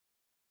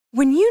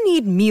When you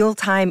need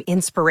mealtime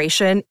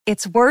inspiration,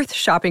 it's worth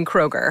shopping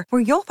Kroger,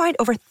 where you'll find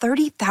over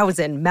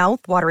 30,000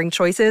 mouth-watering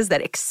choices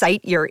that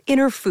excite your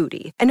inner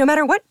foodie. And no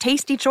matter what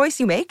tasty choice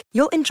you make,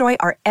 you'll enjoy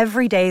our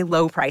everyday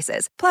low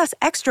prices, plus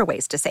extra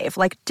ways to save,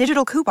 like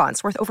digital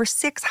coupons worth over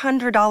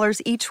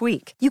 $600 each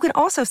week. You can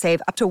also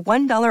save up to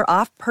 $1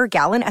 off per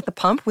gallon at the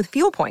pump with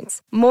fuel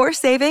points. More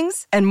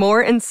savings and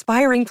more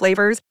inspiring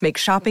flavors make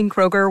shopping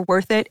Kroger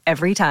worth it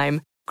every time.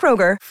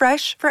 Kroger,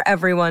 fresh for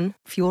everyone.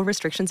 Fuel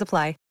restrictions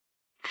apply.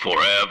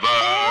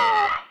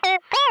 Forever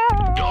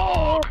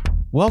Dog.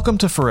 Welcome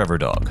to Forever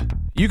Dog.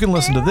 You can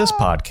listen to this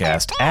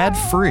podcast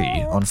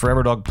ad-free on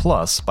Forever Dog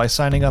Plus by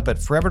signing up at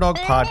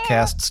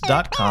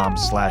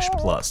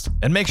foreverdogpodcasts.com/plus.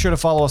 And make sure to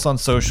follow us on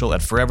social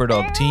at Forever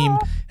Dog Team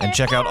and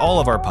check out all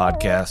of our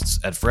podcasts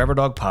at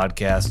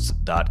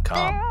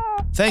foreverdogpodcasts.com.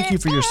 Thank you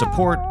for your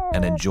support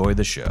and enjoy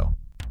the show.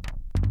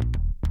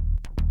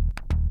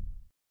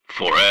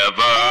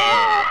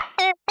 Forever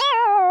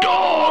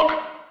Dog.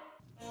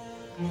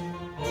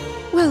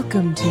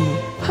 Welcome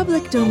to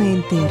Public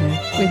Domain Theater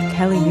with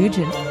Kelly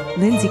Nugent,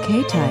 Lindsay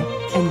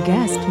Kaitai, and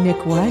guest Nick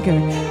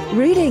Weiger.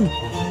 Reading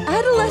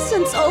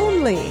Adolescents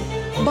Only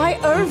by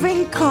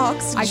Irving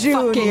Cox Jr. I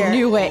fucking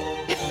knew it.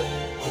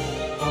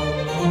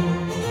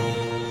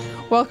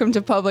 Welcome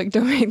to Public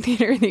Domain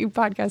Theater, the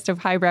podcast of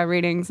highbrow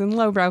readings and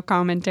lowbrow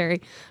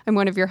commentary. I'm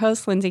one of your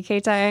hosts, Lindsay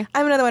Kaitai.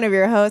 I'm another one of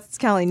your hosts,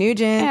 Kelly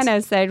Nugent. And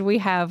as said, we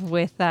have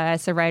with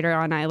us a writer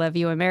on I Love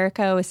You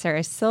America with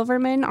Sarah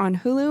Silverman on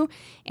Hulu,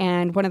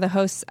 and one of the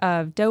hosts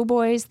of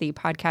Doughboys, the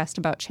podcast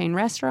about chain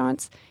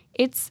restaurants.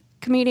 It's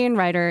comedian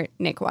writer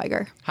Nick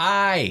Weiger.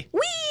 Hi. Whee!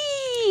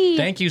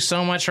 Thank you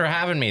so much for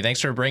having me. Thanks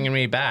for bringing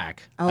me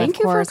back. Oh, Thank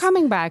you for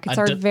coming back. It's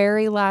our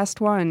very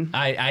last one.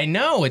 I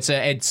know.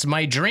 It's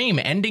my dream,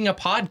 ending a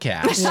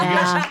podcast.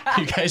 Yeah.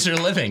 You guys are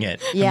living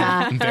it.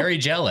 Yeah. I'm very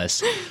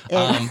jealous.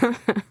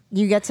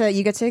 You get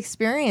to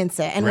experience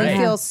it, and Right.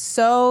 we feel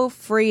so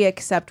free.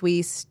 Except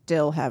we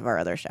still have our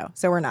other show,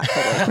 so we're not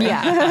totally free.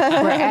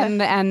 Yeah.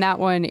 and that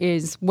one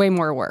is way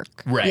more work.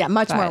 Right. Yeah,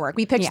 much more But, work.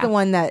 We picked yeah. the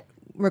one that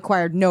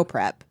required no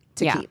prep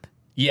to Yeah. keep.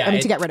 Yeah.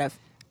 To get rid of.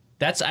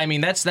 That's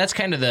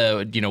kind of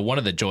the, one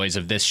of the joys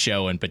of this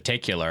show in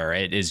particular.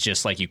 It is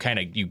just like you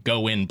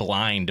go in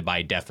blind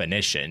by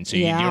definition. So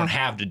you don't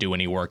have to do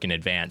any work in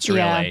advance,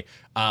 really.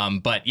 Yeah.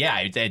 But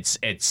yeah,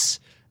 it's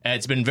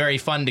been very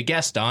fun to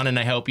guest on, and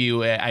I hope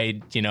I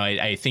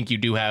think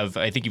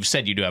you've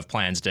said you do have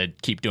plans to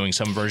keep doing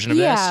some version of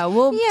this. Yeah,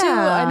 we'll do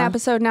Yeah. an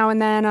episode now and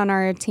then on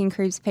our Teen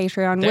Creeps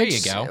Patreon. There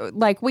which, you go.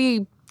 Like,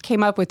 we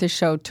came up with this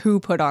show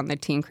to put on the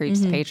Teen Creeps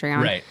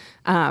Patreon. Right.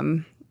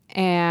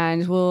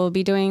 And we'll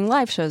be doing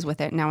live shows with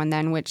it now and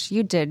then, which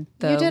you did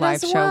the You did live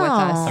as show with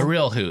well. us. A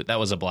real hoot. That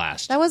was a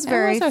blast. That was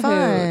very was a hoot.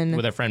 fun.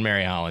 With our friend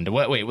Mary Holland.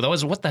 What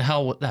the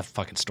hell? That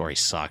fucking story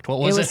sucked.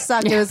 What was It it? was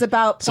sucked. It was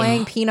about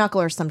playing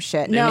pinochle or some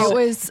shit. No, it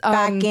was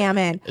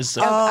backgammon.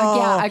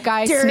 Yeah, a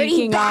guy dirty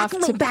sneaking off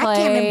to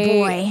backgammon play.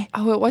 boy.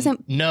 Oh, it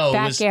wasn't No,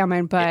 it was-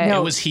 backgammon, but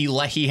It was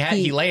he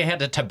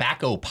had a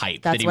tobacco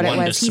pipe that That's he what it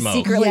wanted was. to He smoke.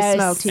 secretly Yes.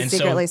 smoked. He And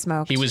secretly so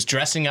smoked. He was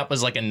dressing up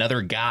as like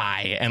another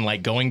guy and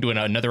like going to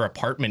another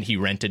apartment he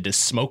rented to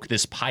smoke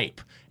this pipe.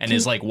 And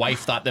his like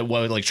wife thought that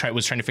was trying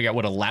to figure out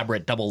what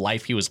elaborate double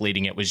life he was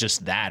leading. It was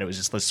just that. It was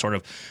just this sort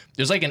of, it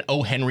was like an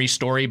O. Henry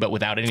story, but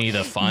without any of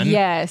the fun.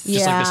 Yes.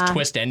 Just like Yeah. this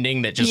twist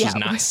ending that just was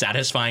not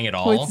satisfying at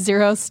all. with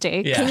zero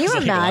stakes. Yeah. Can you It's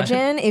like,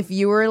 imagine if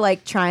you were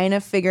like trying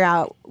to figure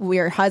out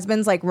your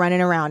husband's like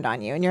running around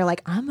on you and you're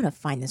like, I'm going to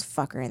find this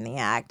fucker in the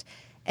act.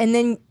 And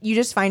then you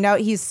just find out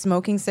he's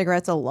smoking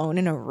cigarettes alone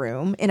in a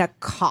room in a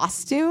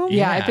costume. Yeah,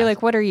 Yeah. I'd be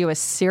like, what are you, a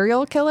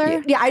serial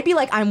killer? Yeah, I'd be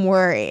like, I'm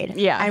worried.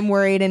 Yeah. I'm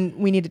worried and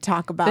we need to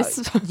talk about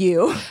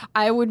you.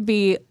 I would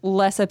be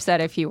less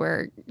upset if you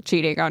were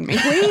cheating on me.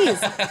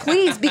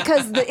 Please,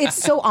 because it's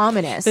so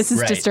ominous. This is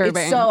Right.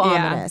 disturbing. It's so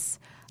Yeah. ominous.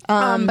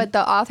 But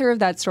the author of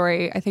that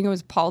story, I think it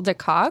was Paul de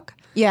Kock.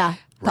 Yeah.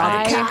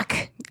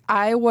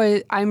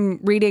 I'm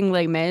reading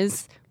Les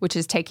Mis, which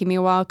is taking me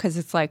a while because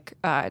it's like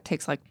it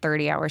takes like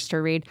 30 hours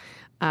to read.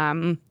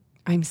 I'm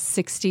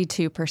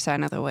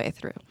 62% of the way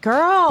through.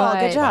 Girl, But-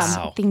 good job.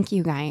 Wow. Thank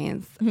you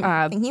guys.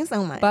 Thank you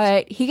so much.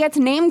 But he gets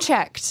name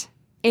checked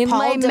in Paul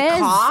Les de Mis.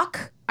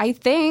 Kock? I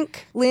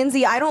think.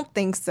 Lindsay, I don't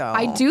think so.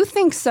 I do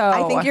think so.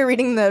 I think you're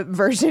reading the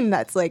version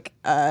that's like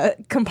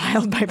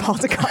compiled by Paul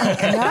de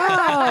Kock.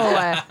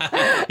 No.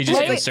 He just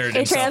Wait, inserted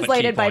it's himself at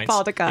translated key by points.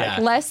 Paul de Kock. Yeah.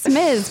 Les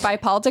Mis by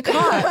Paul de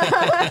Kock.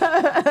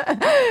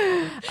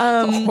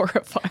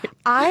 Horrifying.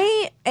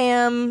 I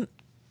am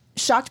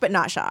shocked but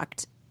not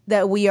shocked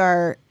that we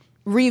are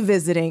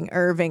revisiting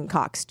Irving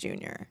Cox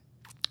Jr.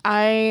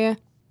 I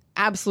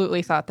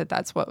absolutely thought that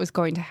that's what was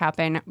going to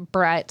happen.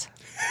 Brett,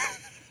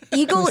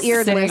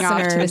 Eagle-eared sitting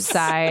off to the listeners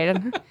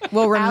side.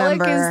 will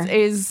remember. Alec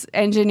is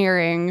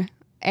engineering,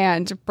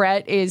 and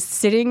Brett is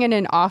sitting in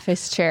an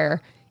office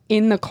chair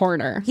in the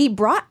corner. He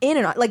brought in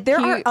an like there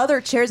are other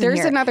chairs in there's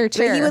here. another But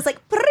chair. He was like,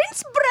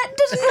 Prince Brett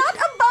does not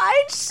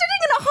abide sitting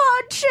in a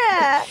hard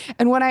chair.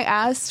 And when I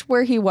asked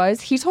where he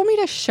was, he told me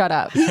to shut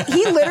up.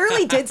 He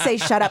literally did say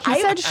shut up. He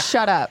said,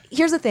 shut up.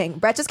 Here's the thing.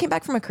 Brett just came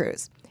back from a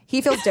cruise.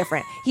 He feels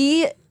different.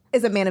 He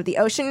is a man of the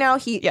ocean now.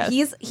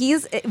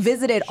 He's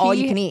visited all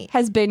you can eat.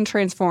 Has been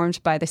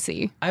transformed by the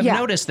sea. I've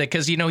noticed that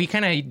because, he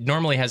kind of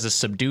normally has a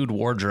subdued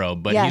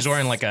wardrobe, but he's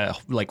wearing like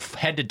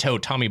head to toe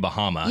Tommy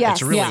Bahama. Yes.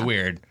 It's really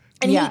weird.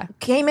 And he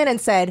came in and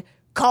said,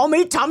 "Call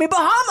me Tommy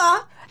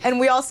Bahama." And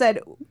we all said,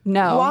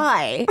 No.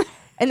 Why?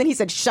 And then he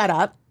said, "Shut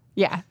up."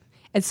 Yeah.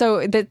 And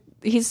so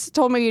he's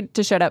told me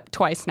to shut up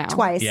twice now.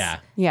 Twice. Yeah.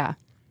 Yeah.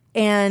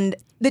 And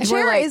the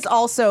chair like- is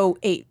also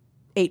 8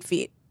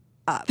 feet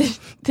up.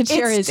 The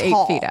chair It's is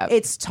tall. 8 feet up.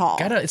 It's tall.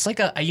 It's like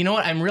you know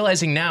what? I'm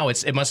realizing now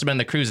it must have been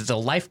the cruise. It's a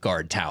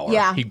lifeguard tower.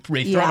 Yeah. He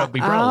brought a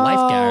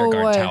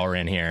lifeguard tower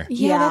in here.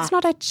 yeah, Yeah. that's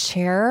not a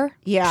chair.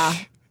 Yeah.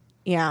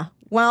 Yeah.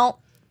 Well,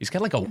 He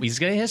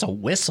has a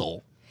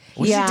whistle.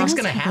 What do Yeah. you think's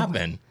going to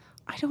happen?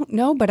 I don't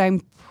know, but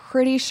I'm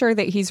pretty sure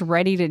that he's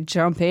ready to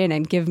jump in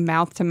and give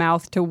mouth to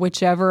mouth to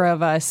whichever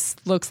of us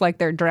looks like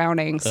they're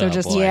drowning. So Oh,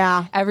 just boy.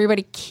 yeah.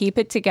 everybody keep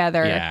it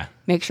together. Yeah.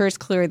 Make sure it's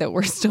clear that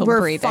we're still We're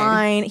breathing.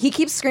 fine. He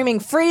keeps screaming,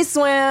 "Free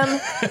swim."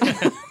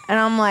 And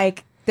I'm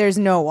like, there's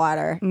no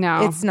water.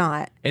 No. It's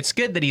not. It's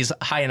good that he's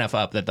high enough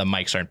up that the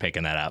mics aren't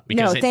picking that up.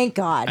 No, thank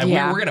God. And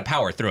Yeah. we're going to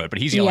power through it, but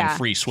he's yelling Yeah.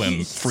 free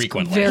swim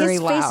frequently. very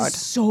His loud. face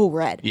is so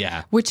red.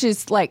 Yeah. Which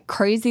is like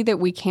crazy that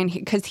we can't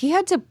hear because he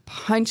had to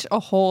punch a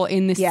hole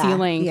in the Yeah,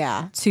 ceiling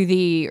yeah. to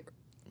the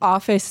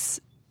office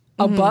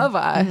above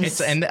us.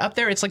 And up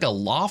there, it's like a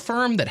law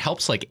firm that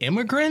helps like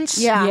immigrants.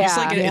 Yeah. It's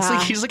like Yeah.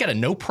 he's like at a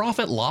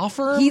no-profit law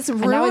firm. He's And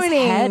now his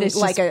ruining head is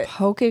like just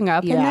poking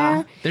up in Yeah.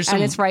 there. There's and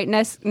some- it's right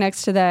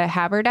next to the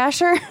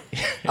haberdasher,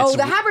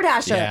 the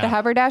haberdasher. Yeah. the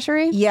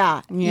haberdashery.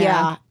 Yeah, Yeah.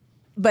 yeah.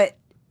 But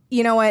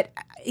you know what?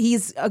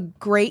 He's a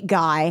great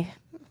guy.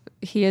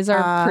 He is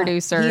our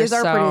producer. he is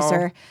our so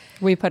producer.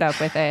 We put up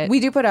with it.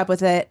 We do put up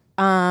with it.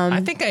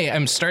 I think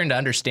I'm starting to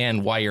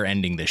understand why you're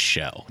ending this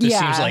show. This Yeah.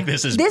 seems like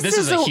this is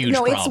a huge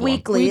no, problem. it's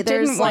weekly. We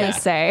There's didn't want to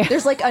like say.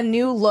 there's like a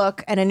new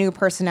look and a new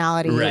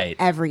personality Right.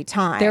 every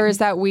time. There was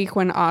that week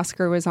when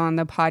Oscar was on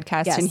the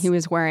podcast Yes. and he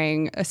was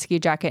wearing a ski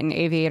jacket and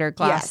aviator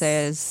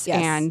glasses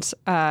Yes.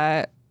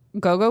 and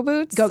go-go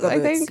boots, Go-Go I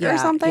boots. think, Yeah, or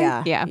something.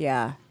 Yeah,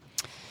 yeah.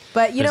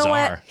 But you know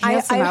what? Bizarre. He I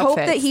has some hope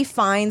that outfits. he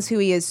finds who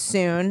he is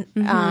soon.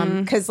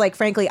 Because, like,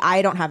 frankly,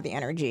 I don't have the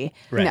energy.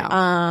 Right.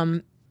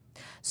 No.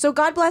 So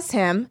God bless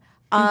him.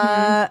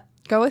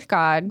 Go with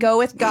God. Go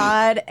with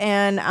God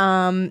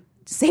and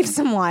save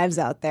some lives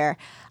out there.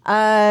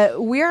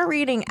 We are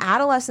reading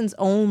Adolescents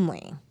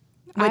Only.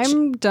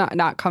 I'm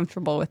not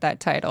comfortable with that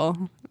title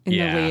in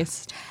Yeah. the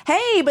least.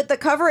 Hey, but the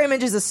cover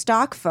image is a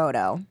stock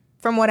photo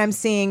from what I'm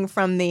seeing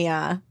from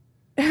the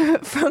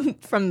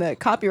from the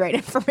copyright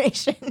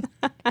information.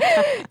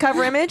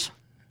 Cover image,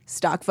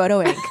 stock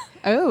photo Inc.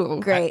 Oh,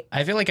 Great.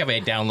 I feel like if I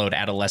download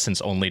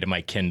Adolescence Only to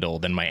my Kindle,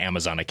 then my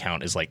Amazon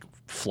account is like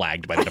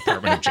flagged by the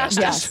Department of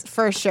Justice. Yes,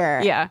 for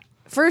sure. Yeah.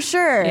 For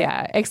sure.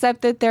 Yeah.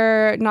 Except that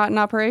they're not in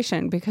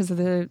operation because of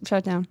the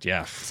shutdown.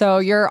 Yeah. So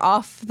you're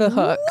off the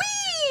hook.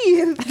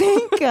 Whee!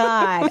 Thank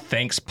God.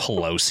 Thanks,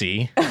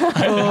 Pelosi.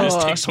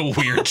 This takes a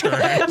weird turn.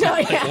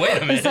 Like,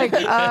 wait a minute.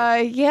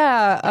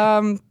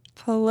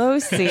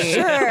 Pelosi.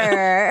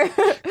 Sure.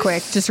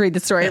 Quick, just read the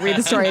story. Read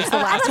the story. It's the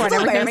last one.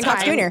 Everything's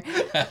Cox fine.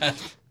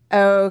 Jr.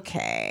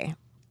 Okay.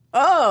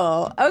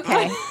 Oh,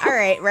 okay. All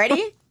right.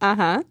 Ready?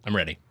 Uh-huh. I'm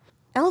ready.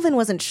 Elvin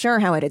wasn't sure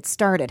how it had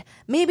started.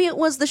 Maybe it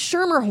was the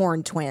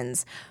Schermerhorn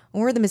twins,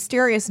 or the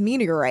mysterious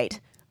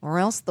meteorite, or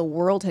else the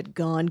world had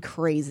gone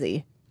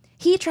crazy.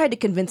 He tried to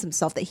convince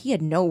himself that he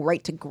had no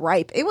right to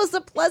gripe. It was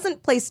a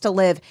pleasant place to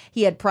live.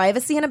 He had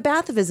privacy and a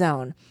bath of his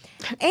own.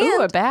 And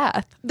Ooh, a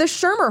bath. the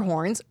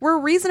Schermerhorns were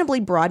reasonably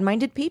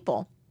broad-minded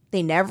people.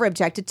 They never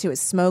objected to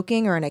his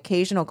smoking or an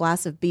occasional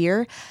glass of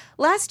beer.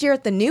 Last year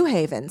at the New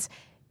Havens,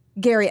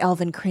 Gary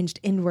Elvin cringed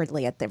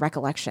inwardly at the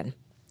recollection.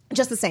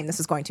 Just the same, this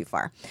is going too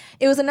far.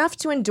 It was enough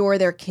to endure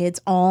their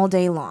kids all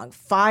day long,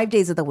 5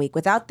 days of the week,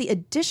 without the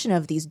addition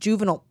of these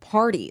juvenile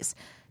parties.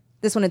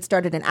 This one had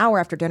started an hour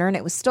after dinner, and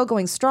it was still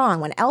going strong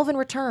when Elvin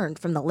returned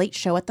from the late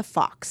show at the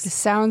Fox.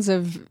 Sounds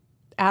of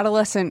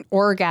adolescent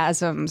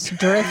orgasms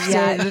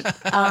drifted.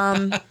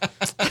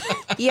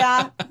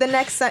 Yeah, the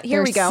next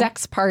here we Their go.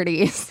 sex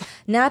parties.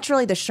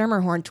 Naturally, the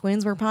Schermerhorn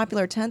twins were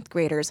popular 10th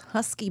graders,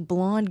 husky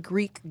blonde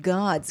Greek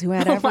gods who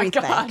had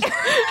everything,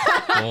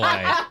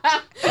 Boy.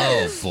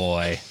 Oh,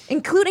 boy.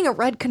 including a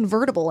red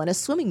convertible and a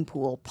swimming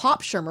pool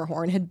Pop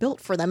Schermerhorn had built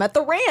for them at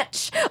the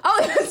ranch.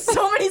 Oh, there's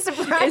so many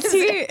surprises.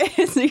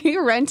 Is he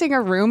renting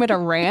a room at a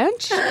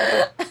ranch?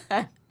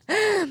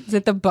 Is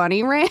it the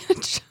Bunny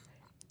Ranch?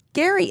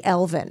 Gary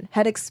Elvin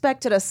had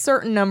expected a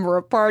certain number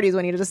of parties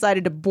when he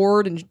decided to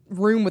board and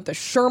room with the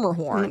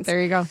Schermerhorns.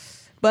 There you go.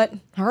 But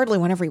hardly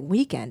one every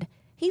weekend.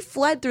 He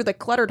fled through the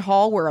cluttered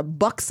hall where a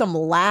buxom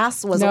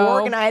lass was No.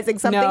 organizing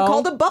something No.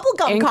 called a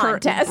bubblegum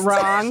contest.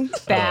 Wrong.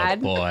 Bad.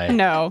 Oh, boy.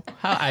 No.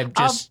 I'm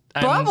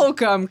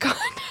Bubblegum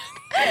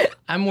contest.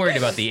 I'm worried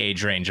about the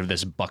age range of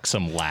this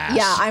buxom lass.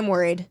 Yeah, I'm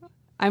worried.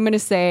 I'm going to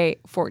say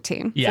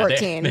 14. Yeah,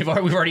 14. we've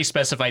already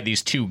specified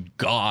these two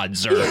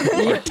gods are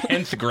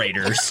 10th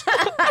graders.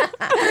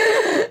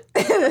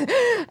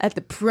 At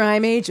the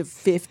prime age of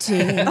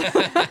 15.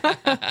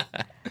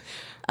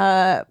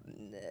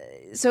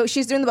 So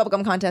she's doing the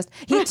bubblegum contest.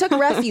 He took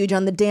refuge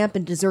on the damp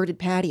and deserted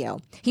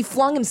patio. He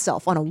flung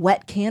himself on a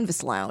wet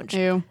canvas lounge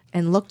Ew.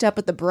 and looked up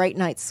at the bright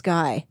night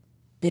sky.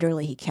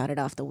 Bitterly, he counted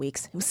off the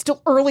weeks. It was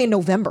still early in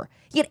November.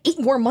 He had 8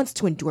 more months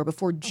to endure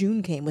before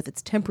June came with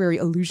its temporary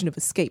illusion of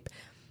escape.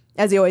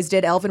 As he always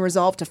did, Elvin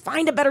resolved to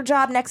find a better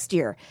job next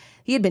year.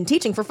 He had been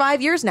teaching for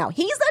 5 years now.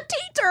 He's a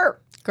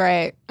teacher!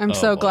 Great. I'm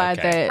so glad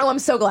okay. Oh, I'm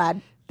so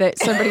glad. that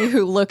somebody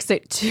who looks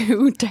at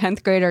 2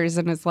 10th graders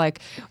and is like,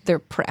 they're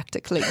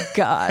practically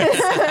gods,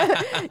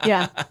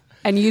 Yeah.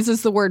 and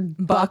uses the word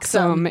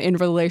buxom in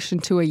relation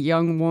to a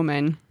young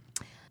woman.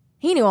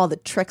 He knew all the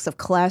tricks of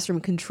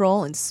classroom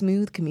control and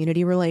smooth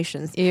community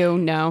relations. Ew,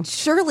 no.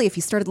 Surely, if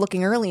he started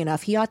looking early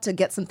enough, he ought to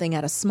get something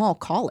at a small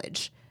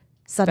college.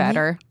 Suddenly,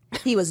 Better.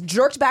 he was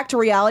jerked back to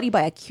reality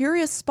by a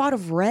curious spot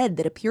of red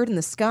that appeared in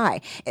the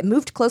sky. It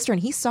moved closer,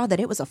 and he saw that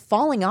it was a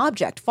falling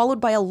object, followed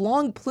by a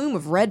long plume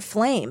of red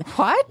flame.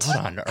 What? What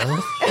on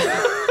earth?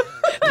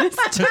 This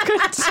took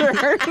a turn.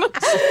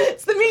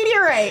 It's the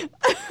meteorite.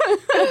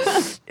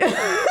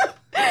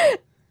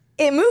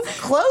 It moved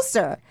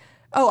closer.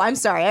 Oh, I'm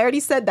sorry. I already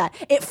said that.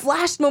 It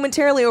flashed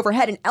momentarily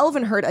overhead, and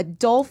Elvin heard a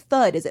dull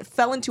thud as it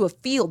fell into a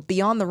field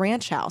beyond the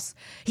ranch house.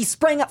 He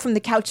sprang up from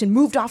the couch and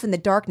moved off in the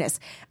darkness.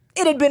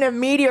 It had been a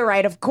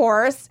meteorite, of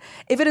course.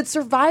 If it had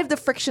survived the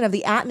friction of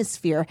the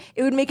atmosphere,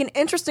 it would make an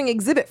interesting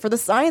exhibit for the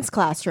science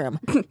classroom.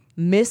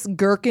 Miss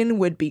Gherkin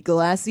would be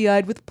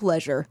glassy-eyed with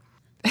pleasure.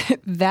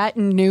 That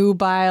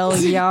nubile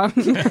young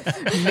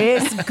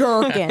Miss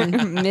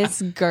Gherkin.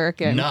 Miss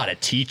Gherkin. Not a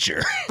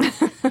teacher.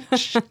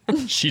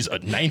 She's a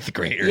 9th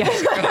grader. Yeah.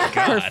 Oh, Her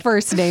God.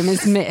 first name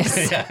is Miss.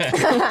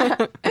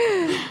 There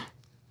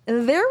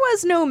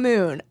was no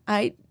moon.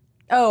 I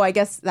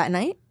guess that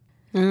night?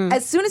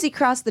 As soon as he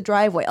crossed the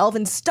driveway,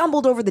 Elvin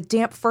stumbled over the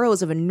damp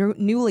furrows of a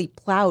newly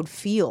plowed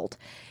field.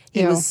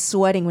 He Ew. was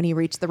sweating when he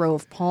reached the row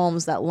of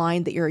palms that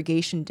lined the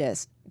irrigation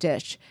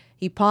dish.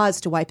 He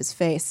paused to wipe his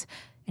face,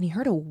 and he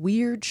heard a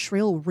weird,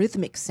 shrill,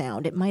 rhythmic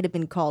sound. It might have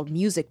been called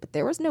music, but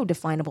there was no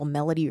definable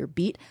melody or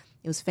beat.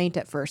 It was faint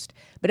at first.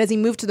 But as he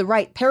moved to the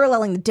right,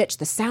 paralleling the ditch,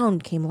 the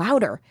sound came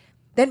louder.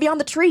 Then beyond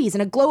the trees,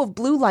 in a glow of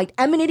blue light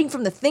emanating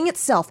from the thing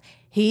itself,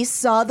 he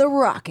saw the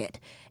rocket.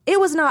 It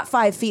was not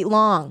 5 feet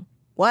long.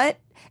 What?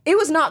 It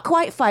was not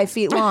quite 5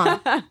 feet long.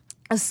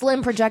 A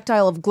slim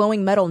projectile of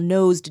glowing metal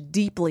nosed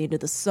deeply into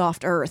the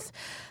soft earth.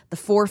 The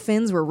 4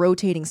 fins were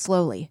rotating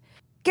slowly.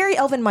 Gary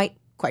Elvin might,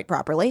 quite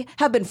properly,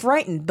 have been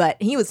frightened,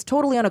 but he was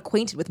totally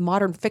unacquainted with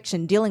modern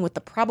fiction dealing with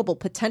the probable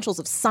potentials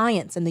of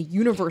science and the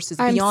universes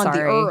I'm beyond sorry.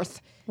 the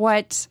earth.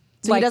 What?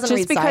 So he doesn't just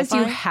read because sci-fi?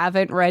 you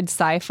haven't read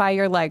sci-fi,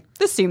 you're like,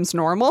 this seems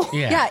normal.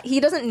 Yeah, he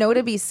doesn't know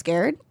to be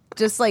scared.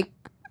 Just like,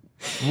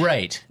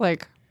 Right.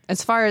 Like,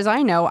 as far as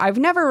I know, I've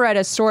never read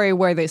a story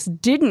where this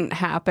didn't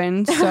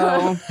happen,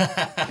 so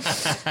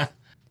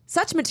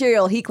such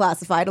material he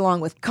classified,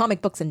 along with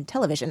comic books and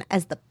television,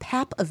 as the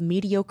pap of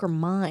mediocre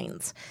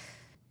minds.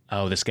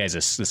 Oh, this guy's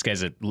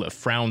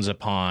frowns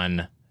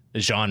upon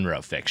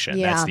genre fiction.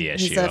 That's the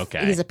issue.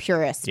 Okay. He's a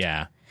purist.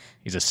 Yeah.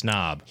 He's a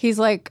snob. he's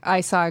like,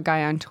 I saw a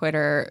guy on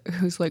Twitter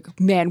who's like,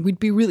 man, we'd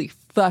be really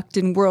fucked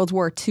in World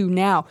War II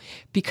now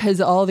because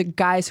all the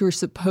guys who were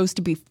supposed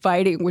to be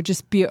fighting would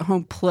just be at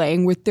home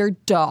playing with their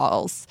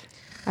dolls.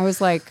 I was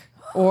like,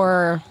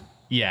 or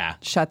Yeah.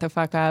 shut the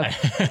fuck up.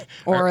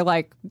 Or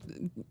like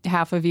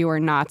half of you are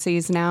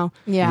Nazis now.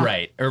 Yeah.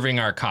 Right. Irving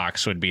R.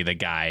 Cox would be the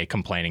guy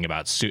complaining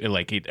about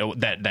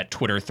that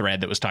Twitter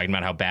thread that was talking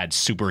about how bad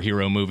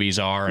superhero movies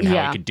are and how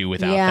Yeah. he could do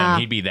without Yeah. them.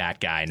 He'd be that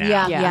guy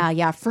now.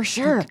 Yeah, for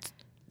sure.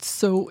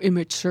 So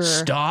immature.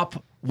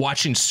 Stop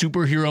watching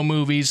superhero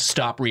movies,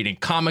 stop reading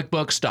comic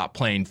books, stop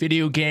playing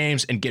video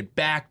games, and get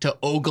back to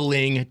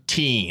ogling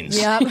teens.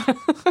 Yep.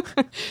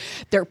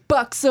 They're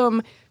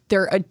buxom,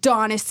 they're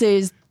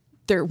Adonises,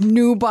 they're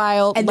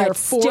nubile, And they're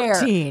let's stare.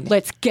 14.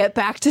 Let's get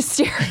back to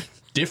staring.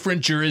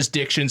 Different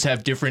jurisdictions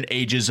have different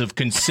ages of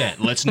consent.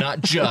 Let's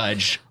not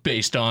judge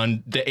based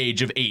on the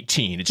age of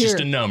 18. It's just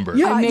a number.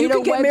 Yeah, I made you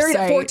can a get married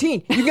at website.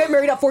 14. You get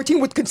married at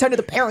 14 with consent of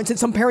the parents, and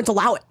some parents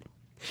allow it.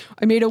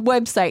 I made a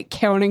website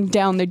counting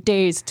down the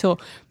days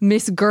till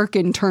Miss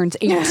Gherkin turns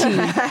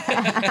 18.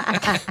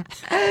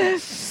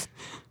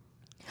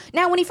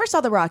 Now, when he first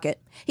saw the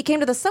rocket, he came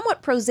to the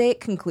somewhat prosaic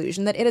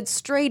conclusion that it had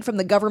strayed from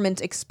the government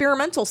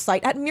experimental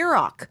site at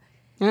Muroc.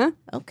 Huh?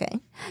 Okay.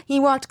 He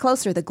walked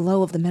closer. The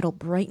glow of the metal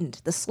brightened.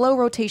 The slow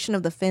rotation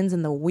of the fins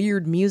and the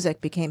weird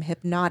music became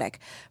hypnotic.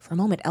 For a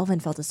moment, Elvin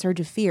felt a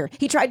surge of fear.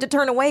 He tried to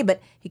turn away, but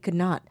he could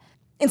not.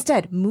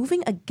 Instead,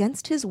 moving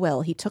against his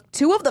will, he took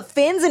 2 of the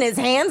fins in his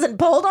hands and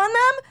pulled on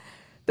them.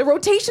 The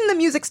rotation of the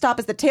music stopped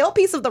as the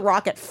tailpiece of the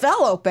rocket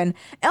fell open.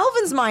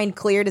 Elvin's mind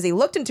cleared as he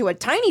looked into a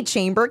tiny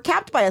chamber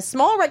capped by a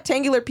small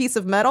rectangular piece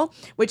of metal,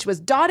 which was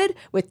dotted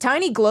with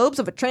tiny globes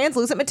of a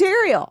translucent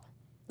material.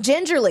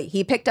 Gingerly,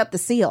 he picked up the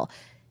seal.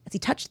 As he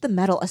touched the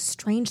metal, a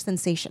strange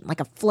sensation, like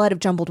a flood of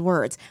jumbled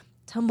words,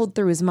 tumbled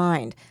through his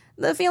mind.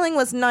 The feeling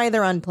was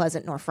neither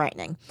unpleasant nor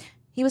frightening.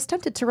 He was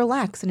tempted to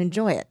relax and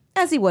enjoy it,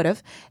 as he would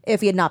have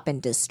if he had not been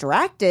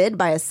distracted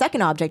by a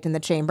second object in the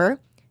chamber.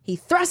 He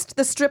thrust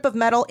the strip of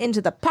metal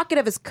into the pocket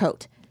of his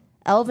coat.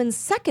 Elvin's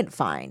second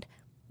find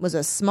was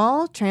a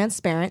small,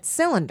 transparent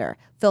cylinder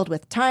filled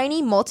with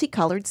tiny,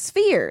 multicolored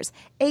spheres,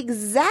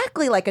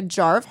 exactly like a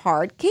jar of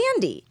hard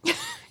candy.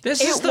 This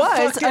It is the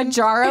was fucking, a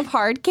jar of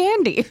hard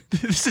candy.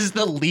 This is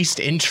the least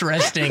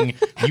interesting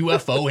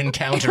UFO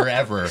encounter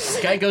ever.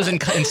 Guy goes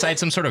inside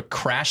some sort of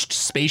crashed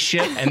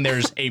spaceship, and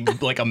there's a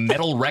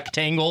metal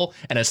rectangle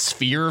and a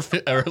sphere,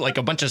 or like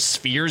a bunch of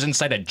spheres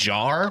inside a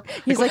jar.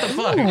 He's what like, the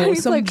fuck? "Ooh,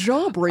 He's some like,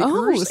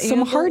 jawbreakers some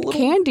and a hard little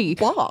candy.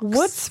 box."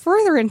 What's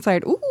further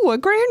inside? Ooh, a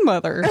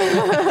grandmother.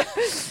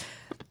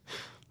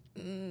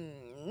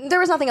 There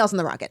was nothing else in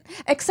the rocket,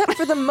 except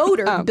for the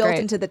motor Oh, built great.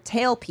 into the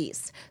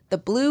tailpiece. The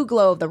blue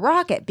glow of the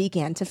rocket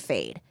began to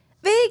fade.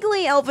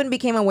 Vaguely, Elvin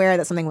became aware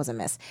that something was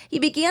amiss. He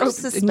began to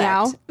suspect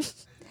now?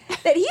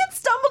 that he had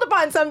stumbled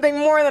upon something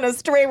more than a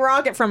stray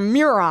rocket from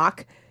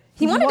Muroc.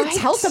 He wanted What? to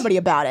tell somebody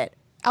about it.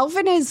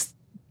 Elvin is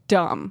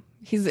dumb.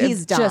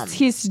 He's dumb.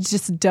 He's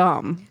just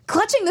dumb.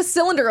 Clutching the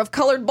cylinder of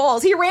colored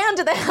balls, he ran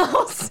to the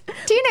house.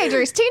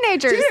 Teenagers.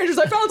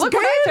 I found some Look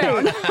what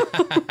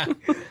I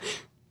candy.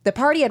 The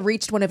party had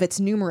reached one of its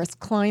numerous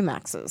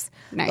climaxes.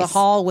 Nice. The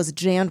hall was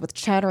jammed with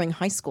chattering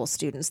high school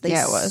students. They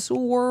Yeah, it was.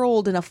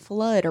 swirled in a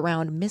flood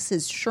around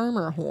Mrs.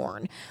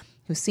 Schermerhorn,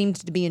 who seemed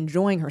to be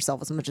enjoying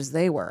herself as much as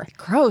they were.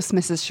 Gross,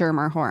 Mrs.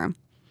 Schermerhorn.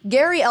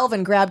 Gary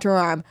Elvin grabbed her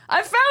arm.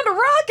 "I found a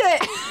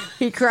rocket!"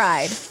 he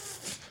cried.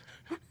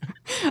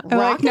 I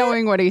like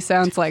knowing what he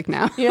sounds like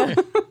now. Yeah.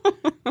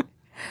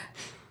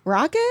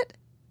 Rocket?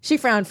 She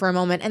frowned for a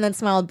moment and then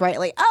smiled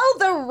brightly. "Oh,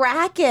 the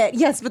racket!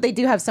 Yes, but they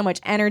do have so much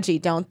energy,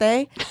 don't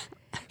they?"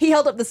 He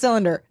held up the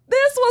cylinder.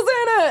 "This was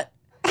in it!"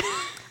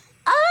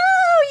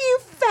 "Oh, you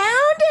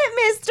found it,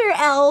 Mr.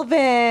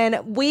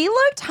 Elvin. We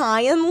looked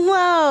high and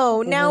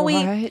low. Now What?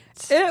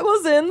 It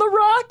was in the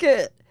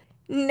rocket.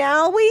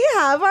 Now we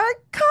have our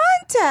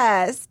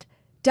contest."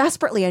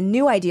 Desperately, a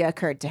new idea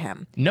occurred to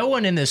him. No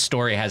one in this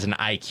story has an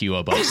IQ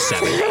above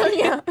 7.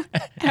 Yeah.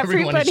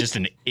 Everyone is Everybody- just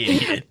an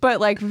idiot. But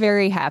like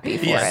very happy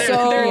for Yeah, it.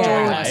 they're enjoying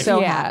yeah, life. so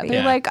yeah, happy. they're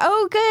Yeah. like,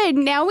 oh, good.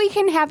 Now we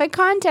can have a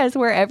contest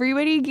where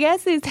everybody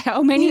guesses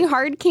how many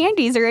hard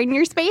candies are in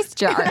your space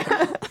jar.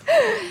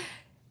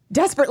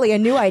 Desperately, a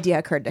new idea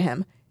occurred to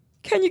him.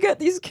 "Can you get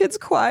these kids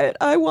quiet?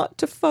 I want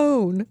to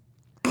phone."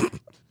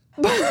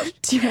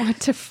 Do you want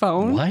to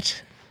phone?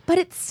 What? But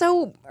it's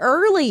so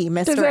early,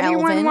 Mr. Does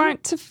anyone Elvin.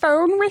 want to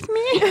phone with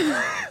me?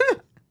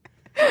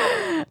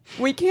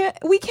 We can't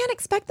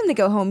expect them to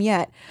go home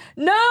yet.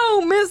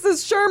 "No,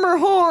 Mrs.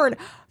 Schermerhorn.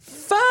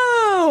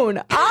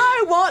 Phone.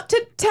 I want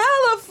to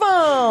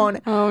telephone."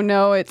 Oh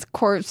no, it's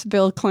Corpse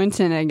Bill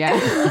Clinton again.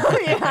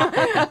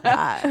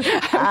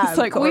 It's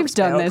like we've Corpse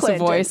done Bill this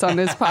Clinton. voice on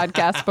this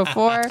podcast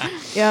before.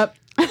 Yep.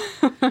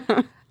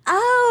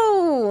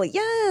 Oh,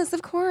 yes,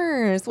 of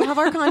course. We'll have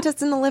our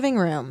contest in the living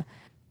room.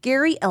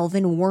 Gary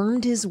Elvin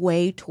wormed his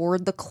way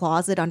toward the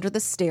closet under the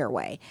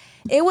stairway.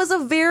 It was a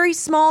very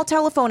small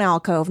telephone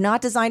alcove,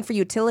 not designed for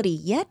utility,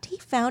 yet he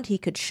found he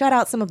could shut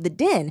out some of the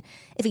din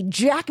if he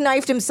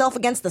jackknifed himself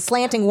against the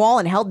slanting wall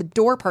and held the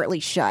door partly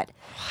shut.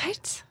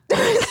 What?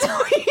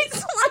 So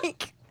he's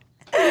like...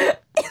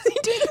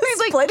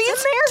 He's like,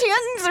 "These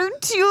tins are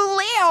too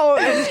loud."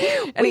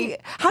 And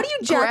how do you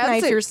jackknife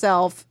grabs it.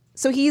 yourself?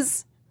 So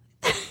he's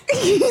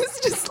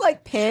just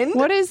like pinned.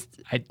 What is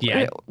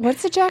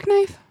what's a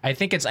jackknife? I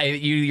think it's you're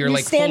You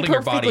like stand folding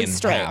your body perfectly in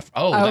straight. half.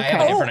 Oh, I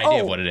have a Okay. different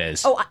idea of what it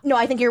is. Oh no,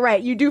 I think you're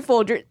right. You do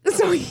fold your.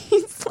 So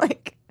he's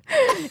like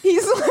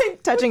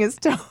touching his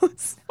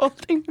toes.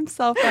 Holding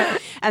himself up.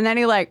 And then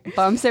he like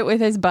bumps it with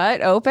his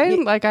butt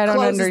open? Like I don't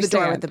Closes understand. the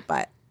door with the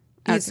butt.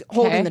 He's Okay.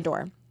 holding the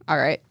door, All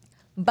right.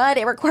 but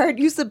it required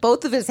use of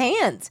both of his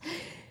hands.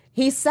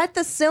 He set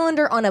the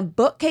cylinder on a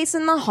bookcase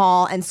in the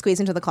hall and squeezed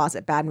into the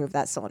closet. Bad move.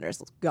 That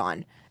cylinder's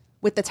gone.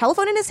 With the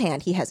telephone in his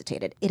hand, he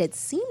hesitated. It had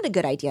seemed a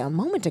good idea a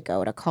moment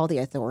ago to call the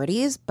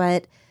authorities,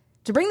 but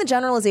to bring the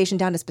generalization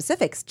down to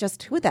specifics,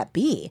 just who would that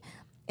be?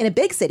 In a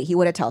big city, he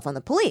would have telephoned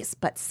the police,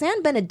 but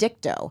San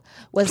Benedicto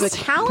was a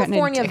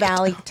California Benedicto.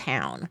 Valley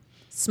town.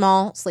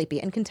 Small,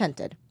 sleepy, and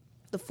contented.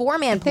 The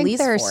four-man I think police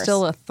there are force...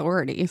 still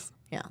authorities.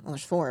 Yeah, well,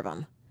 there's 4 of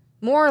them.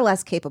 More or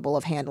less capable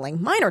of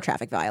handling minor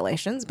traffic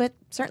violations, but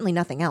certainly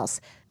nothing else.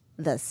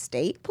 The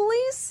state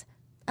police?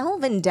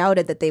 Elvin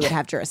doubted that they would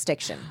have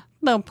jurisdiction.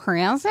 The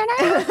president?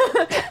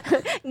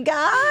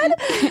 God?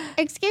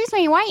 Excuse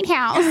me, White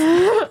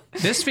House.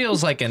 This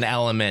feels like an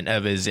element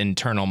of his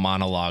internal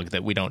monologue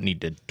that we don't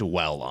need to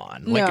dwell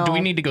on. Like, No. do we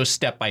need to go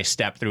step by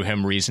step through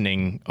him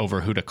reasoning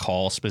over who to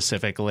call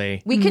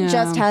specifically? We could No.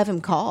 just have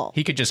him call.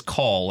 He could just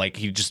call, like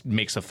he just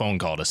makes a phone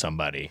call to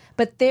somebody.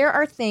 But there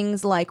are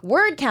things like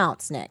word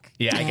counts, Nick.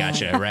 Yeah, I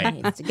gotcha, He right.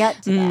 needs to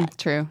get to that.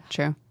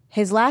 True.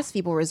 His last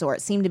feeble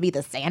resort seemed to be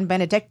the San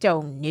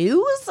Benedicto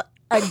News,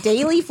 a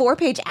daily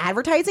 4-page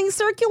advertising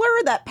circular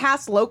that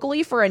passed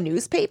locally for a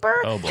newspaper.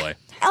 Oh boy.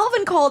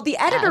 Elvin called the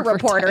editor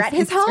reporter at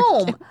his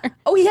home.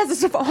 Oh, he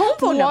has a home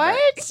phone number.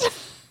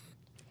 What?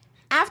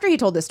 After he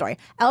told this story,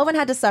 Elvin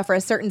had to suffer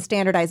a certain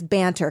standardized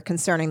banter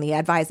concerning the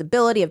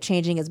advisability of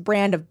changing his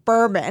brand of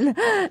bourbon.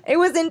 It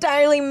was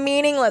entirely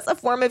meaningless, a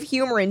form of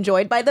humor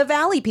enjoyed by the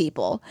Valley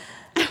people.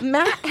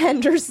 Matt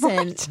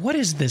Henderson. What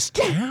is this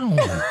town?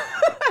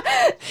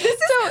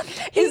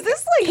 Is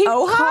this like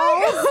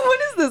Ojai? What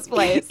is this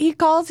place? He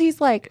calls,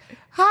 he's like,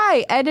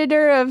 "Hi,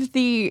 editor of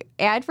the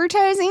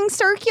advertising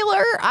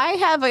circular. I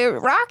have a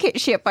rocket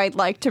ship I'd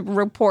like to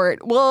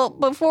report. Well,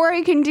 before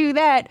I can do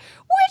that,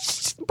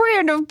 which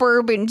brand of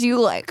bourbon do you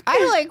like?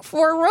 I like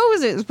Four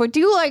Roses, but do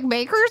you like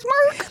Maker's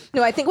Mark?"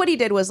 No, I think what he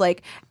did was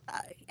like,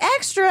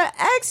 extra,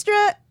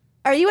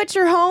 are you at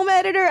your home,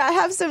 editor? I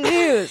have some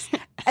news.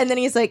 And then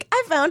he's like,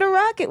 I found a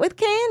rocket with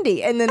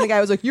candy. And then the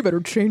guy was like, you better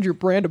change your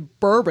brand of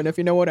bourbon if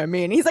you know what I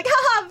mean. He's like,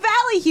 haha,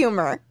 Valley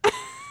humor.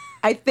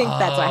 I think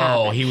that's what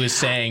happened. Oh, he was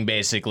saying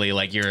basically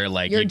like you're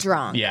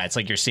drunk. Yeah, it's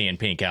like you're seeing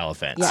pink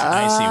elephants. Yes.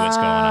 I see what's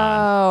going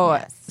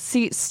on. Oh,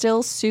 see,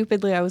 still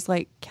stupidly, I was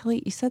like,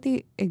 Kelly, you said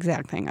the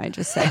exact thing I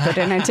just said, but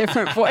in a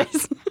different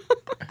voice.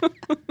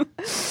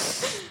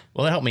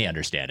 Well, it helped me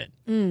understand it.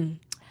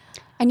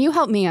 And you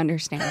helped me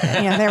understand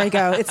it. Yeah, there we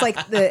go. It's like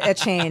a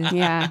chain.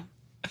 Yeah.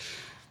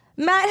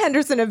 Matt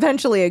Henderson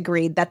eventually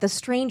agreed that the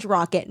strange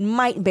rocket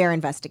might bear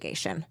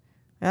investigation.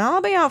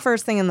 I'll be out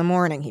first thing in the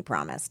morning, he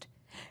promised.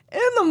 In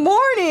the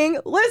morning?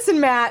 Listen,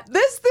 Matt,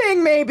 this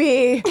thing may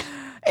be...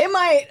 It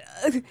might...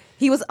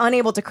 He was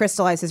unable to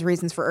crystallize his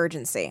reasons for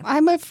urgency.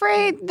 I'm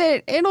afraid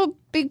that it'll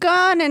be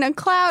gone in a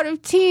cloud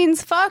of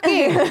teens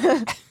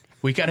fucking.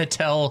 We got to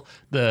tell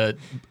the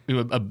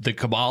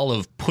cabal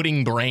of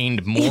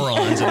pudding-brained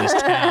morons in this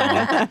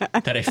town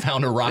that I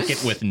found a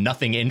rocket with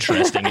nothing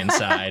interesting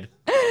inside.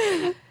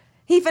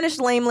 He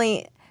finished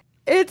lamely,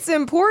 it's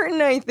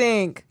important, I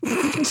think.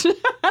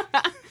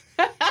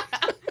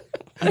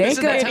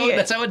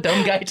 That's how a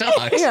dumb guy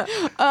talks. Yeah.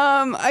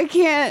 I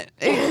can't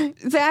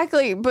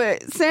exactly,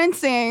 but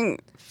sensing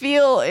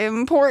feel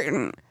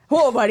important.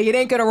 Whoa, buddy, it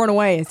ain't gonna run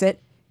away, is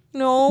it?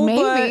 No,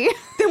 Maybe. but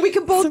then we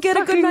can both get a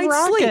good fucking night's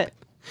rocket. sleep.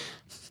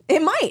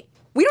 It might.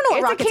 We don't know what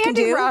It's a rockets can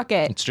candy do.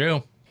 rocket. It's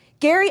true.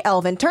 Gary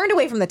Elvin turned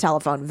away from the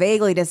telephone,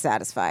 vaguely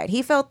dissatisfied.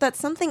 He felt that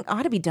something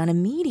ought to be done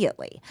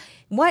immediately.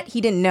 What,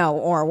 he didn't know,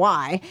 or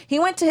why. He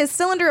went to his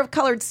cylinder of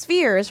colored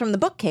spheres from the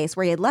bookcase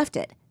where he had left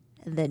it.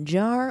 The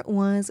jar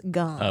was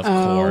gone. Of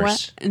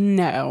course.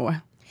 No.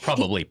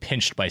 Probably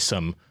pinched by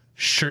some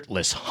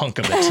shirtless hunk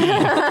of a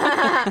teen.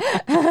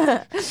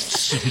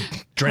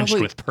 Drenched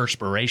with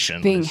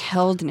perspiration. Being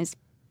held in his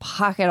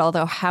pocket,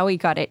 although how he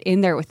got it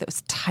in there with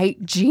those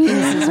tight jeans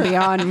is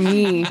beyond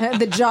me.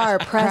 The jar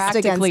pressed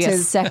against Practically a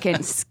his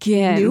second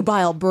skin.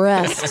 nubile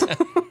breast.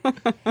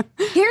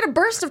 He heard a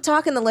burst of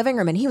talk in the living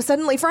room, and he was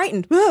suddenly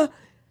frightened.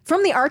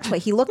 From the archway,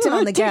 he looked in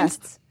on the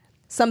guests.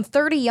 Some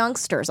 30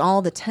 youngsters,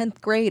 all the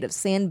 10th grade of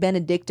San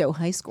Benedicto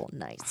High School.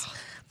 Nice.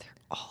 They're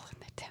all in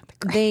the 10th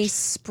grade. They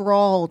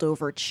sprawled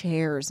over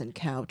chairs and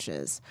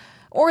couches.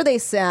 Or they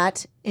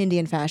sat,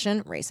 Indian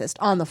fashion, racist,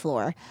 on the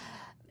floor.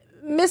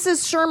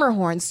 Mrs.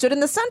 Schermerhorn stood in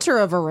the center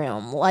of a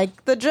room,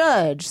 like the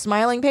judge,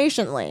 smiling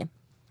patiently.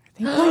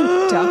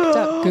 Duck,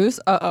 duck, goose.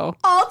 Uh-oh.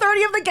 All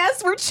 30 of the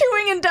guests were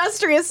chewing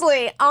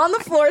industriously. On the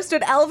floor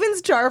stood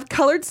Elvin's jar of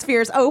colored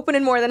spheres, open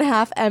and more than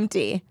half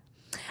empty.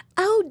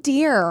 Oh,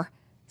 dear,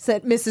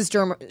 said Mrs.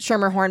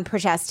 Schermerhorn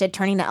protested,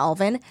 turning to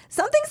Elvin.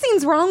 Something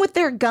seems wrong with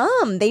their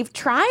gum. They've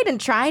tried and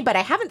tried, but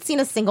I haven't seen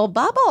a single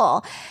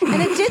bubble.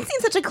 And it did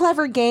seem such a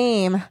clever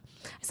game.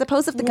 I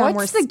suppose if the gum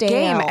What's were the stale.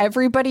 game?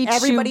 Everybody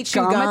chew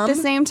gum at the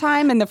same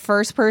time, and the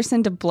first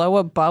person to blow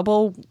a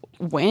bubble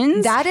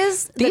wins? That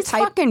is the These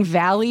type... fucking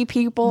Valley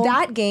people.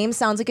 That game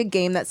sounds like a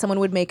game that someone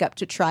would make up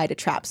to try to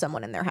trap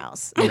someone in their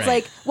house. It's Right.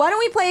 like, why don't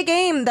we play a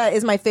game that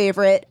is my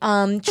favorite?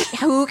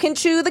 Who can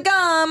chew the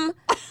gum?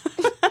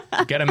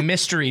 Got a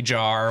mystery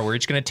jar. We're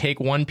just going to take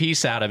one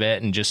piece out of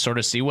it and just sort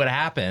of see what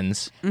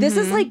happens. This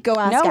is like Go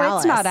Ask no,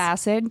 Alice. it's not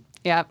acid.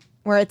 Yep.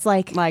 Where it's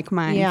like Like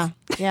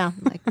Yeah,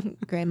 like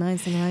great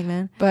minds think alike,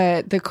 man.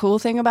 But the cool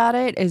thing about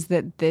it is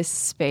that this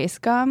space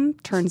gum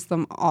turns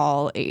them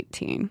all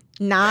 18.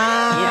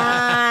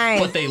 Nice.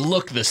 But they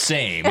look the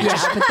same.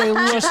 Yeah, but they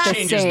look just the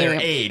changes same. their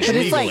age but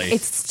it's legally. like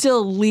it's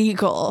still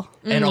legal.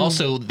 And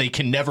also, they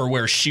can never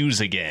wear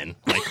shoes again.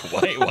 Like,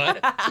 wait,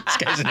 what? This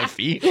guy's in a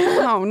feet?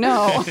 Oh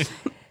no.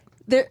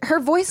 Her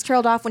voice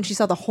trailed off when she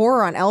saw the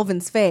horror on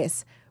Elvin's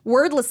face.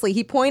 Wordlessly,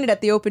 he pointed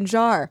at the open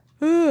jar.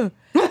 The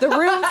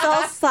room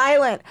fell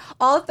silent.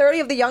 All 30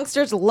 of the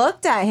youngsters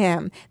looked at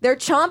him. Their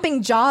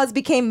chomping jaws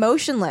became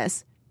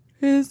motionless.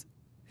 Is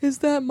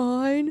that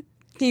mine?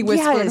 He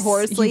whispered Yes,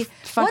 hoarsely. you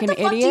fucking What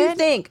the fuck do you idiot.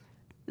 think?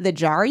 The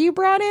jar you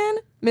brought in?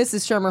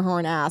 Mrs.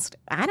 Schermerhorn asked.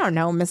 I don't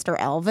know, Mr.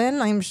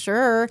 Elvin, I'm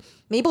sure.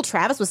 Mabel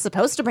Travis was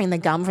supposed to bring the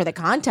gum for the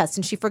contest,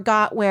 and she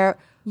forgot where...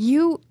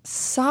 You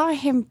saw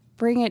him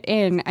bring it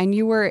in and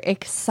you were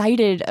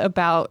excited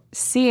about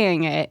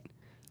seeing it.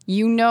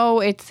 You know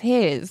it's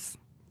his.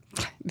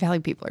 Valley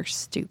people are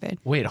stupid.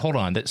 Wait, hold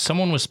on. That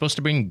someone was supposed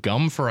to bring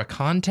gum for a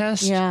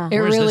contest? Yeah. It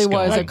Where's really this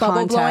going? was a Like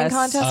bubble blowing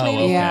contest. contest, Oh,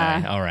 maybe? okay.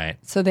 Yeah. All right.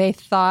 So they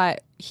thought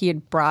he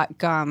had brought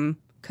gum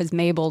because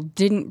Mabel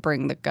didn't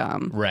bring the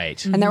gum.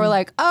 Right. And they were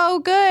like, oh,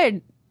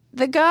 good,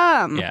 the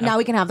gum. Yeah. Now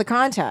we can have the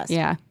contest.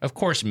 Yeah. Of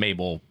course,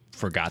 Mabel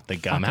forgot the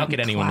gum. How could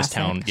anyone in this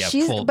town?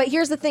 Yeah, But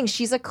here's the thing.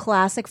 She's a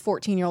classic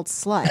 14-year-old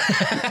slut.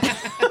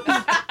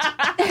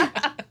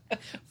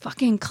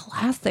 Fucking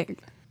classic.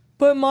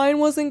 But mine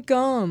wasn't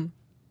gum.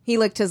 He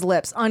licked his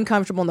lips,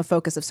 uncomfortable in the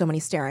focus of so many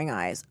staring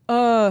eyes.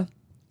 A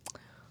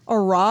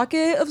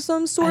rocket of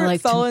some sort I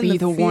like fell to in be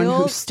the the one who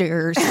field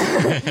stares.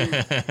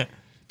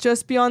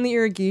 just beyond the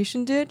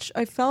irrigation ditch.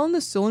 I found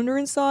the cylinder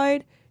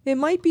inside.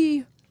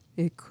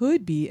 It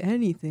could be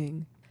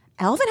anything.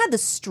 Alvin had the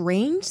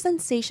strange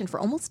sensation for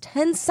almost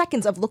 10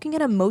 seconds of looking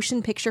at a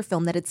motion picture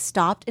film that had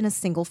stopped in a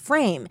single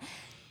frame.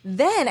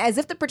 Then, as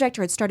if the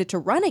projector had started to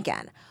run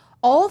again,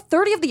 all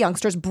 30 of the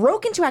youngsters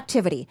broke into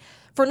activity.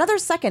 For another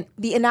second,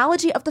 the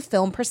analogy of the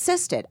film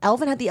persisted.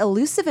 Alvin had the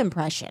elusive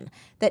impression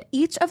that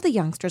each of the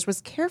youngsters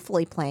was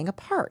carefully playing a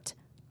part.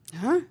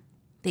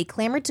 They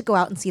clamored to go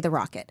out and see the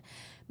rocket.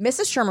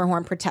 Mrs.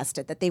 Schermerhorn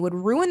protested that they would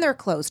ruin their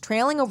clothes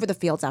trailing over the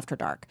fields after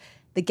dark.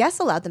 The guests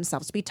allowed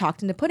themselves to be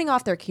talked into putting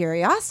off their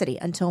curiosity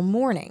until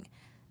morning.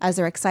 As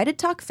their excited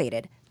talk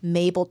faded,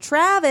 Mabel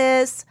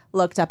Travis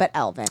looked up at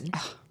Alvin.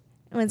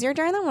 Was your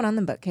jar the one on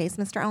the bookcase,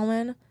 Mr.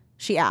 Elman?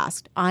 She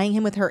asked, eyeing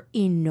him with her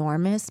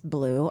enormous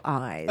blue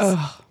eyes.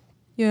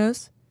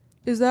 Yes.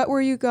 Is that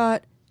where you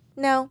got...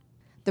 No.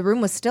 The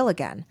room was still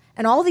again,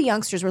 and all the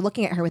youngsters were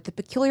looking at her with a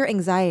peculiar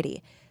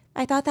anxiety.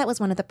 I thought that was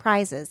one of the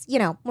prizes. You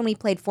know, when we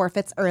played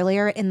forfeits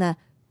earlier in the...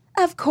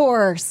 Of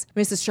course,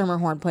 Mrs.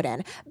 Schermerhorn put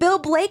in. Bill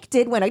Blake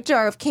did win a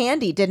jar of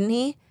candy, didn't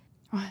he?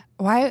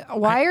 Why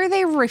are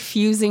they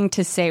refusing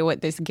to say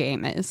what this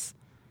game is?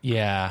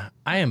 Yeah,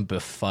 I am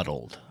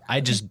befuddled. I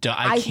I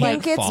can't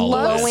think it's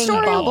follow blowing this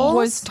at all. bubbles.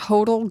 Was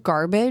total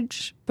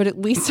garbage, but at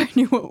least I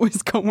knew what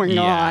was going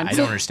Yeah, on. I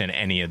don't understand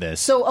any of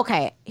this. So,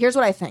 okay, here's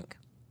what I think.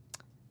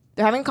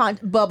 They're having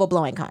bubble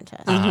blowing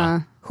contest. Uh-huh.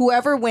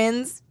 Whoever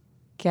wins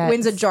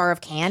wins a jar of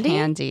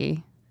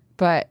candy.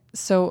 But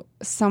so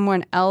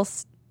someone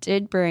else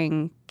did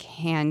bring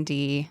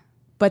candy.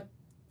 But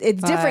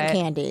it's different But-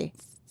 candy.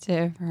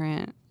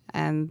 Different.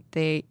 And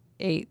they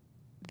ate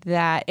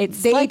that.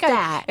 It's They like ate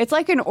that. It's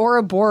like an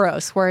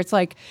Ouroboros where it's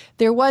like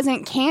there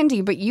wasn't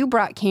candy, but you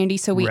brought candy,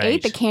 so we Right.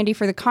 ate the candy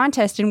for the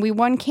contest and we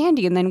won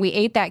candy, and then we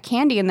ate that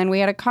candy and then we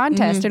had a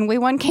contest and we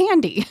won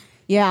candy.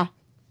 Yeah.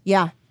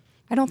 Yeah.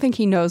 I don't think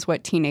he knows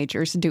what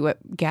teenagers do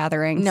at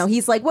gatherings. No,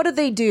 he's like, what do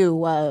they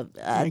do?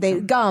 They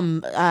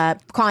gum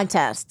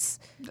contests.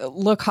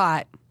 Look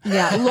hot.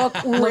 Yeah, look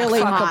really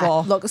hot.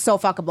 fuckable. Look so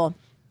fuckable.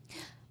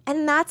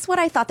 And that's what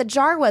I thought the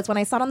jar was when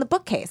I saw it on the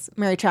bookcase,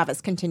 Mary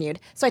Travis continued.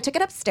 So I took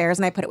it upstairs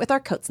and I put it with our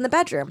coats in the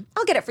bedroom.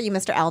 I'll get it for you,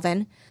 Mr.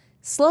 Alvin.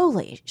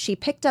 Slowly, she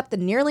picked up the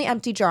nearly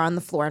empty jar on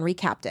the floor and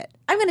recapped it.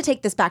 I'm going to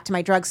take this back to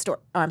my drugstore.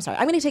 I'm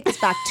going to take this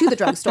back to the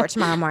drugstore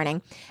tomorrow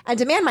morning and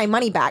demand my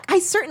money back. I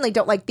certainly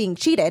don't like being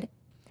cheated.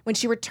 When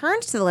she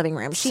returned to the living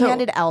room, she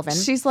handed Alvin.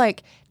 She's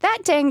like, that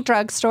dang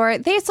drugstore,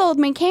 they sold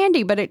me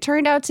candy, but it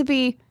turned out to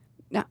be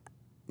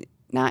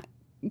not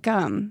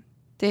gum.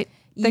 The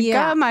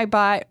Yeah. gum I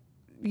bought,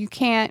 you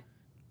can't,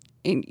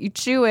 you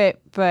chew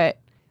it, but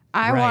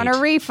I want a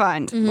Right.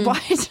 refund.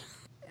 What?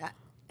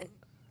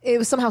 It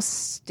was somehow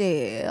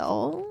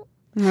stale.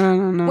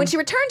 No. When she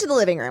returned to the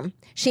living room,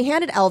 she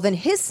handed Alvin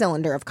his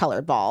cylinder of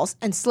colored balls,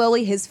 and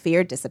slowly his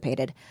fear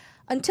dissipated.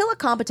 Until a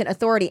competent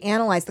authority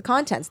analyzed the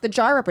contents, the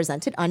jar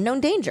represented unknown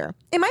danger.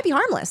 It might be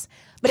harmless,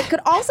 but it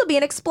could also be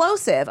an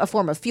explosive, a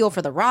form of fuel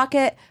for the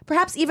rocket,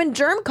 perhaps even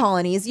germ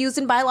colonies used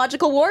in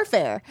biological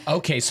warfare.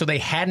 Okay, so they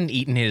hadn't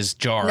eaten his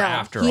jar No,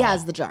 after all. he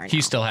has the jar now.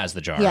 He still has the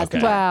jar. He has the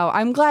okay. jar. Wow,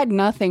 I'm glad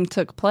nothing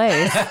took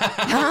place.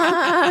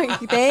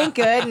 Thank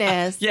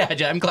goodness. Yeah,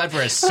 I'm glad for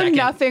a second.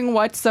 Nothing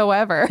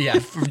whatsoever. Yeah,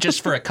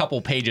 just for a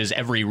couple pages,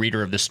 every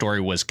reader of the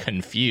story was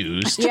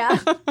confused. Yeah.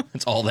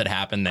 That's all that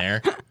happened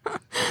there.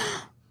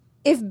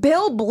 If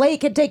Bill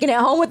Blake had taken it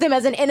home with him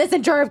as an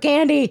innocent jar of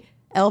candy,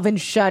 Alvin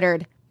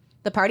shuddered.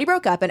 The party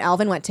broke up and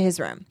Alvin went to his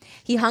room.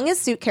 He hung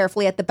his suit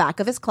carefully at the back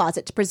of his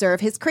closet to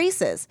preserve his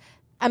creases.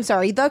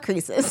 The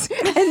creases.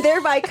 And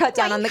thereby cut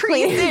down on the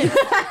cleaning.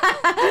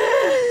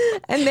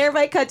 And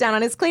thereby cut down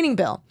on his cleaning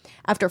bill.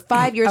 After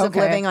 5 years of Okay.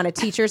 living on a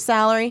teacher's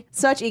salary,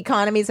 such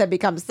economies had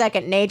become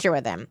second nature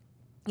with him.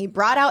 He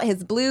brought out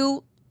his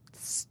blue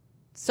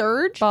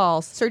Serge?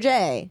 Balls.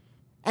 Serge.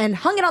 And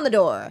hung it on the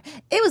door.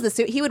 It was the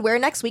suit he would wear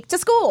next week to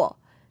school.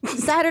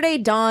 Saturday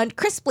dawned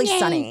crisply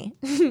sunny.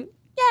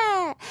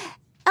 Yeah.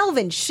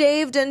 Alvin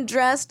shaved and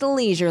dressed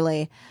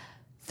leisurely.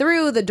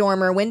 Through the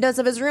dormer windows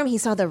of his room, he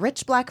saw the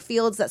rich black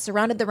fields that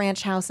surrounded the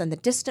ranch house and the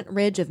distant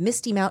ridge of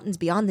misty mountains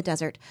beyond the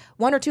desert,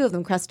 one or two of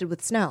them crested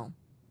with snow.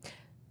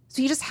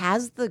 So he just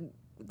has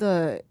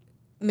the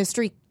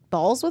mystery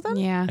balls with him?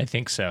 Yeah. I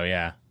think so,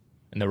 yeah.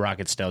 And the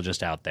rocket's still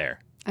just out there.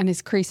 And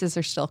his creases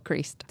are still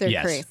creased. They're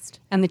Yes. creased.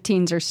 And the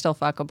teens are still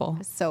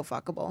fuckable, So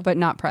fuckable. but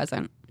not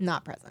present.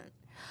 Not present.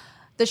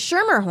 The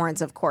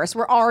Schermerhorns, of course,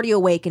 were already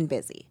awake and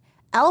busy.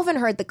 Elvin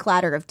heard the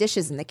clatter of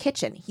dishes in the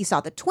kitchen. He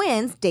saw the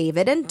twins,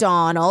 David and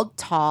Donald,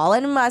 tall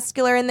and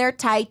muscular in their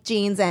tight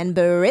jeans and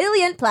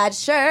brilliant plaid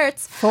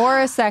shirts. For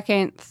a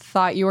second,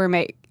 thought you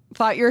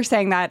were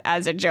saying that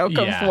as a joke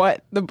Yeah. of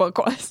what the book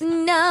was.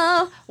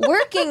 No,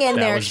 working in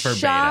That their was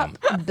verbatim.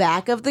 shop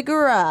back of the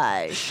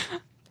garage.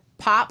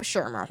 Pop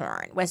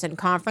Schermerhorn was in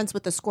conference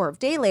with a score of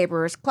day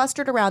laborers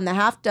clustered around the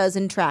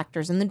half-dozen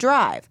tractors in the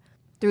drive.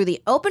 Through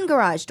the open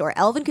garage door,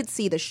 Elvin could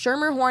see the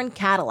Schermerhorn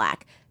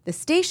Cadillac, the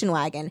station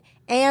wagon,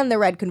 and the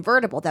red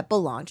convertible that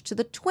belonged to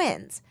the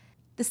twins.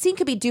 The scene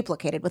could be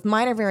duplicated with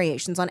minor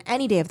variations on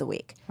any day of the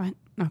week. What?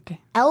 Okay.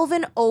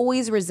 Elvin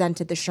always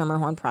resented the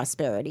Schermerhorn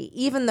prosperity,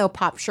 even though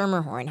Pop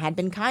Schermerhorn had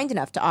been kind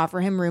enough to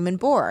offer him room and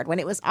board when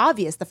it was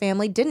obvious the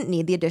family didn't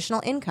need the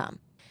additional income.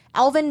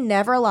 Elvin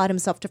never allowed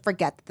himself to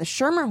forget that the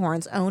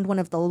Schermerhorns owned one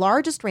of the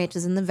largest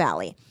ranches in the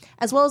valley,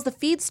 as well as the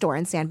feed store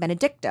in San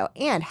Benedicto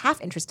and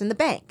half interest in the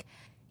bank.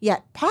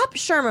 Yet Pop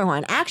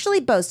Schermerhorn actually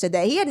boasted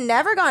that he had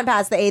never gone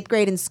past the 8th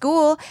grade in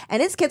school,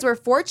 and his kids were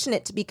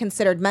fortunate to be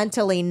considered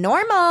mentally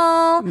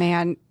normal.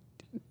 Man,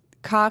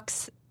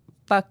 Cox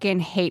fucking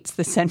hates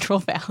the Central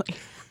Valley.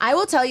 I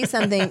will tell you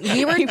something.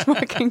 We were He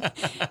fucking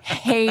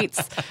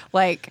hates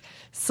like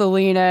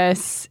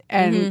Salinas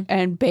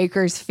and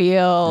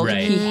Bakersfield.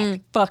 Right.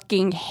 He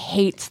fucking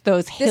hates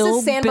those This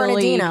is San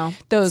hillbilly, Bernardino,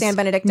 those San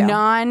Benedicto.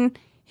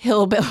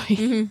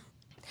 non-hillbilly.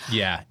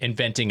 Yeah,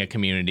 inventing a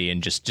community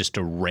and just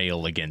to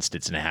rail against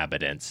its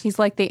inhabitants. He's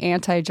like the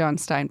anti-John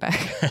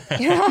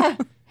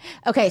Steinbeck.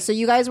 Okay, so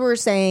you guys were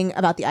saying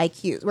about the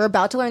IQs. We're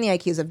about to learn the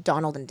IQs of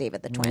Donald and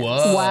David, the twins.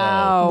 Whoa.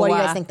 Wow. What do you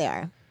guys think they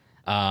are?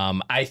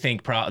 I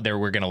think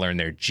we're going to learn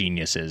they're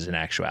geniuses in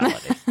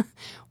actuality.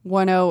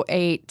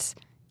 108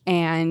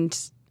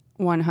 and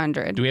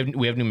 100. Do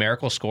we have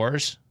numerical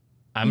scores?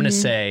 I'm going to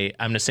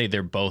say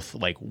they're both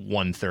like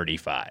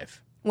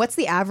 135. What's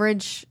the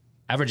average?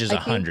 Average is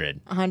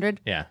 100.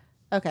 100? Yeah.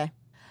 Okay.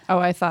 Oh,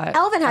 I thought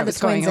Elvin I had the was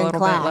going twins a in little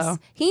bit class. low.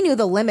 He knew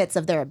the limits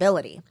of their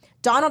ability.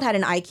 Donald had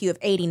an IQ of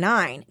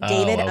 89,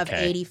 David of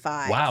okay.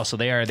 85. Wow, so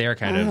they are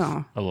kind of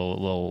Oh. a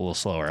little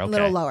slower. Okay. A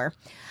little lower.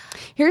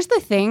 Here's the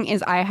thing: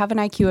 is I have an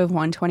IQ of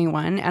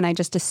 121, and I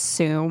just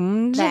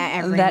assumed That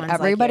everyone's that like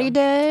everybody you.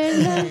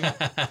 did.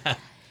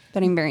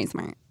 But I'm very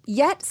smart.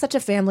 Yet, such a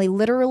family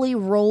literally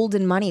rolled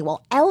in money,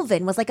 while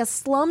Elvin was like a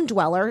slum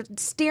dweller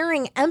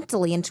staring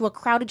emptily into a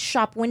crowded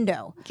shop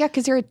window. Yeah,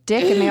 because you're a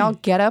dick, and they all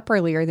get up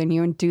earlier than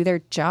you and do their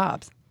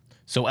jobs.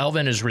 So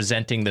Elvin is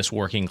resenting this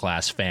working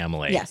class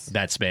family. Yes.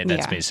 That's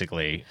Yeah.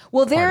 basically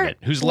Well, part of they're it.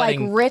 Who's like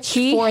letting rich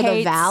for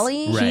the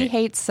valley. He Right.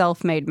 hates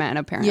self-made men,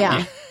 apparently.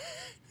 Yeah.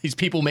 these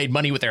people made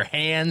money with their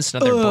hands,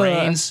 not their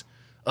brains.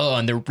 Oh,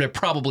 and they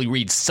probably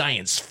read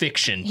science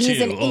fiction too.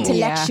 He's an Oh.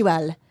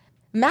 intellectual.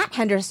 Matt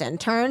Henderson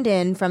turned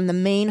in from the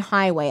main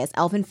highway as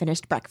Elvin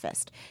finished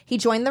breakfast. He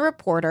joined the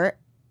reporter.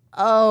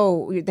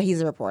 Oh, he's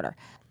a reporter.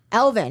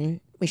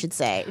 Elvin, we should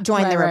say,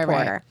 joined the Right,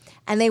 reporter.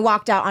 And they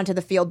walked out onto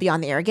the field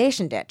beyond the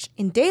irrigation ditch.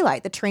 In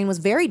daylight, the terrain was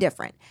very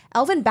different.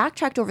 Elvin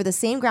backtracked over the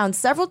same ground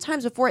several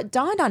times before it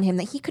dawned on him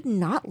that he could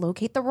not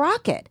locate the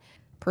rocket.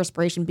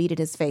 Perspiration beaded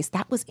his face.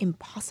 That was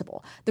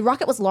impossible. The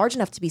rocket was large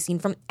enough to be seen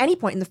from any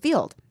point in the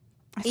field.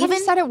 I thought he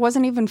said it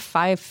wasn't even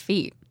 5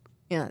 feet.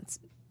 Yeah, it's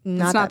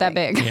It's not that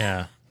big.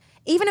 Yeah.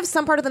 Even if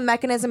some part of the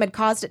mechanism had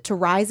caused it to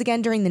rise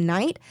again during the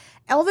night,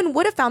 Elvin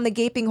would have found the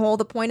gaping hole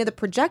the point of the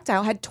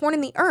projectile had torn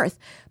in the earth.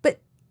 But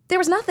there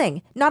was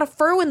nothing. Not a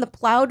furrow in the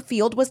plowed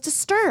field was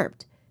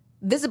disturbed.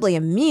 Visibly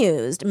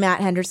amused,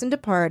 Matt Henderson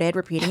departed,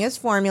 repeating his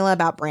formula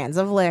about brands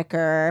of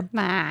liquor.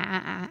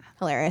 Nah.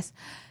 Hilarious.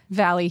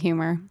 Valley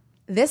humor.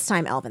 This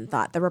time, Elvin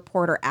thought the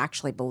reporter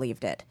actually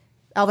believed it.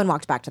 Elvin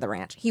walked back to the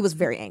ranch. He was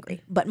very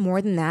angry. But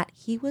more than that,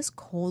 he was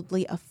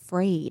coldly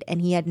afraid,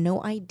 and he had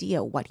no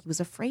idea what he was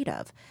afraid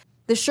of.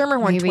 The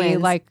Schermerhorn Maybe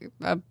twins... like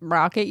a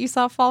rocket you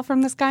saw fall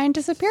from the sky and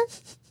disappear?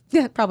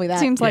 Yeah, probably that.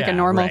 Seems like Yeah, a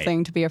normal right.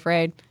 thing to be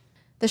afraid.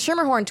 The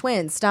Schermerhorn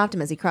twins stopped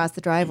him as he crossed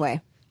the driveway.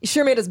 You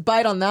sure made us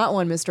bite on that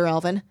one, Mr.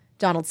 Elvin,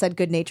 Donald said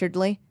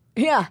good-naturedly.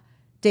 Yeah,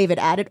 David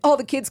added. All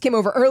the kids came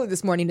over early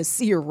this morning to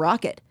see your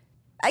rocket.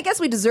 I guess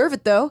we deserve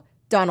it, though,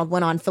 Donald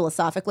went on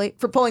philosophically,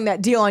 for pulling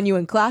that deal on you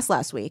in class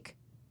last week. ...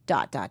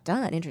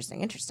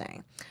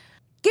 Interesting.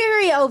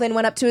 Gary Elvin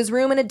went up to his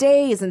room in a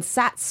daze and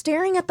sat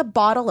staring at the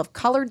bottle of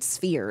colored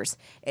spheres.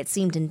 It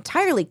seemed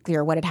entirely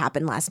clear what had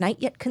happened last night,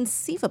 yet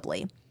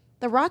conceivably,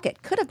 the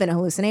rocket could have been a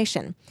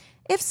hallucination.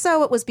 If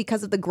so, it was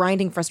because of the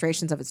grinding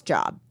frustrations of his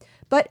job.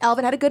 But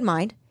Elvin had a good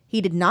mind.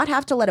 He did not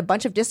have to let a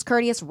bunch of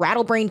discourteous,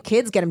 rattle-brained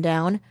kids get him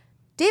down.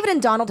 David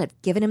and Donald had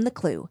given him the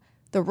clue.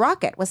 The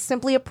rocket was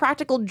simply a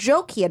practical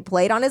joke he had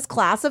played on his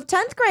class of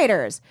 10th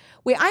graders.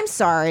 I'm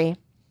sorry.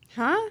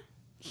 Huh?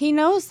 He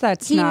knows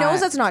that's He not knows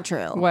that's not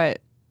true. what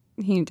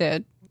he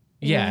did.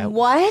 Yeah.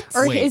 What?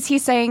 Or Wait. is he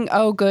saying,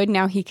 oh, good,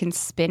 now he can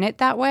spin it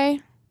that way?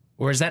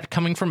 Or is that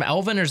coming from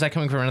Elvin or is that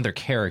coming from another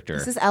character?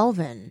 This is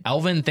Elvin.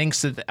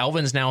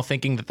 Elvin's now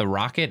thinking that the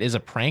rocket is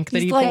a prank that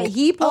He's he like, pulled?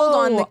 he pulled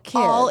on the kids.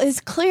 All is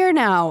clear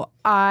now.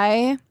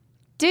 I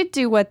did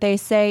do what they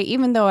say,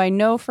 even though I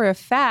know for a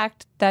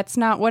fact that's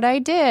not what I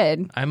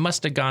did. I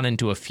must have gone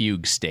into a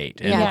fugue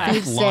state and Yeah,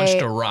 fugue launched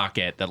state. a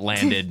rocket that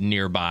landed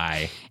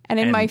nearby. And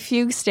in my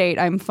fugue state,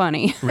 I'm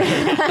funny.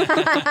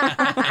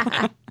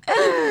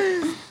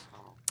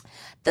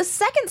 The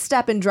second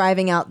step in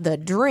driving out the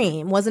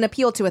dream was an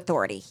appeal to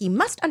authority. He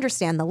must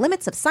understand the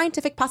limits of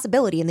scientific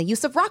possibility in the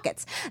use of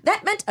rockets.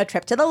 That meant a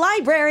trip to the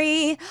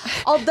library.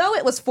 Although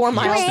it was 4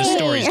 miles. The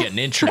story's getting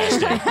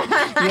interesting.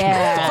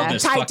 Yeah. Follow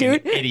this tight, fucking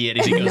dude. idiot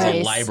as he goes to the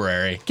Nice.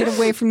 library. Get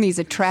away from these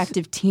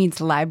attractive teens'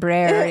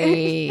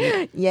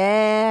 library.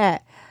 Yeah.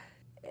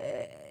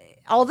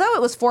 Although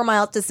it was 4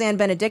 miles to San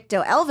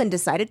Benedicto, Elvin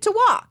decided to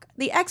walk.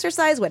 The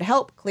exercise would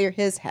help clear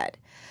his head.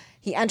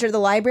 He entered the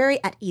library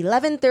at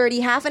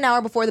 11:30, half an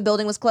hour before the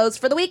building was closed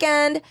for the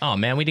weekend. Oh,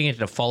 man, we didn't get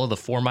to follow the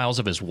 4 miles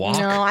of his walk.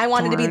 No, I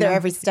wanted to be there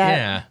every step.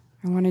 Yeah.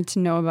 I wanted to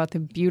know about the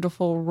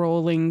beautiful,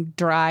 rolling,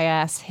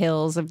 dry-ass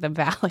hills of the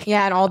valley.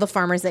 Yeah, and all the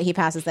farmers that he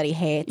passes that he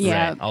hates.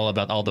 Yeah. Right. All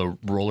about all the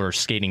roller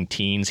skating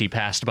teens he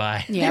passed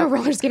by. They're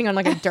roller skating on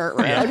like a dirt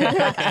road.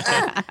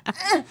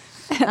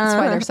 That's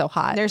why they're so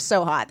hot. They're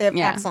so hot. They have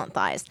Yeah. excellent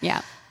thighs.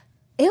 Yeah.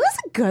 It was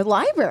a good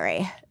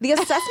library. The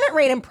assessment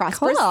rate in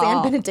prosperous Cool.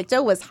 San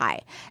Benedicto was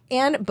high,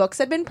 and books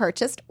had been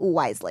purchased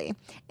wisely.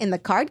 In the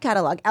card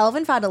catalog,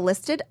 Elvin Fowd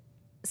listed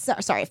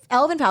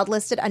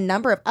a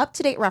number of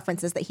up-to-date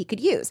references that he could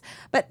use,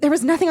 but there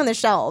was nothing on the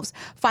shelves.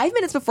 5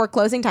 minutes before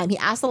closing time, he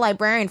asked the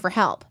librarian for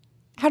help.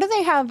 How do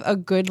they have a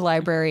good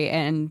library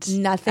and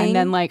Nothing? and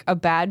then like a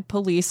bad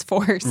police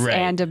force Right.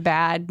 and a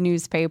bad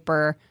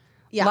newspaper?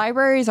 Yeah.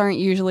 Libraries aren't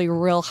usually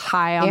real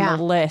high on Yeah.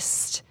 the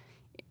list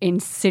in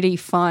city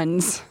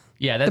funds.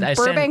 Yeah, The that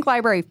Burbank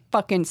Library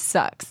fucking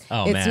sucks.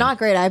 Oh, It's man. not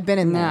great. I've been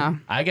in there.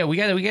 No. We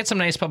got some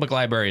nice public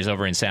libraries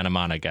over in Santa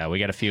Monica. We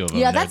got a few of them.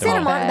 Yeah, They're- that's they're Santa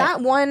all- Monica.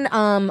 That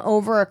one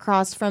over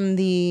across from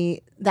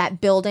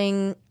that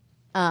building,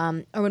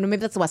 or maybe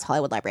that's the West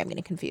Hollywood Library. I'm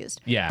getting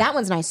confused. Yeah. that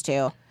one's nice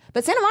too.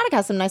 But Santa Monica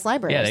has some nice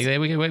libraries. Yeah,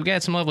 we've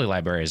got some lovely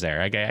libraries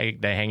there. They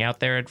hang out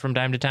there from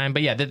time to time.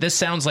 But yeah, this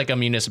sounds like a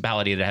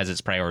municipality that has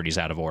its priorities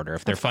out of order.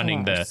 If they're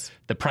funding course.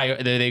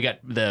 they got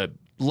the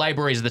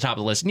libraries at the top of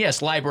the list. And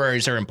yes,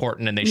 libraries are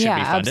important and they should Yeah,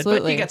 be funded. But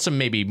absolutely. you got some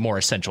maybe more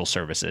essential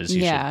services.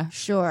 You Yeah.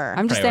 Sure.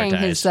 I'm just saying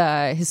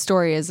his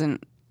story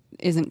isn't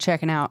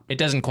checking out. It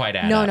doesn't quite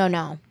add No, up.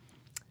 no.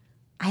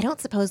 I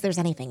don't suppose there's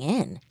anything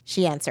in,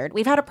 she answered.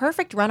 We've had a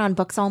perfect run on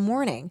books all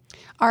morning.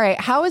 All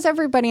right, how is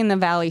everybody in the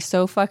valley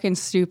so fucking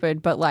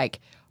stupid, but like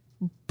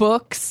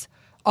books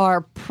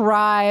are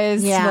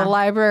prized, Yeah. the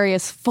library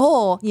is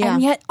full, Yeah.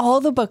 and yet all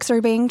the books are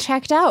being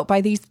checked out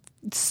by these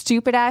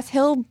stupid ass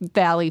hill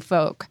valley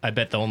folk. I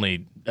bet the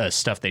only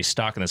stuff they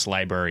stock in this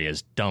library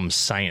is dumb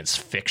science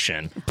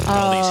fiction.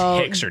 All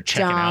these hicks are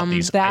checking out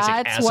these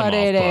Isaac That's Asimov what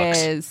it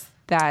books. is.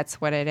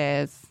 That's what it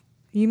is.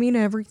 You mean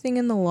everything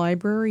in the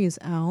library is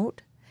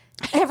out?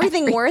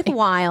 Everything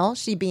worthwhile,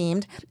 she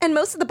beamed. And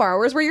most of the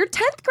borrowers were your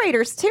 10th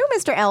graders too,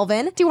 Mr.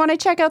 Elvin. Do you want to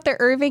check out the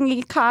Irving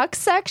E. Cox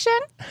section?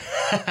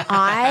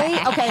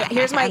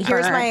 Here's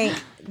my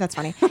that's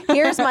funny.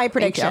 Here's my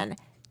prediction.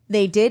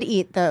 They did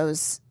eat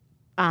those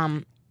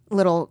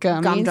little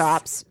Gummies?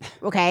 gumdrops.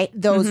 Okay.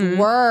 Those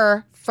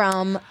were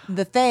from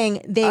the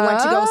thing. They went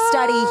to go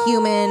study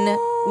human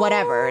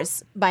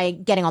whatevers by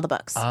getting all the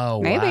books.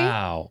 Oh, Maybe.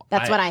 wow.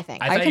 That's what I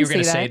think. I I thought can you were going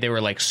to see say that. they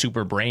were like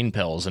super brain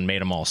pills and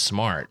made them all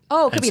smart.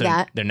 Oh, it could And be so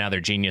that.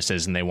 They're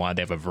geniuses and they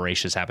have a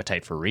voracious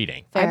appetite for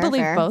reading. I Fair,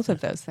 believe fair. both of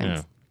those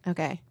things.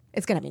 Okay.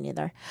 It's going to be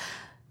neither.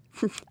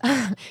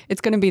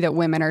 It's going to be that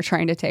women are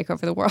trying to take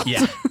over the world.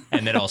 Yeah.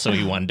 And then also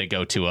he wanted to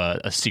go to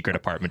a secret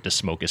apartment to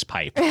smoke his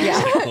pipe. Yeah.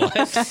 Like, what?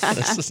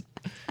 This is-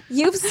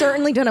 You've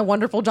certainly done a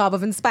wonderful job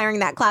of inspiring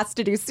that class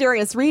to do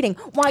serious reading.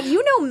 Why,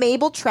 you know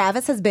Mabel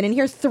Travis has been in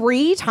here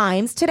 3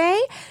 times today?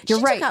 You're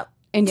She right. took out-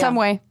 In Yeah. some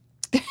way.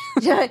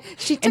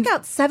 She took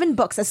out 7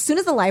 books as soon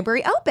as the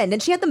library opened,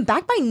 and she had them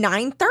back by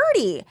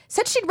 9:30.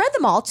 Said she'd read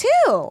them all, too.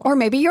 Or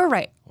maybe you're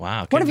right. wow.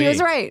 One could of you be.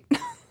 is right.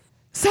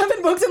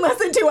 7 books in less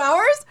than 2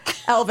 hours?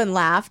 Elvin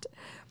laughed.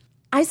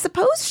 I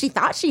suppose she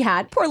thought she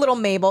had. Poor little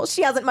Mabel.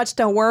 She hasn't much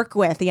to work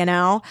with, you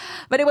know?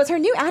 But it was her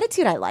new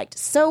attitude I liked.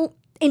 So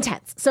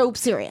intense, so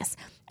serious.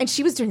 And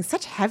she was doing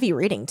such heavy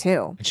reading,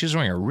 too. And she was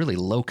wearing a really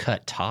low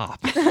cut top.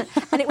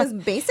 And it was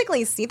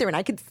basically see-through, and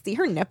I could see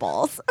her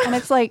nipples. And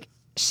it's like,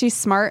 she's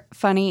smart,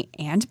 funny,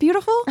 and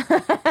beautiful.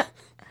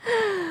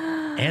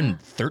 And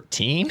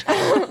 13?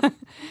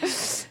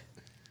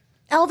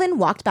 Elvin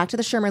walked back to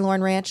the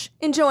Schermerlorn Ranch,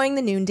 enjoying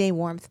the noonday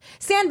warmth.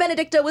 San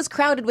Benedicto was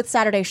crowded with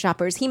Saturday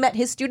shoppers. He met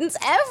his students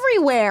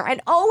everywhere, and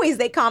always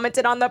they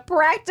commented on the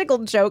practical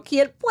joke he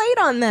had played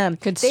on them.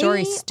 Good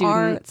story, They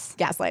students. are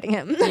gaslighting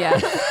him. Yeah.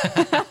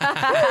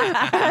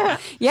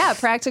 Yeah,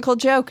 practical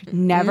joke.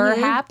 Never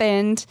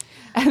happened.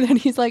 And then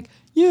he's like,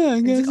 yeah,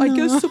 I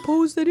guess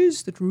suppose that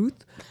is the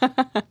truth.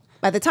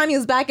 By the time he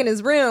was back in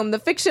his room, the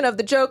fiction of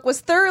the joke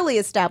was thoroughly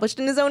established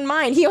in his own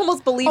mind. He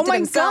almost believed Oh it my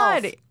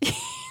himself. God.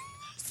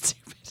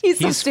 He's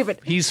so stupid.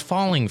 He's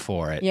falling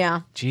for it.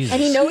 Yeah. Jesus.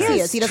 And he knows he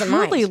is. He doesn't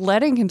Truly mind.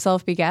 letting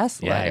himself be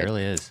gaslighted. Yeah, it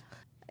really is.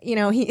 You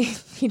know, he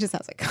just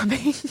has it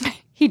coming.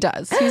 He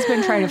does. He's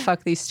been trying to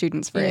fuck these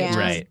students for ages.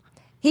 Right.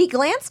 He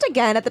glanced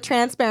again at the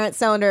transparent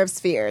cylinder of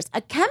spheres.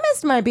 A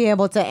chemist might be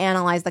able to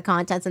analyze the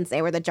contents and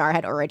say where the jar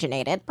had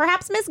originated.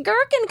 Perhaps Miss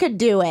Gherkin could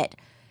do it.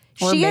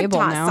 Or She had Mabel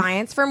taught now.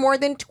 science for more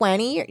than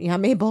 20 years. Yeah,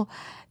 Mabel.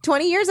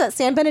 20 years at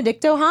San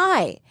Benedicto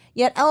High.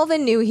 Yet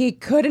Elvin knew he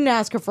couldn't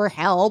ask her for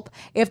help.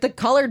 If the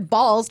colored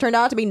balls turned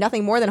out to be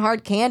nothing more than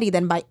hard candy,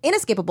 then by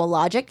inescapable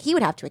logic, he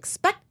would have to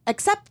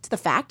accept the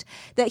fact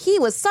that he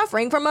was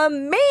suffering from a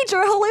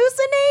major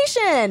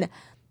hallucination.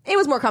 It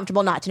was more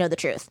comfortable not to know the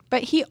truth.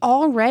 But he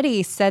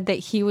already said that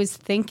he was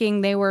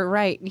thinking they were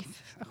right.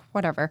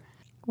 Whatever.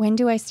 When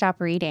do I stop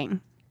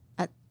reading?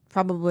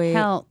 Probably.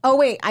 Hell. Oh,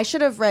 wait. I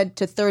should have read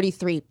to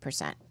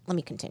 33%. Let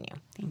me continue.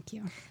 Thank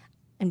you.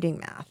 I'm doing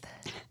math.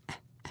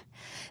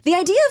 The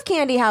idea of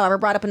candy, however,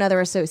 brought up another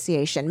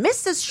association.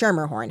 Mrs.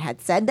 Schermerhorn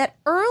had said that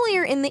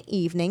earlier in the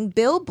evening,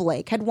 Bill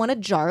Blake had won a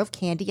jar of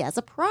candy as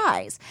a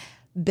prize.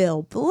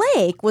 Bill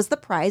Blake was the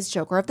prize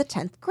joker of the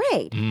 10th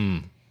grade.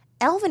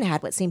 Elvin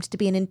had what seemed to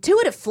be an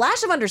intuitive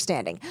flash of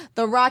understanding.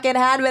 The rocket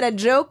had been a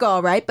joke,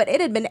 all right, but it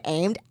had been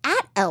aimed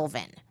at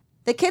Elvin.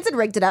 The kids had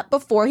rigged it up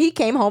before he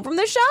came home from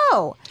the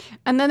show.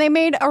 And then they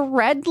made a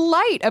red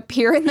light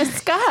appear in the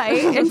sky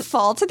and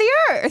fall to the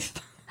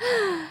earth.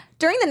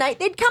 During the night,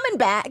 they'd come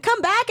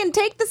back and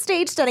take the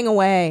stage setting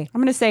away.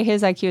 I'm going to say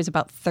his IQ is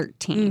about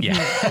 13.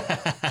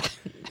 Yeah.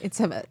 It's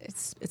an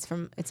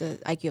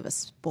IQ of a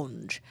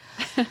sponge.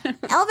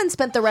 Elvin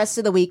spent the rest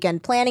of the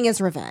weekend planning his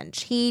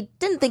revenge. He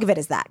didn't think of it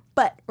as that,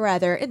 but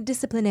rather a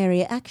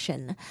disciplinary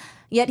action.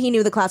 Yet he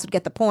knew the class would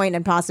get the point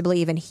and possibly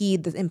even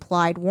heed the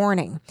implied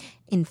warning.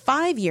 In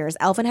 5 years,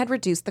 Elvin had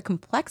reduced the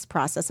complex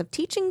process of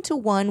teaching to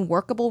one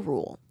workable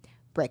rule.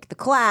 Break the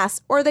class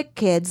or the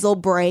kids'll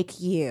break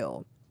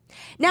you.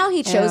 Now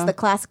he chose the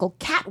classical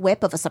cat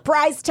whip of a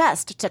surprise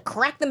test to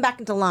crack them back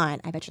into line.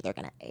 I bet you they're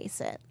going to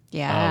ace it.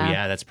 Yeah. Oh,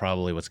 yeah, that's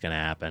probably what's going to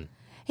happen.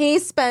 He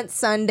spent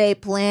Sunday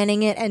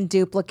planning it and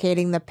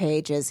duplicating the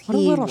pages. What a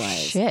He little was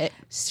shit.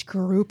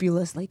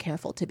 scrupulously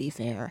careful, to be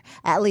fair,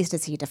 at least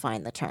as he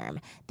defined the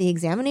term. The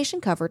examination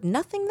covered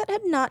nothing that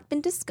had not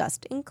been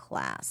discussed in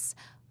class.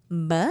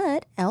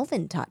 But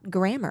Elvin taught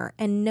grammar,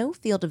 and no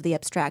field of the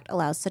abstract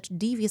allows such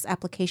devious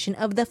application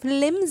of the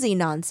flimsy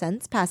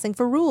nonsense passing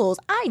for rules.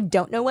 I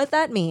don't know what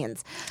that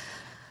means.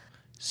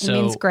 So, It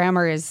means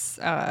grammar is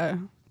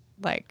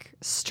like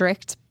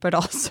strict, but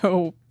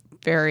also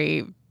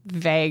very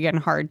vague and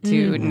hard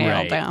to nail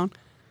Right. down.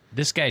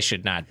 this guy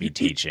should not be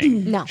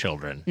teaching No.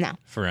 children No.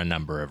 for a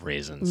number of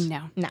reasons.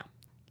 No. No.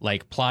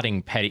 Like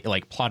plotting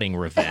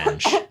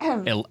revenge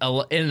in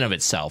and of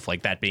itself,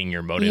 like that being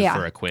your motive Yeah.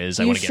 for a quiz.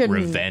 I You want to get shouldn't-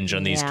 revenge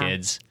on these yeah.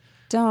 kids.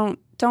 Don't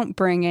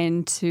bring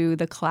into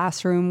the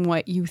classroom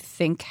what you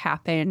think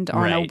happened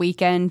on a Right.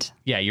 weekend.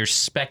 Yeah, you're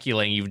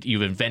speculating.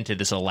 You've invented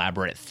this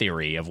elaborate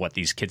theory of what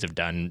these kids have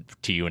done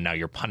to you, and now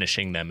you're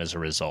punishing them as a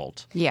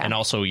result. Yeah. And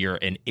also, you're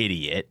an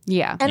idiot.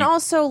 Yeah. And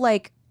also,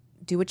 like,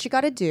 do what you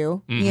got to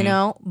do, you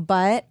know,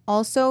 but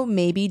also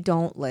maybe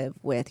don't live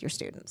with your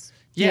students.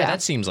 Yeah, Yeah.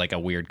 that seems like a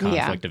weird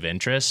conflict of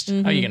interest.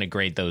 How are you going to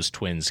grade those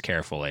twins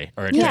carefully?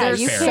 Or Yeah, fair-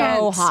 you fair- can't-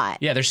 So hot.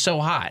 Yeah, they're so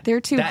hot. They're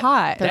too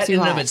hot. That too in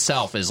and of hot.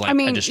 itself is like I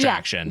mean, a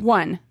distraction. Yeah.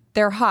 1,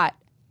 they're hot.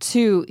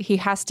 2, he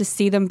has to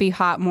see them be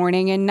hot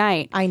morning and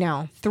night. I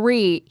know.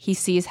 3, he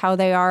sees how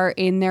they are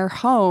in their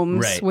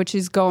homes, Right. which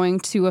is going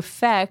to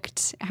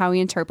affect how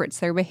he interprets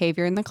their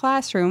behavior in the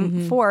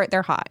classroom. 4,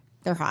 they're hot.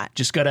 They're hot.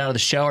 Just got out of the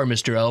shower,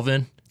 Mr.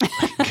 Elvin.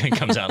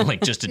 Comes out in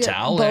like just a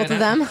towel. both of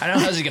them. I don't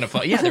know how's he gonna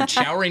fall. Yeah, they're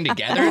showering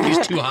together.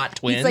 These two hot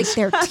twins. It's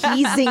like they're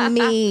teasing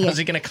me. how's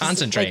he gonna Like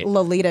concentrate?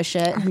 Lolita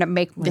shit. I'm going to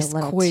make this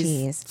little quiz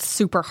tease.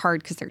 super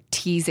hard because they're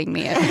teasing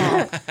me at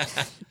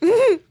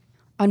home.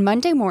 On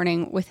Monday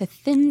morning, with a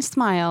thin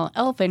smile,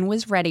 Elvin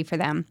was ready for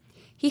them.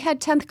 He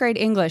had 10th grade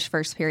English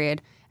first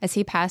period. As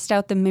he passed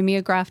out the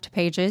mimeographed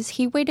pages,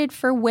 he waited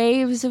for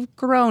waves of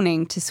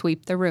groaning to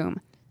sweep the room.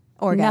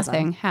 Orgasm.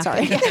 Nothing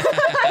happened.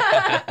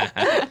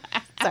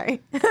 Sorry. Sorry.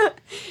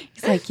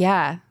 He's like,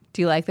 yeah.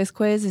 Do you like this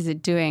quiz? Is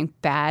it doing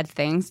bad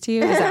things to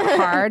you? Is it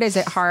hard? Is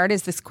it hard?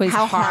 Is this quiz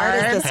How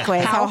hard? hard is this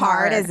quiz? How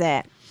hard is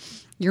it?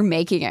 You're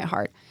making it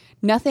hard.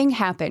 Nothing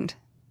happened.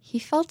 He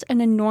felt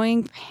an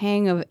annoying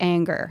pang of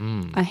anger.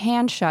 A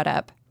hand shot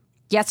up.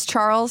 Yes,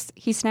 Charles,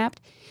 he snapped.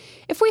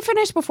 If we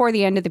finish before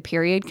the end of the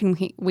period, can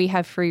we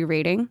have free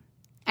reading?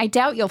 I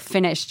doubt you'll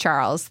finish,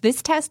 Charles.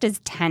 This test is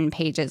 10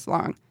 pages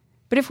long.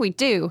 But if we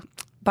do,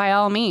 by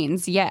all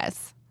means,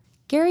 yes.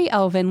 Gary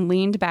Elvin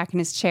leaned back in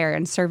his chair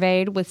and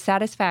surveyed with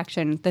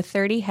satisfaction the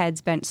 30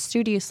 heads bent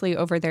studiously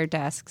over their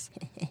desks.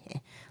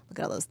 Look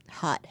at all those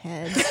hot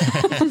heads.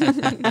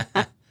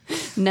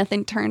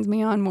 Nothing turns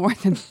me on more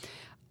than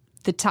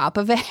the top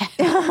of a head.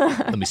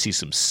 Let me see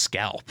some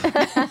scalp.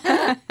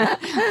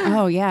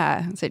 Oh,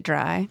 yeah. Is it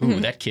dry? Ooh,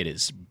 that kid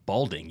is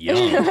balding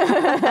young.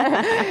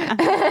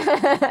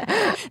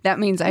 That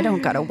means I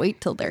don't got to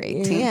wait till they're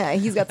 18. Yeah,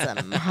 he's got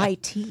some high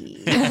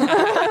tea.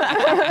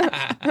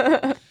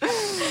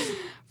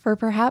 For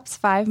perhaps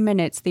 5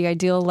 minutes, the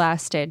ideal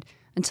lasted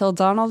until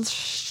Donald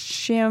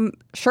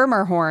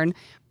Schermerhorn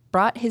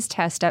brought his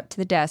test up to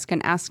the desk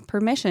and asked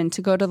permission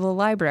to go to the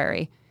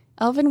library.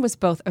 Elvin was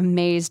both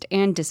amazed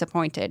and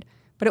disappointed,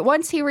 but at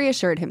once he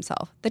reassured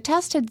himself. The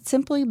test had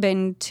simply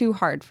been too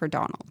hard for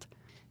Donald.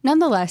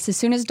 Nonetheless, as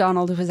soon as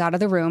Donald was out of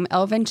the room,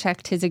 Elvin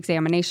checked his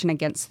examination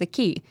against the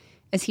key.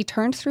 As he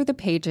turned through the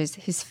pages,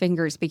 his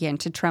fingers began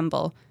to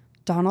tremble.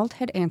 Donald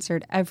had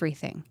answered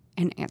everything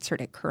and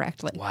answered it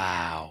correctly.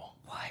 Wow.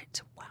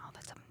 What? Wow,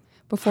 that's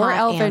before Hot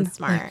Elvin and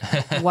smart.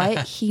 what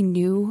he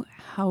knew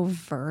how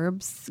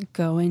verbs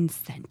go in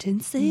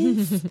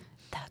sentences.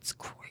 That's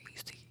crazy.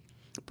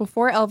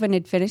 Before Elvin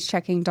had finished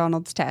checking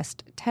Donald's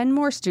test, 10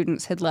 more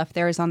students had left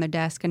theirs on the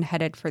desk and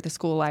headed for the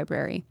school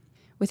library.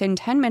 Within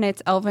 10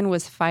 minutes, Elvin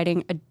was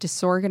fighting a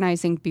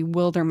disorganizing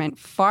bewilderment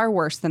far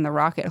worse than the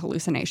rocket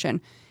hallucination.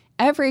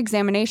 Every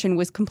examination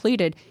was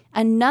completed,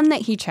 and none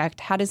that he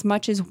checked had as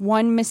much as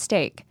one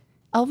mistake.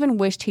 Elvin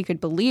wished he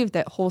could believe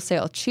that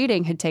wholesale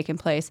cheating had taken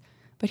place,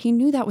 but he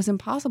knew that was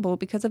impossible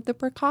because of the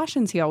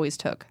precautions he always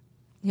took.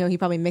 You know, he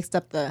probably mixed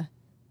up the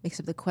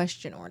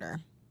question order.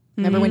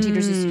 Remember when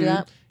teachers used to do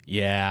that?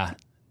 Yeah.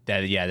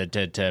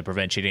 To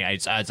prevent cheating.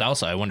 It's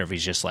also, I wonder if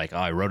he's just like, oh,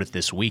 I wrote it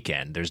this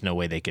weekend. There's no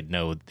way they could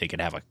know they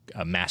could have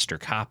a master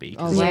copy.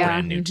 Oh, It's a yeah.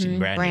 brand new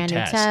Brand new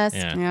test. test.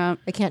 Yeah. Yeah.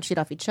 They can't cheat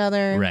off each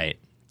other. Right.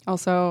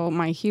 Also,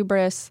 my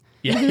hubris.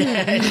 Yeah.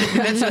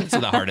 That's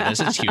the heart of this.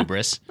 It's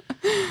hubris.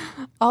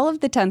 All of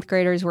the 10th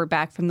graders were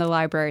back from the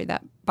library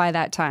by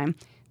that time.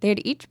 They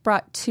had each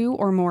brought 2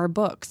 or more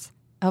books.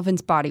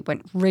 Elvin's body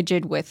went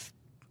rigid with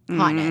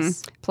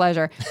Hotness.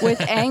 pleasure,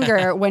 with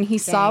anger when he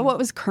saw what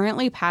was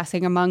currently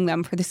passing among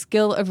them for the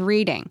skill of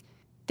reading.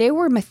 They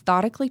were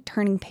methodically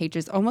turning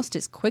pages almost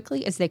as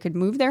quickly as they could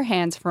move their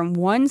hands from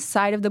one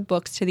side of the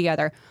books to the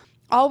other,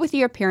 all with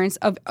the appearance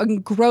of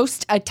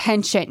engrossed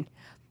attention.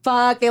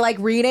 Fuck, they like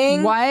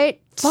reading? What?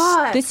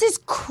 Fuck. This is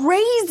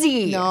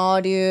crazy. No,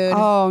 dude.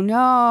 Oh,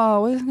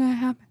 no. What's going to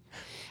happen?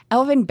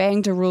 Elvin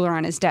banged a ruler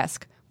on his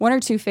desk. 1 or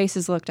 2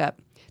 faces looked up.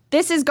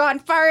 This has gone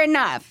far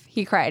enough,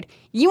 he cried.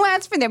 You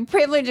asked for the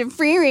privilege of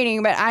free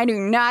reading, but I do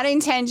not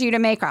intend you to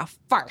make a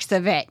farce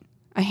of it.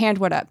 A hand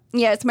went up.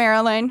 Yes,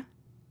 Marilyn.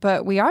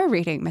 But we are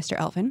reading, Mr.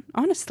 Elvin,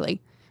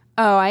 honestly.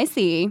 Oh, I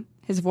see.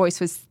 His voice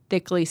was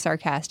thickly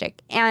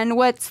sarcastic. And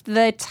what's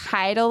the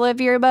title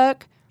of your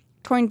book?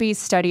 Toynbee's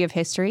Study of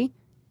History.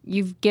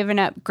 You've given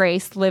up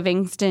Grace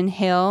Livingston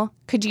Hill.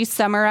 Could you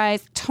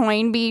summarize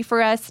Toynbee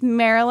for us,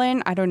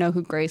 Marilyn? I don't know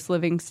who Grace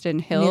Livingston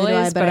Hill Neither do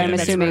I, is, but but I I'm think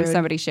that's assuming rude.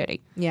 somebody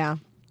shitty. Yeah.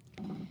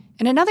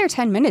 In another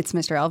 10 minutes,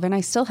 Mr. Elvin,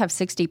 I still have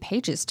 60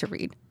 pages to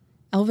read.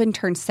 Elvin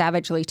turned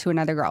savagely to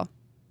another girl.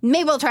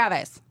 Mabel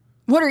Travis,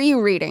 what are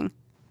you reading?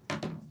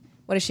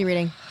 What is she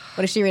reading?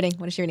 What is she reading?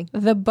 What is she reading?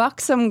 The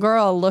buxom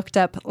girl looked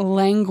up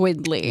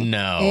languidly.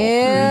 No.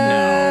 Ew.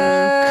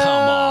 No.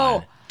 Come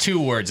on. 2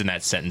 words in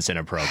that sentence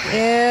inappropriate.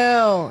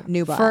 Ew.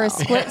 Nubile. For a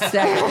split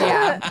second,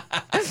 yeah.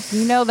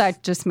 You know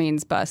that just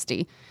means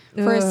busty.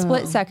 For a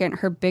split second,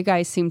 her big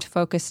eyes seemed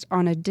focused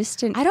on a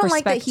distant I don't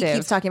like that he perspective.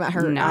 keeps talking about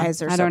her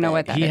eyes are I so don't know big.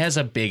 what that He is. has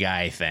a big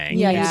eye thing.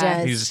 Yeah,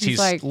 Yeah. he does. He's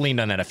like- leaned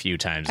on that a few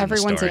times in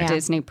Everyone's the a story.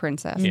 Disney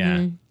princess.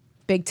 Yeah.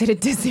 Big-titted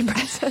Disney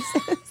princesses.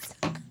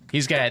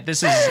 He's got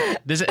this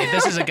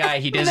is a guy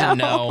he doesn't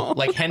know.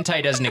 Like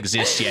hentai doesn't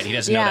exist yet. He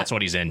doesn't know Yeah. that's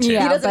what he's into.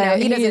 Yeah, doesn't know.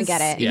 but He doesn't he's-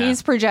 get it. Yeah.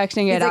 He's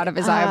projecting it He's out like, of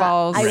his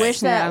eyeballs. I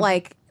wish that Yeah.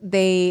 like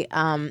they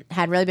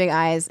had really big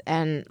eyes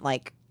and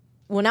like.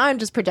 Well, now I'm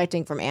just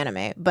projecting from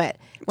anime, but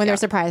when they're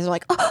surprised, they're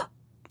like, "Oh,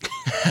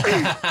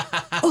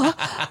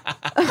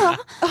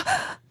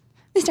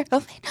 Mr.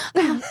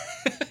 Elvin.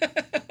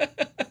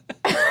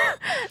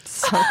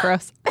 So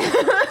gross.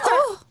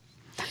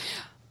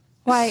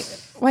 Why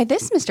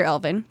this, Mr.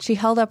 Elvin? She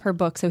held up her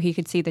book so he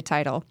could see the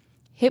title.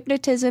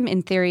 Hypnotism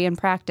in Theory and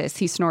Practice,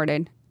 he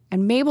snorted.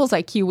 And Mabel's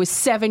IQ was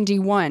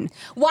 71.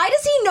 why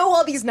does he know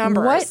all these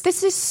numbers? What?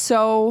 This is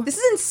so This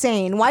is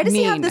insane. Why does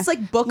he have mean. this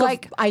like book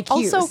like, of IQs?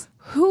 Also,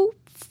 who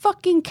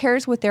fucking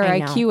cares what their I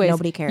know. IQ is?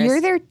 Nobody cares.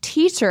 You're their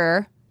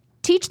teacher.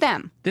 Teach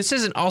them. This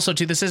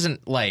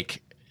isn't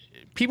like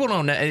people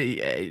don't know.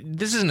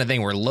 This isn't a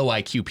thing where low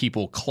IQ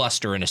people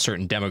cluster in a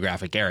certain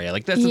demographic area.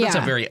 Like that's a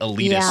Yeah. very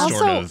elitist Yeah.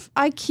 sort Also, of.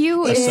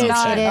 IQ It is is.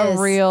 not It a is.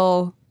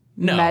 real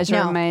No.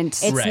 measurement.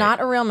 It's Right. not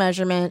a real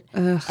measurement.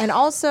 And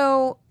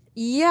also,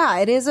 yeah,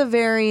 it is a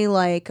very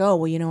like, oh,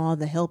 well, you know, all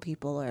the hill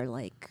people are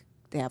like,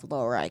 they have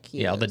lower IQs.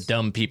 Yeah, all the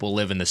dumb people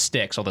live in the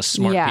sticks. All the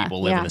smart Yeah.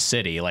 people live Yeah. in the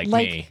city, like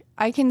like me.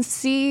 I can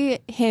see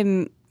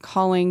him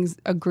calling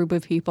a group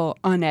of people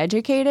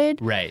uneducated,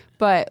 Right.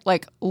 but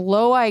like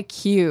low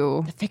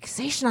IQ. The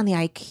fixation on the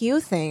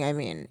IQ thing, I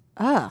mean,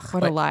 ugh.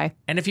 What a lie.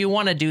 And if you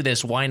want to do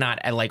this, why not?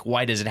 Like,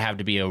 why does it have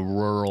to be a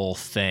rural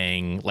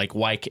thing? Like,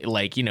 why?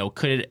 Like, you know,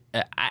 could it?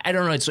 I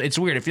don't know. It's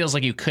weird. It feels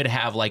like you could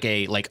have like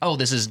oh,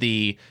 this is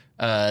the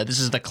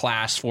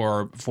class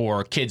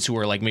for kids who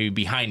are like maybe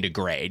behind a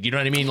grade. You know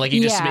what I mean? Like,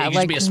 you just Yeah, it could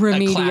like just be a class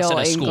remedial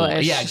at a school.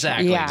 English. Yeah,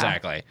 exactly, Yeah.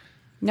 exactly.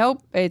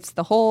 Nope, it's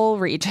the whole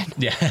region.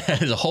 Yeah,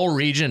 there's a whole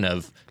region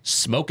of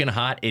smoking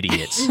hot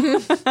idiots.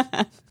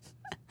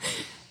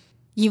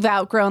 You've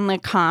outgrown the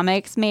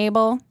comics,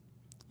 Mabel.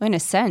 In a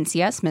sense,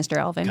 yes, Mr.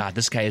 Elvin. God,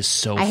 this guy is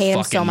so I hate him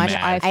fucking so much.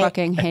 mad. I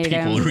fucking at hate people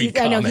him. who read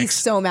I know comics. he's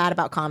so mad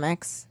about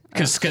comics.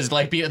 Because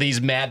like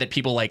he's mad that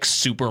people like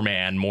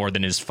Superman more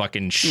than his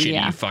fucking shitty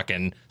Yeah.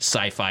 fucking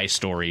sci-fi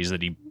stories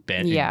that he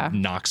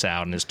knocks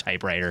out in his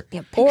typewriter.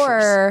 Yeah,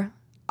 Or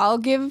I'll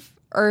give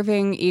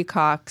Irving E.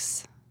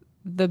 Cox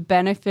the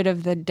benefit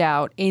of the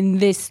doubt in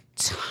this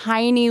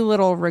tiny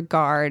little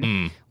regard,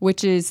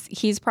 which is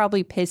he's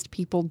probably pissed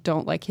people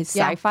don't like his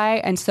sci-fi,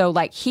 and so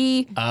like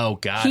he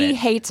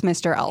hates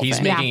Mr. Elvin. He's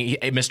making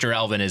Mr.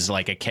 Elvin is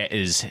like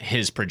is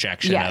his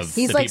projection Yes. of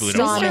He's the like people who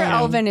don't Mr. like him.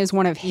 Elvin is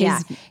one of his Yeah.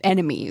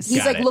 enemies. He's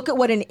Got like, it. look at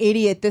what an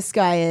idiot this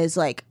guy is.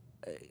 Like,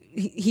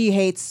 he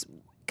hates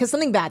because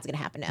something bad's gonna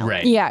happen now.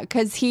 Right. Yeah,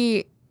 because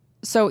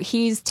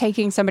he's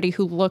taking somebody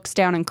who looks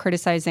down and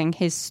criticizing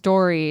his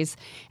stories,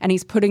 and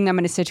he's putting them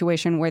in a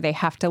situation where they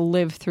have to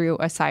live through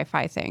a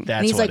sci-fi thing. That's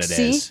And he's what like, it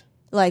see, is.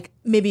 like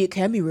maybe it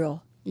can be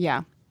real.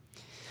 Yeah.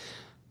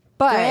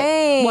 But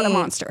Dang. what a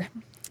monster.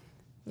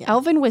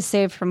 Elvin was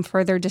saved from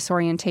further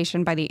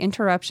disorientation by the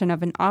interruption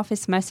of an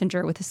office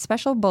messenger with a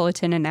special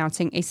bulletin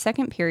announcing a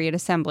second period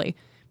assembly.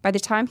 By the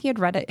time he had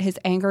read it, his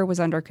anger was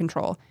under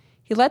control.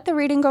 He let the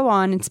reading go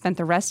on and spent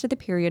the rest of the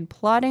period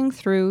plodding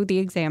through the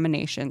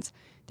examinations.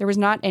 There was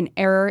not an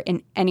error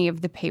in any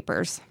of the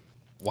papers.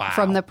 Wow.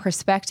 From the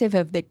perspective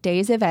of the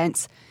day's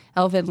events,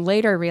 Elvin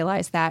later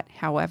realized that,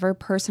 however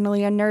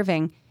personally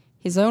unnerving,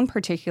 his own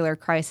particular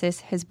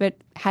crisis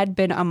had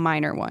been a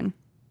minor one.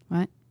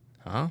 What?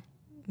 Huh?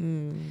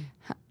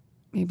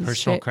 Maybe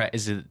Personal shit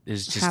crisis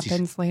is just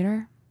happens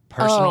later.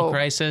 personal Oh,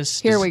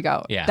 crisis. Here Is- we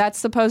go. Yeah. That's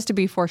supposed to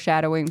be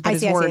foreshadowing, but I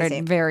it's see.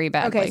 worded very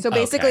badly. Okay, so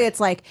basically Okay. it's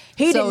like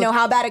he didn't know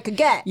how bad it could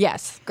get.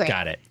 yes. Great.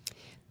 Got it.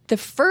 The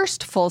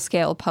first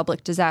full-scale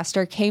public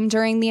disaster came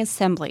during the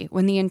assembly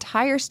when the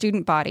entire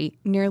student body,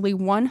 nearly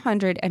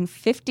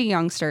 150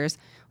 youngsters,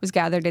 was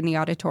gathered in the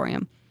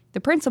auditorium.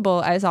 The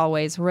principal, as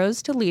always,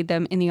 rose to lead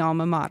them in the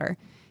alma mater.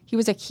 He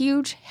was a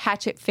huge,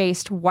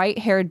 hatchet-faced,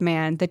 white-haired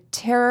man, the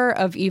terror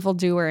of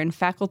evildoer and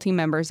faculty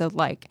members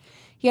alike.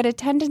 He had a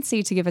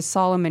tendency to give a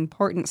solemn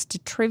importance to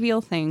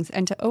trivial things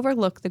and to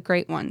overlook the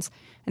great ones,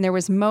 and there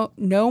was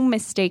no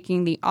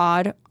mistaking the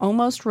odd,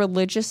 almost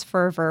religious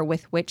fervor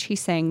with which he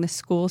sang the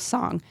school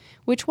song,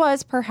 which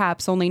was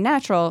perhaps only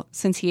natural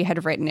since he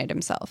had written it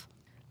himself.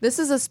 This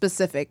is a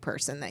specific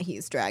person that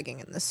he's dragging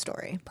in this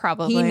story.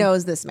 Probably. He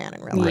knows this man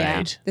in real life. Yeah.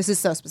 Right. This is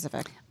so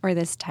specific. Or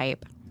this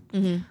type.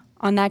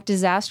 On that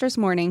disastrous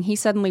morning, he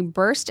suddenly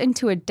burst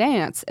into a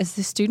dance as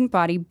the student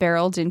body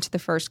barreled into the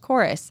first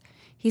chorus.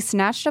 He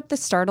snatched up the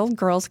startled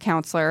girls'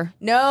 counselor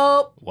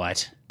Nope.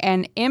 What?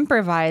 and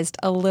improvised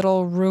a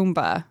little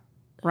Roomba.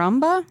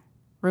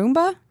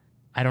 Roomba?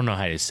 I don't know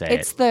how to say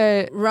It's it.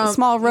 the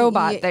small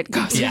robot that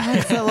goes. Yeah.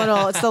 It's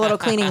the little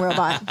cleaning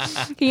robot.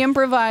 He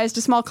improvised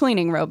a small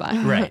cleaning robot.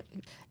 Right.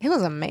 It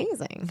was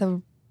amazing.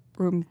 The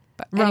Roomba.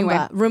 Roomba.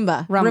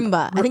 Anyway,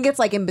 Roomba. I think it's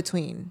like in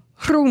between.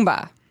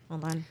 Roomba.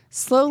 Hold on.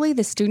 Slowly,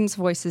 the students'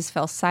 voices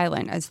fell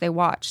silent as they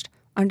watched.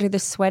 Under the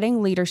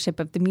sweating leadership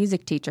of the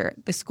music teacher,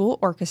 the school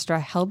orchestra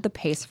held the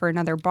pace for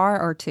another bar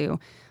or two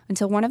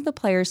until one of the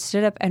players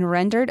stood up and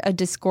rendered a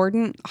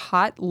discordant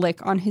hot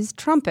lick on his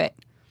trumpet.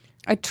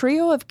 A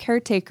trio of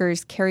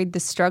caretakers carried the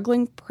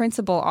struggling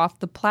principal off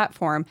the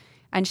platform,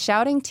 and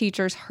shouting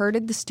teachers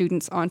herded the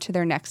students onto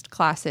their next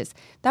classes.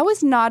 That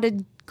was not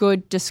a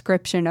good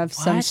description of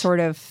some What? sort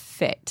of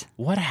fit.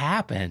 What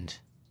happened?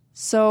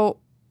 So,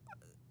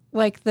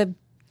 like the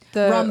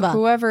Rumba.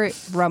 whoever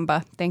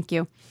Rumba, thank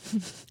you.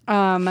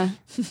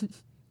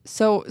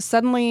 So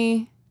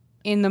suddenly,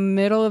 in the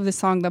middle of the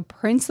song, the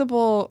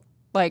principal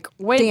like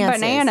went Dances.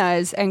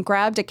 bananas and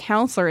grabbed a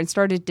counselor and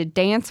started to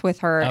dance with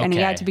her, and he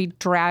Okay. had to be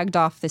dragged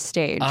off the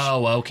stage.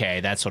 Oh, okay.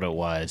 That's what it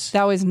was.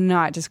 That was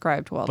not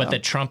described well. But though. the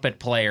trumpet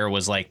player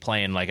was like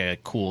playing like a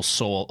cool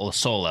solo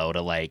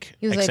to like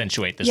was like-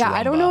 accentuate this. yeah,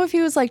 I don't rumba. know if he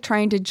was like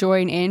trying to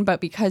join in,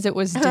 but because it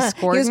was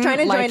discordant, He was trying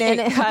to like, join in.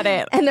 it cut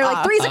it. And they're like,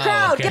 off. three's a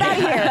crowd. okay. Get out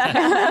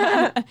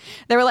of here.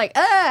 They were like,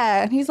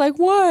 ah. And he's like,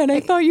 what?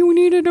 I thought you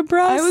needed a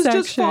brass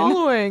section.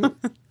 following.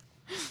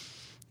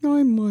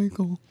 I'm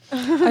Michael.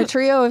 A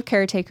trio of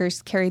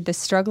caretakers carried the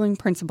struggling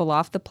principal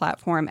off the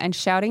platform, and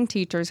shouting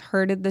teachers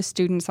herded the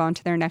students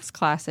onto their next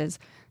classes.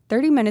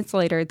 30 minutes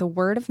later, the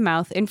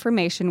word-of-mouth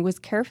information was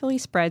carefully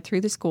spread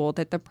through the school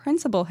that the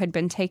principal had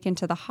been taken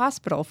to the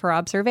hospital for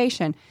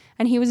observation,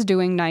 and he was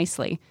doing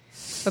nicely.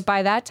 But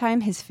by that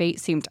time, his fate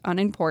seemed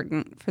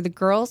unimportant, for the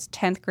girls'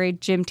 10th grade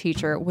gym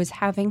teacher was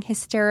having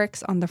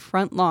hysterics on the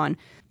front lawn,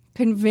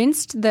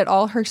 convinced that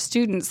all her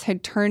students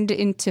had turned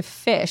into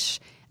fish,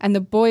 and the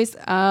boys,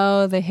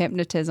 the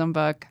hypnotism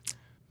book.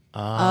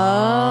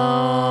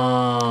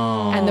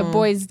 And the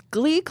boys'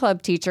 glee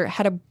club teacher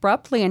had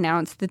abruptly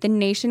announced that the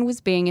nation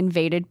was being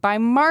invaded by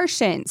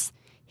Martians.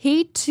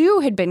 He, too,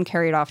 had been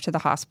carried off to the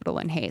hospital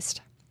in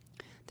haste.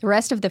 The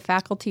rest of the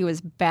faculty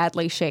was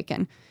badly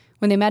shaken.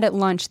 When they met at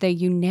lunch, they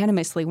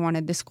unanimously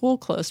wanted the school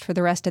closed for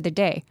the rest of the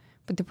day.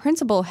 But the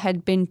principal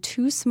had been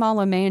too small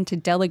a man to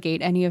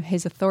delegate any of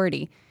his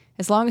authority.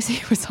 As long as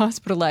he was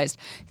hospitalized,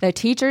 the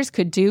teachers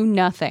could do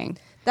nothing.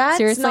 That's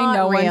Seriously, not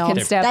no real. one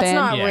can step That's in.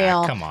 not Yeah,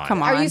 real. come on.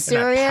 Come Are on. you They're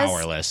not serious?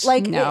 powerless.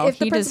 Like, No, if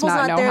the he does principal's not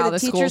not know there, how the the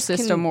school teachers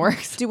system can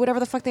works. do whatever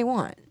the fuck they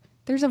want.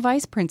 There's a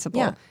vice principal.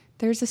 Yeah.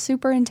 There's a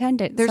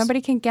superintendent.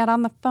 Somebody can get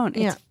on the phone.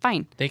 Yeah. It's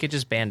fine. They could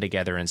just band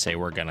together and say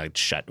we're gonna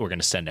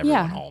send everyone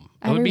Yeah. home.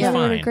 It would be Everybody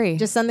fine. would agree.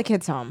 Just send the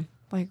kids home.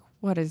 Like,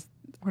 what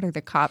are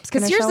the cops?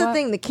 Because gonna here's show the up?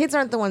 thing: the kids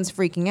aren't the ones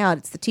freaking out;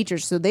 it's the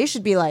teachers. So they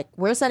should be like,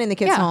 "We're sending the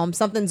kids Yeah. home.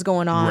 Something's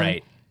going on."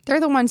 Right. They're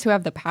the ones who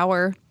have the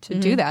power to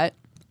do that.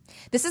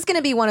 This is going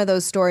to be one of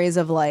those stories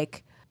of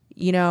like,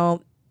 you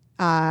know,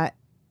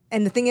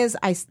 and the thing is,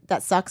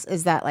 that sucks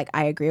is that like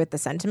I agree with the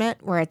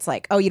sentiment where it's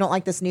like, oh, you don't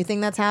like this new thing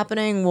that's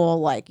happening. Well,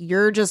 like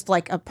you're just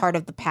like a part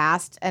of the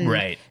past, and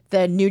Right.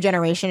 the new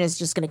generation is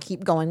just going to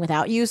keep going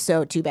without you.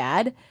 So too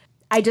bad.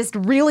 I just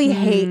really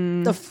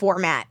hate the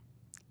format.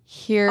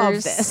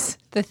 Here's this.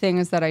 the thing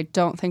is that I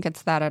don't think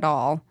it's that at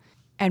all.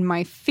 And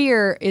my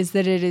fear is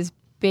that it is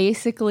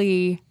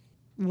basically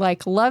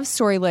like Love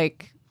Story,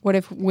 like what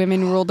if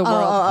women ruled the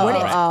world? What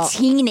if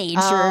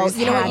teenagers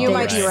You know what? had You their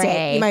might be right.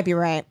 say? You might be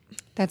right.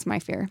 That's my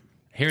fear.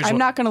 Here's I'm what,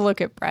 not going to look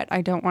at Brett.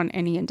 I don't want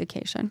any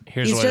indication.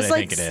 Here's He's what just I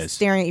like think it is.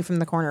 staring at you from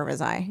the corner of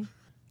his eye.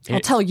 I'll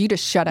tell you to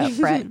shut up,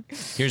 Brett.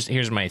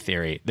 Here's my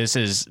theory. This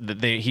is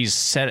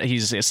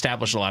he's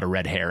established a lot of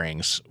red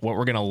herrings. What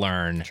we're gonna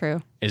learn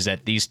True. is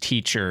that these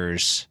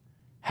teachers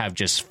have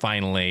just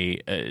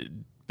finally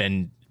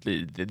been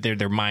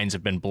their minds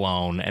have been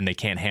blown and they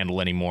can't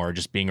handle anymore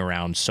just being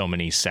around so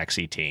many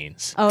sexy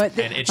teens. Oh, And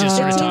it's just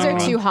the sort of teens talking are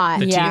about- too hot.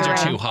 The Yeah. teens are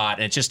Right. too hot,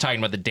 and it's just talking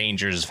about the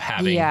dangers of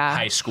having Yeah,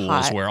 high schools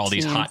hot where all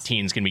these hot teens.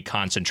 teens can be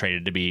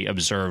concentrated to be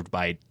observed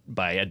by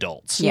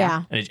adults.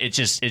 Yeah. And it's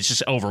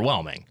just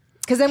overwhelming.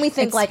 Because then we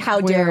think It's like, how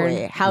dare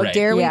weird. we? How Right.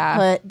 dare we Yeah.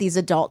 put these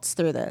adults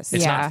through this?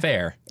 It's Yeah. not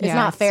fair. It's Yeah,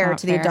 not it's fair not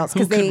to the fair. adults Who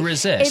because could they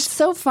resist? It's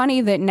so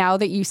funny that now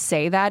that you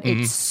say that,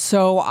 it's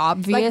so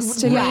obvious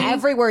to me.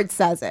 every word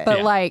says it. But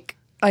Yeah. like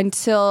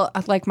until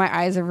like my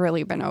eyes have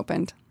really been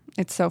opened.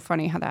 It's so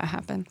funny how that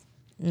happens.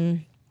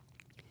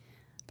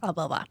 Blah,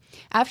 blah, blah.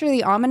 After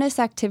the ominous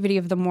activity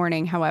of the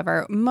morning,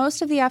 however,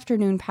 most of the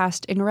afternoon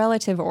passed in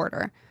relative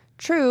order.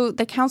 True,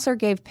 the counselor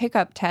gave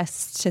pickup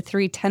tests to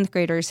 3 10th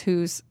graders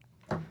whose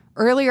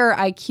earlier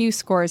IQ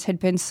scores had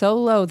been so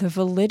low the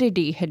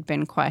validity had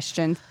been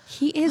questioned.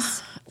 He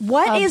is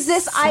What is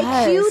this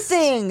IQ obsessed.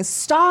 thing?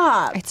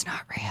 Stop. It's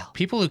not real.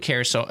 People who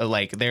care so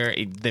like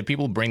the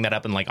people bring that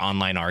up in like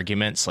online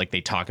arguments, like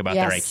they talk about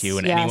their Yes, IQ,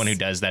 and yes. anyone who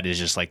does that is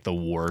just like the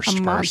worst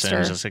person. monster.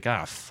 It's just like,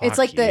 ah, fuck It's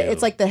like you.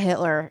 it's like the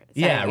Hitler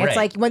thing. Yeah, It's right.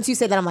 like once you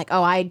say that, I'm like,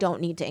 oh, I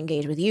don't need to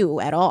engage with you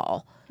at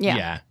all.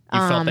 Yeah. You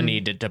felt the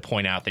need to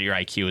point out that your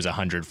IQ is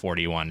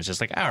 141. It's just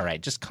like, all right,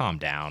 just calm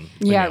down.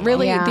 Leave Yeah, me alone.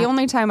 really. Yeah. The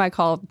only time I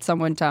call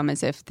someone dumb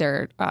is if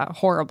they're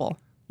horrible.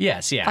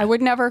 Yes, yeah. I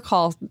would never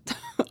call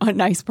a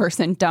nice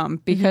person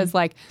dumb because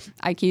like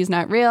IQ is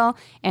not real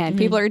and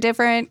people are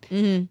different. But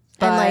And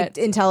like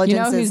intelligence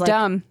you know who's is like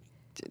dumb?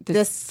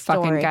 this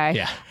fucking story. guy.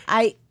 Yeah.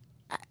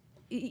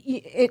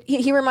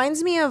 He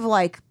reminds me of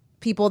like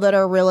people that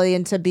are really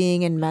into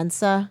being in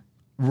Mensa.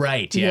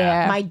 Right,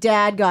 yeah. Yeah.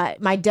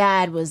 My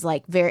dad was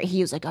like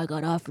he was like, I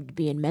got offered to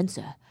be in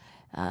Mensa.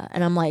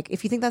 And I'm like,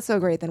 if you think that's so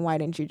great, then why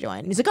didn't you join?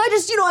 And he's like, I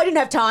didn't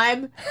have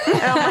time.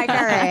 And I'm like,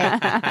 all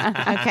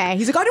right. Okay.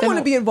 He's like, I didn't want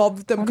to be involved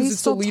with them why do because you it's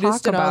still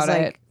elitist. talk And I was about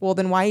like, it? well,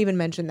 then why even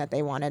mention that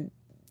they wanted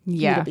you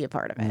Yeah. to be a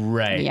part of it?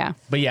 Right. Yeah.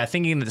 But yeah,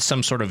 thinking that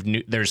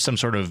there's some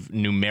sort of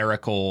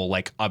numerical,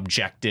 like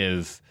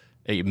objective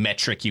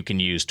metric you can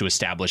use to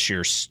establish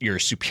your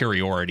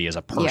superiority as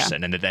a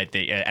person, and that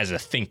as a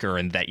thinker,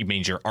 and that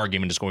means your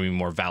argument is going to be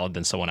more valid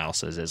than someone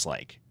else's is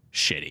like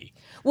shitty.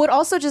 Well, it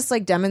also just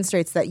like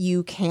demonstrates that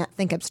you can't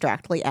think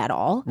abstractly at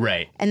all.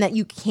 Right. And that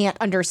you can't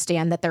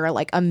understand that there are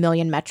like a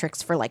million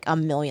metrics for like a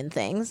million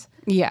things.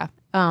 Yeah.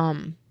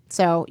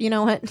 So, you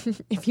know what?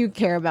 If you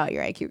care about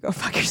your IQ, go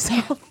fuck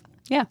yourself.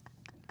 Yeah.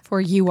 For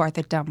you are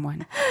the dumb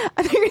one.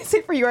 I think you're going to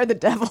say for you are the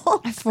devil.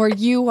 For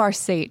you are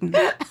Satan.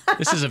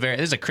 This is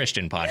a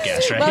Christian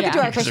podcast, right? Welcome to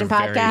our These Christian are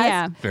very, podcast.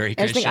 Yeah. Very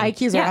I just Christian. think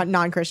IQs Yeah. are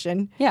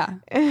non-Christian. Yeah.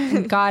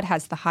 And God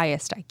has the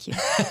highest IQ.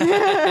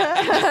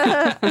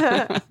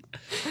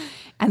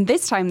 And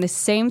this time, the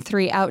same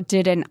 3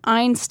 outdid an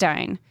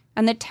Einstein.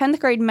 And the 10th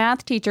grade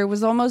math teacher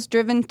was almost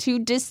driven to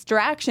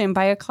distraction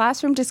by a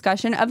classroom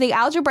discussion of the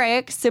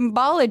algebraic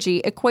symbology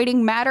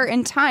equating matter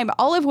and time,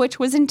 all of which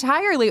was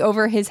entirely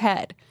over his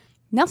head.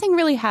 Nothing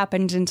really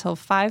happened until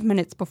 5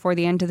 minutes before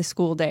the end of the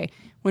school day,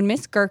 when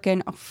Miss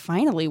Gherkin,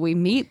 finally we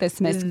meet this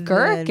Miss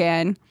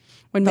Gherkin,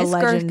 when the Miss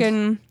legend.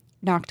 Gherkin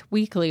knocked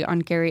weakly on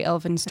Gary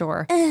Elvin's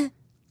door.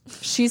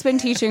 She's been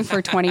teaching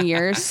for 20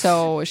 years,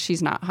 so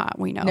she's not hot,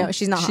 we know. No,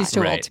 she's not She's hot. too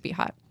old Right. to be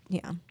hot.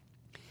 Yeah.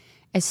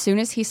 As soon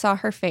as he saw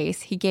her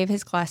face, he gave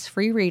his class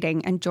free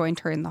reading and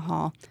joined her in the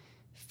hall.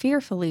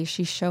 Fearfully,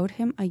 she showed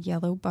him a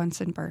yellow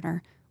Bunsen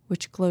burner,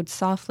 which glowed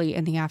softly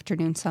in the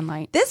afternoon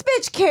sunlight. This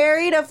bitch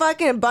carried a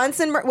fucking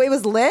Bunsen. Wait, it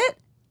was lit?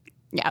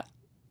 Yeah.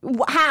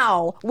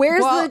 How?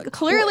 Where's Well, the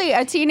clearly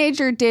a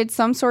teenager did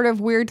some sort of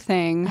weird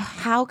thing.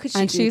 How could she?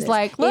 And do she's this?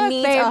 like, it look,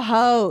 needs they- a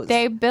hose.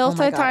 They built Oh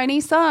my a God. tiny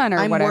sun or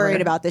I'm whatever.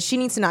 worried about this. She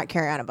needs to not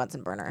carry on a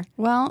Bunsen burner.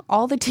 Well,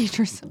 all the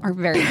teachers are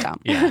very dumb.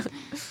 Yeah.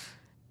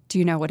 Do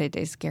you know what it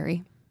is,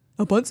 Gary?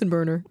 A Bunsen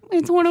burner.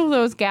 It's one of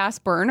those gas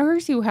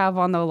burners you have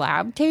on the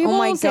lab tables. Oh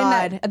my and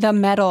God. the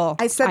metal.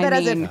 I said that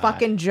as mean, a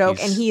fucking joke,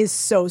 he's- and he is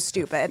so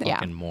stupid. Yeah.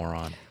 Fucking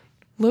moron.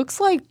 Looks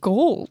like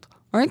gold.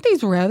 Aren't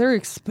these rather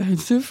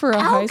expensive for a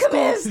high school?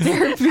 Alchemist!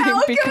 They're being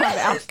Alchemist! become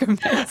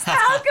alchemists.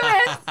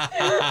 Alchemist!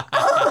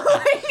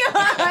 Oh my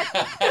God!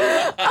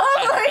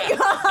 Oh my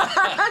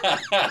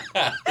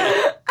God!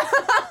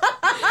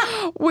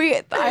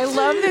 I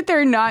love that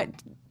they're not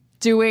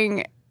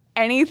doing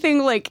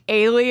anything like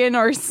alien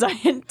or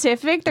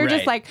scientific. They're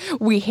just Right.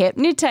 like, we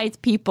hypnotize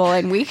people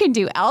and we can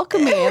do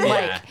alchemy and Yeah.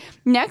 like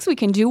next we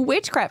can do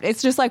witchcraft.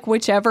 It's just like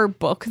whichever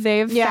book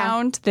they've Yeah.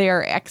 found,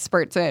 they're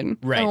experts in.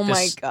 Right. Oh my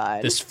this,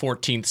 God. This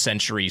 14th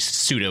century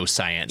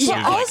pseudoscience. Yeah,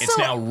 It was like, it's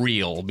also- now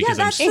real Yeah, because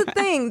that's the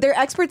thing. They're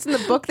experts in the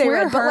book they We're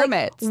read. But like,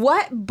 hermits.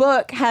 what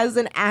book has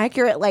an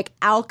accurate like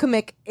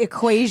alchemic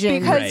equation?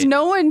 Because Right.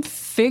 no one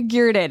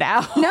figured it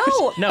out. no,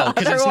 No,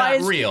 because it's not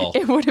Otherwise, real.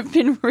 It would have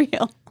been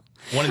real.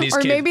 One of these Or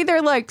kids. maybe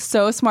they're like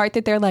so smart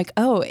that they're like,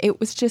 oh, it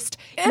was just,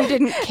 you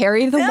didn't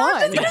carry the one.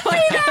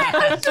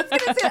 I was just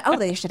gonna say that. Oh,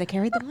 they should have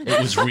carried the one. it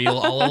was real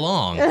all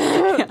along.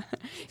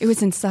 It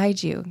was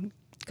inside you.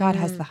 God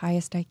has the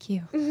highest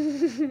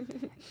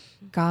IQ.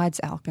 God's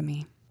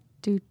alchemy.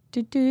 Do,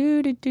 do,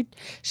 do, do, do.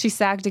 She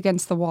sagged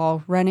against the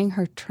wall, running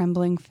her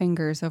trembling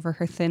fingers over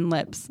her thin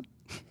lips.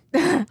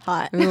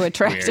 Hot. Ooh,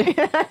 attractive.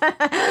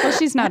 Well,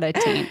 she's not a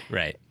teen.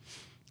 Right.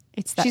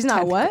 It's that She's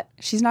not 10th what?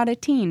 She's not a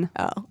teen.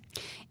 Oh.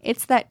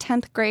 It's that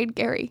 10th grade,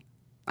 Gary.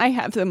 I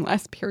have them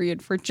last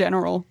period for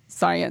general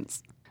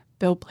science.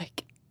 Bill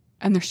Blake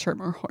and the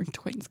Schermerhorn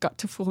twins got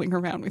to fooling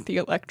around with the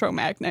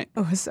electromagnet.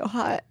 Oh, it was so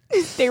hot.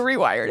 They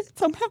rewired it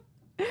somehow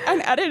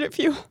and added a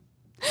few.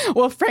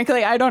 Well,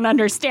 frankly, I don't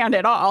understand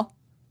it all.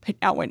 But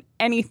now when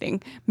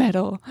anything,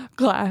 metal,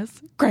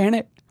 glass,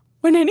 granite,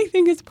 when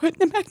anything is put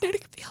in the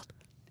magnetic field,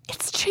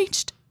 it's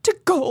changed to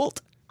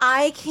gold.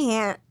 I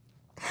can't.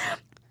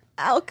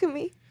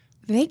 Alchemy.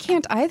 They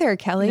can't either,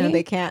 Kelly. No,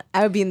 they can't.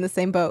 I would be in the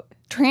same boat.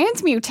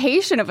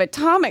 Transmutation of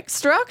atomic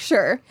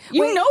structure.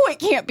 You Wait. know it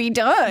can't be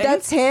done.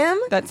 That's him?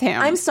 That's him.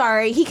 I'm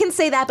sorry. He can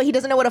say that, but he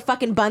doesn't know what a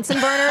fucking Bunsen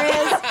burner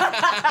is.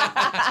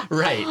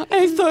 Right.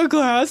 It's the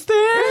glass thing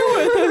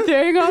with the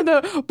thing on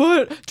the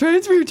but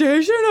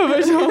transmutation of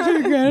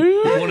atomic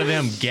energy. One of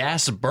them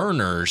gas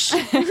burners.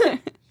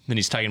 Then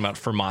he's talking about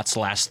Fermat's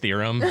last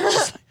theorem.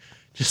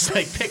 Just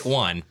like pick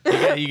one.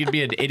 You can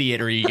be an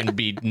idiot or you can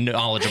be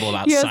knowledgeable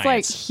about He has like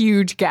science.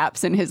 huge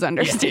gaps in his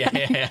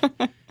understanding. Yeah.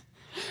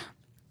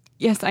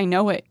 Yes, I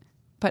know it,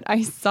 but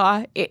I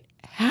saw it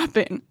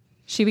happen.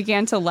 She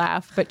began to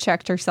laugh, but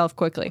checked herself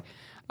quickly.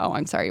 Oh,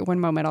 I'm sorry. One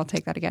moment, I'll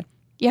take that again.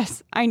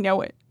 Yes, I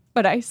know it,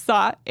 but I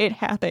saw it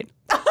happen.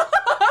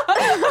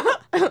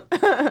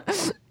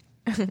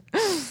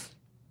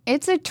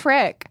 It's a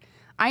trick.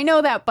 I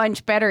know that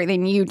bunch better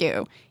than you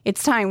do.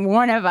 It's time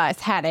one of us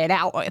had it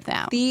out with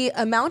them. The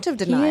amount of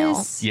He denial.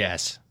 is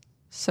Yes.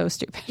 so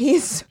stupid.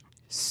 He's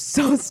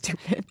so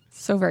stupid.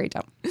 So very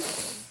dumb.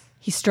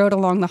 He strode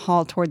along the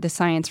hall toward the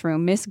science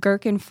room, Miss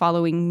Gherkin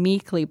following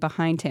meekly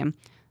behind him.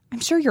 I'm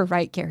sure you're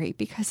right, Gary,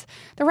 because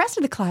the rest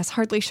of the class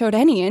hardly showed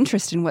any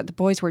interest in what the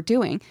boys were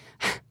doing.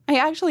 I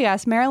actually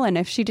asked Marilyn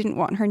if she didn't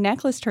want her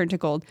necklace turned to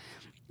gold,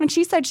 and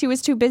she said she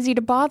was too busy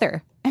to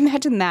bother.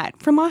 Imagine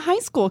that from a high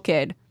school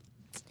kid.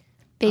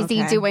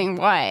 Busy Okay. doing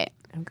what?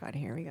 Oh, God,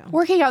 here we go.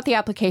 Working out the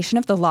application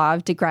of the law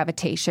of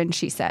degravitation,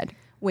 she said.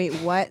 Wait,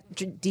 what?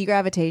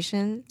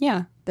 Degravitation?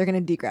 Yeah. They're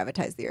going to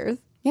degravitize the earth?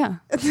 Yeah.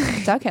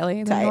 Duh,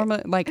 Kelly. They're Tight.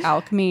 normal, like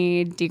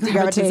alchemy,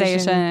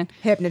 degravitation,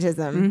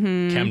 Hypnotism.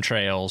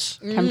 Chemtrails.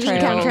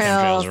 chemtrails,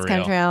 Chemtrails are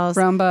real. Chemtrails.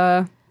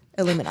 rumba,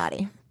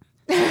 Illuminati.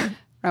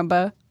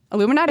 rumba,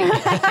 Illuminati.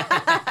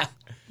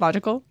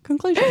 Logical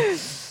conclusion.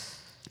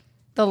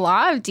 The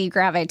law of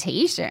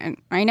degravitation.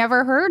 I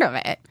never heard of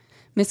it.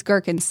 Miss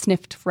Gherkin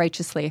sniffed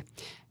righteously.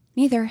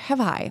 Neither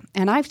have I,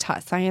 and I've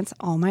taught science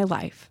all my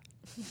life.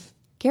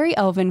 Gary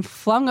Elvin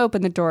flung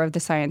open the door of the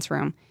science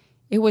room.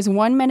 It was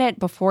 1 minute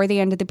before the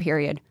end of the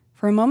period.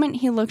 For a moment,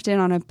 he looked in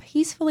on a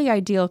peacefully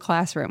ideal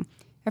classroom.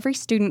 Every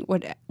student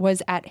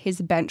was at his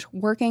bench,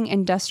 working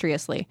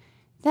industriously.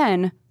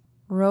 Then,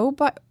 row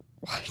by...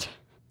 What?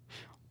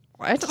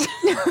 What?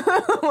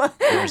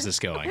 Where's this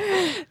going?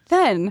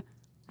 Then,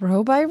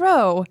 row by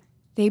row,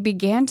 they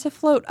began to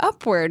float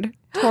upward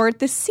toward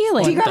the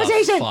ceiling. What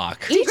the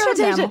fuck? Each of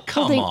them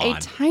Come holding on. a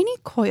tiny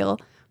coil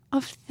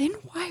of thin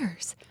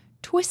wires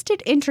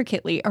twisted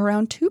intricately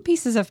around two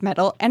pieces of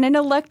metal and an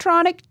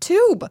electronic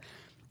tube.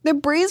 The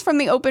breeze from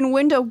the open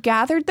window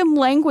gathered them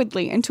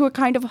languidly into a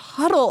kind of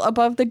huddle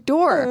above the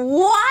door.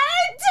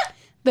 What?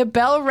 The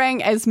bell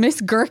rang as Miss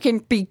Gherkin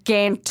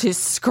began to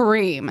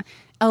scream.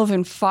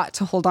 Elvin fought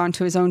to hold on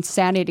to his own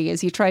sanity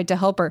as he tried to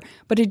help her,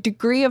 but a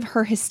degree of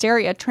her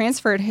hysteria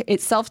transferred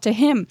itself to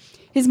him.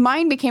 His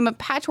mind became a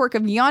patchwork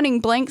of yawning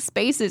blank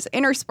spaces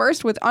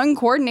interspersed with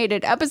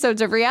uncoordinated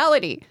episodes of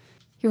reality.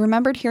 He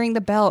remembered hearing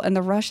the bell and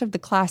the rush of the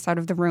class out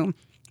of the room.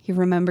 He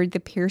remembered the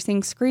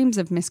piercing screams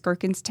of Miss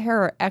Gherkin's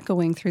terror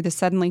echoing through the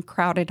suddenly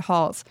crowded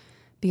halls.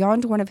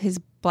 Beyond one of his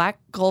black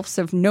gulfs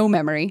of no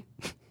memory,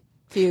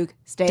 Fugue.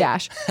 Stay.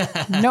 dash,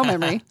 no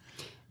memory,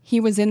 he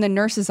was in the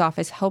nurse's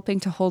office helping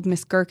to hold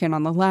Miss Gherkin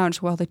on the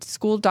lounge while the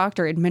school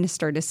doctor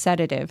administered a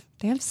sedative.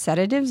 They have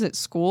sedatives at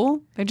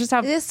school? They just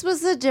have... This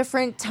was a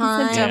different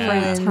time. It's a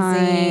different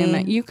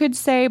time. You could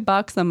say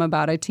buxom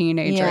about a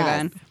teenager Yes.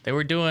 then. They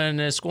were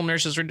doing, school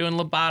nurses were doing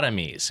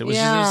lobotomies. It was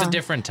a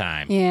different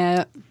time.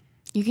 Yeah.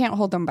 You can't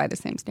hold them by the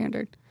same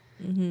standard.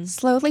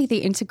 Slowly, the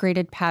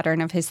integrated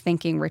pattern of his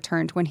thinking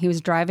returned when he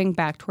was driving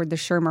back toward the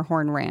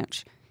Schermerhorn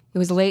Ranch. It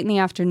was late in the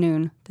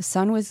afternoon. The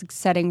sun was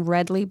setting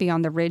redly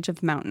beyond the ridge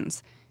of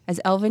mountains. As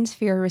Elvin's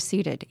fear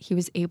receded, he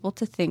was able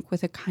to think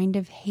with a kind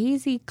of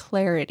hazy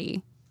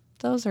clarity.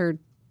 Those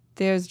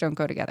don't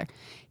go together.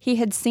 He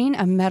had seen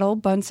a metal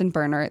Bunsen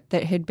burner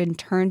that had been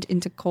turned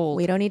into coal.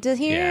 We don't need to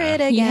hear Yeah.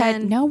 it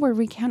again. No, we're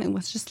recounting.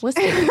 Let's just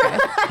listen.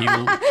 He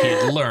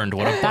had learned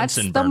what a That's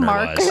Bunsen the burner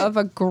mark was. of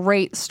a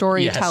great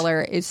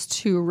storyteller is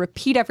to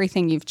repeat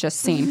everything you've just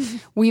seen.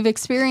 We've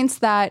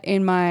experienced that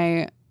in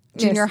my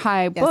junior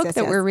high book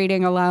that we're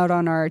reading aloud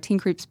on our Teen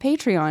Creeps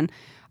Patreon.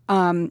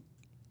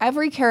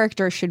 Every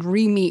character should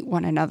re-meet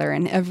one another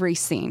in every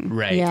scene.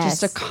 Right. Yes.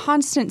 Just a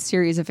constant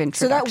series of So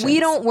introductions. that we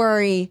don't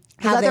worry.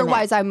 Because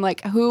otherwise I'm like,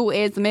 who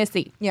is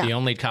Missy? Yeah. The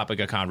only topic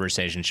of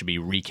conversation should be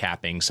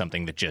recapping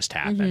something that just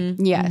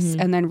happened. Yes,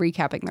 and then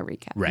recapping the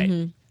recap.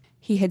 Right.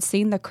 He had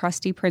seen the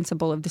crusty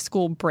principal of the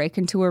school break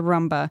into a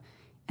rumba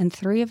and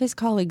 3 of his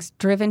colleagues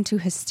driven to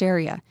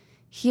hysteria.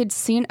 He had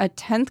seen a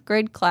 10th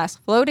grade class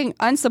floating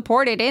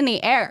unsupported in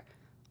the air.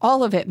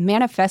 All of it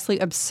manifestly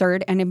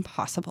absurd and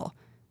impossible.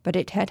 But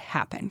it had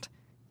happened.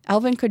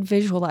 Elvin could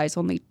visualize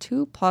only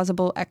 2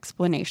 plausible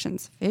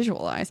explanations.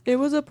 Visualize? It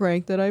was a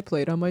prank that I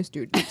played on my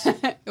students.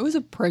 It was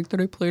a prank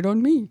that I played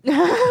on me.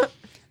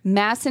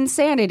 Mass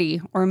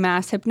insanity or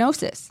mass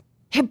hypnosis.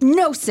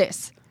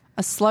 Hypnosis!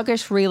 A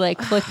sluggish relay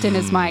clicked in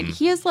his mind.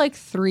 He is like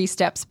 3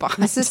 steps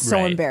behind. This is so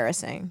Right.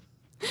 embarrassing.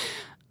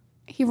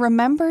 He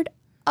remembered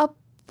a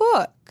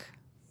book.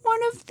 One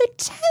of the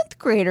 10th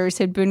graders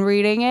had been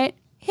reading it.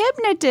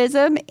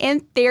 Hypnotism in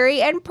Theory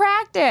and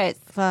Practice.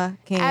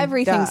 Fucking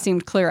Everything duh.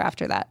 seemed clear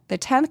after that. The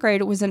 10th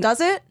grade was an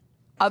Does it?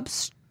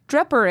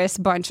 obstreperous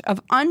bunch of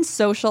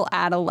unsocial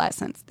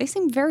adolescents. They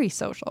seemed very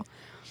social.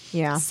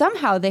 Yeah.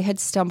 Somehow they had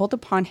stumbled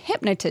upon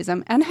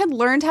hypnotism and had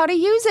learned how to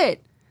use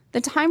it.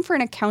 The time for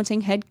an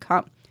accounting had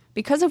come.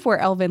 Because of where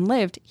Elvin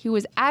lived, he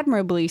was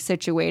admirably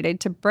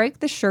situated to break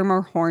the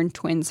Schermerhorn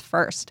twins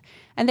first.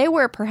 And they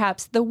were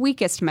perhaps the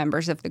weakest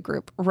members of the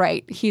group.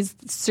 Right. He's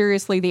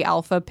seriously the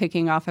alpha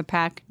picking off a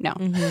pack? No.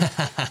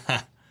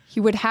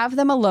 He would have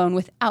them alone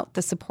without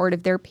the support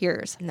of their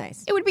peers.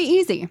 Nice. It would be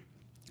easy.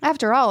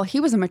 After all, he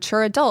was a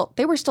mature adult.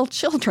 They were still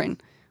children.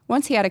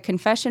 Once he had a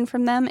confession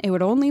from them, it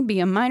would only be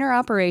a minor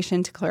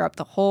operation to clear up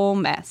the whole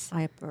mess.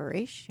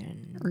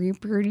 Operation.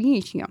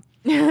 Reproduction.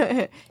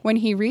 When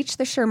he reached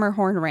the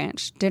Schermerhorn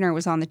Ranch, dinner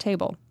was on the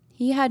table.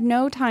 He had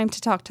no time to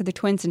talk to the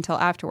twins until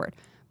afterward.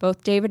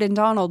 Both David and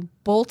Donald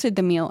bolted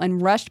the meal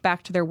and rushed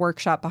back to their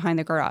workshop behind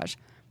the garage.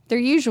 Their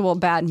usual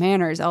bad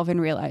manners, Elvin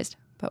realized.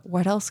 But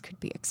what else could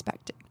be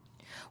expected?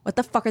 What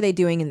the fuck are they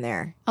doing in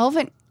there?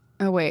 Elvin...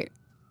 Oh, wait.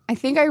 I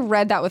think I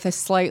read that with a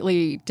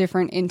slightly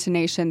different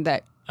intonation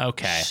that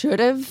Okay. should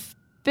have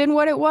been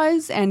what it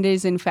was and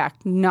is, in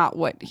fact, not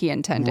what he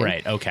intended.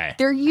 Right. Okay.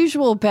 Their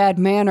usual bad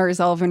manners,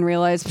 Elvin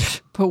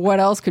realized, but what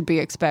else could be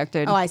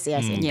expected? Oh, I see.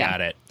 Yeah.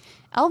 Got it.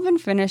 Elvin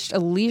finished a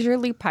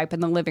leisurely pipe in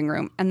the living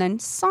room and then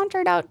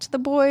sauntered out to the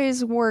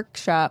boys'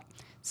 workshop.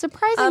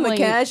 Surprisingly, I'm a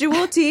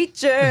casual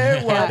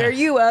teacher. What are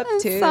you up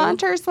to?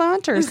 Saunter,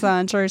 saunter,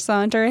 saunter,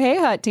 saunter. Hey,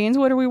 hot teens,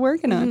 what are we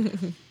working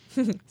on?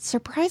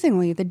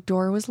 Surprisingly, the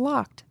door was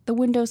locked, the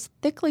windows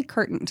thickly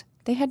curtained.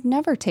 They had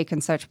never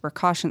taken such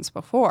precautions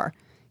before.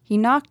 He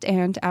knocked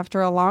and,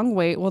 after a long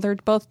wait, well, they're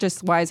both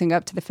just wising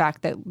up to the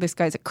fact that this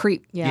guy's a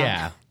creep.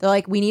 Yeah. They're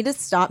like, we need to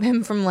stop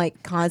him from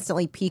like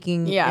constantly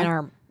peeking in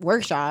our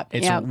workshop.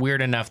 It's Yep.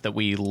 weird enough that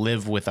we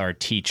live with our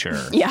teacher.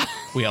 Yeah.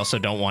 We also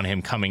don't want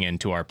him coming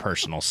into our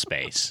personal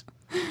space.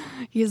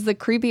 He is the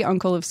creepy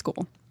uncle of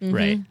school.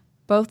 Right.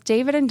 Both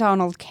David and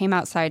Donald came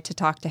outside to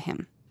talk to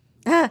him.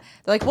 They're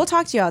like, we'll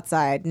talk to you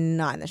outside,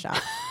 not in the shop.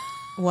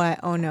 What?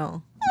 Oh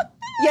no.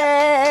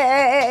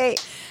 Yay!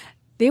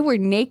 They were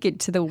naked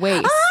to the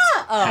waist.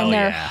 And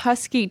their yeah.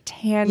 husky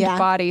tanned Yeah.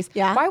 bodies.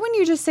 Yeah. Why wouldn't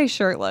you just say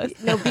shirtless?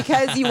 No,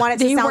 because you want it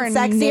to They sound were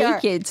sexier.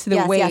 naked to the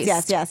Yes,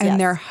 waist. Yes. And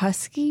their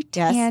husky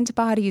Yes. tanned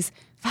bodies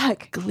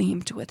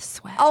gleamed with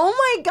sweat. Oh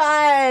my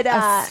god.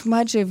 A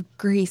smudge of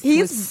grease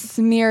he's was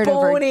smeared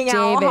over boning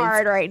out David's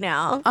hard right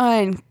now.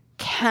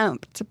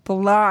 unkempt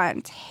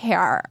blonde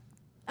hair.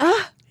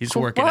 He's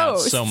working out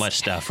Gross. so much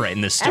stuff right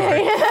in this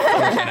story. Working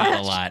out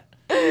a lot.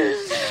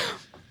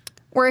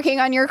 Working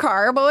on your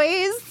car,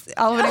 boys?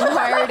 Elvin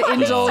inquired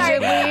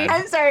indulgently.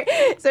 I'm sorry.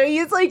 So he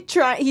was like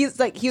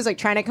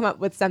trying to come up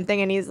with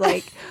something, and he's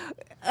like,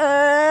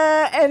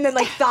 and then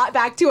like thought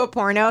back to a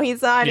porno he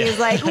saw, and he was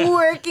like,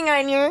 working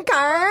on your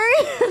car.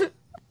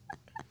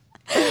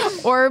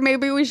 Or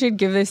maybe we should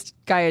give this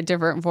guy a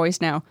different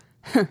voice now.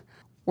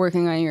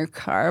 Working on your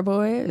car,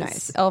 boys?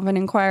 Nice. Elvin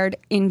inquired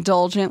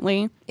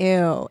indulgently.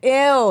 Ew.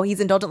 He's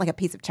indulgent like a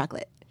piece of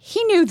chocolate.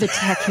 He knew the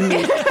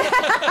technique.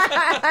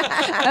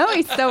 Oh,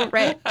 he's so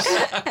rich.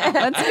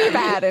 Let's be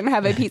bad and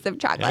have a piece of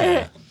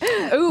chocolate.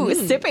 Ooh,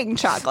 sipping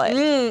chocolate.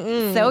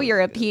 So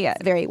European.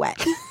 Very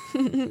wet.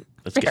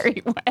 Let's get,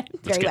 Very wet. let's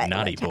very get wet.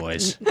 naughty,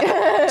 boys.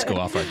 Let's go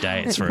off our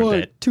diets for a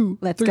bit. 2,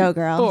 Let's go,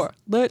 girls. 4.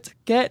 Let's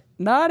get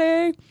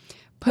naughty.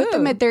 Put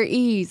them at their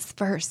ease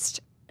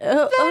first.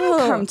 Then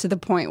come to the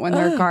point when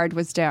their guard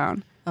was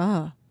down.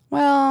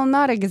 Well,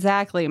 not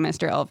exactly,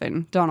 Mr.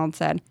 Elvin, Donald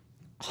said.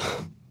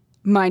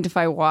 Mind if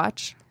I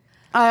watch?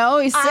 I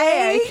always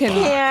say I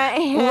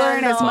can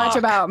learn as much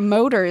about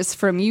motors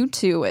from you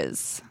two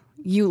as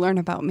you learn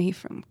about me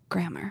from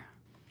grammar.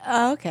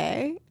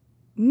 Okay.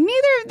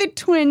 Neither of the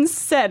twins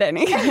said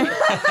anything.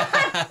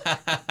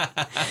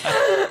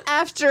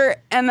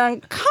 After an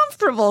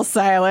uncomfortable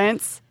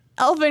silence,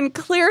 Elvin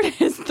cleared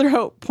his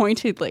throat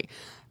pointedly.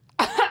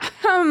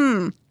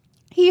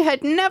 He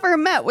had never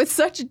met with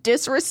such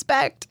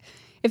disrespect.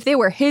 If they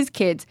were his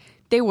kids,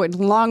 they would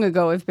long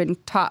ago have been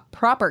taught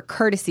proper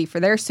courtesy for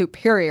their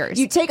superiors.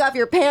 You take off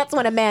your pants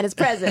when a man is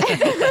present.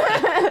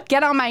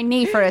 Get on my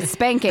knee for a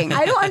spanking.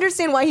 I don't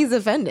understand why he's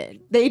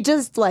offended. They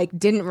just like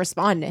didn't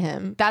respond to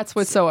him. That's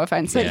what's so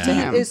offensive to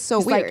him. Is so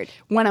It's like, weird.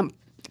 when a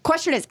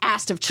question is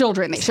asked of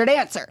children, they should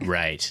answer.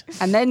 Right.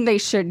 And then they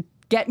should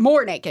get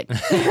more naked.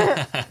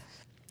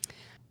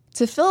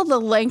 To fill the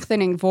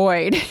lengthening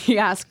void, he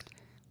asked,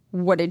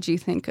 what did you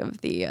think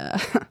of the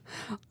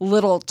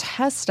little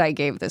test I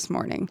gave this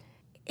morning?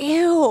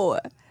 Ew.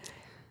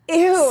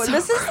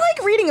 This is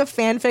like reading a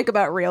fanfic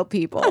about real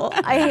people.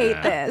 I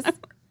hate this.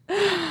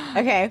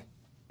 Okay.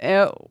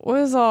 It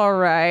was all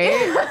right,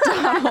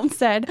 Donald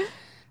said.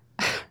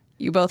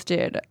 You both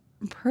did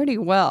pretty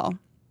well.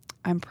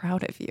 I'm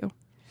proud of you.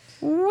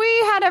 We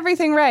had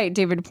everything right,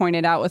 David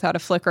pointed out without a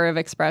flicker of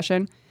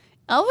expression.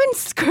 Elvin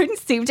couldn't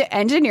seem to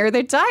engineer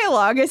the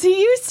dialogue as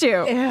he used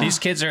to. These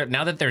kids are,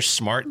 now that they're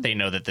smart, they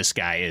know that this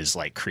guy is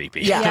like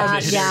creepy. Yeah.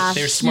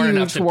 They're smart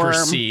enough Huge to worm.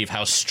 perceive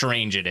how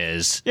strange it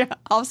is. Yeah.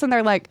 All of a sudden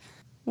they're like,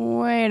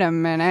 wait a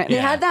minute. They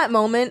had that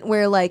moment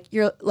where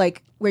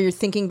you're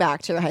thinking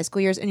back to the high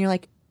school years and you're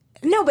like,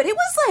 no, but it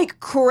was like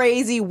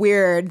crazy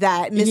weird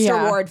that Mr.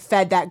 Yeah. Ward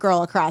fed that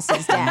girl across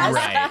his desk.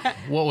 Right.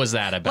 What was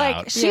that about?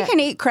 Like, she can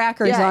eat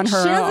crackers on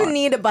her she doesn't own.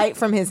 need a bite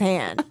from his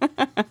hand.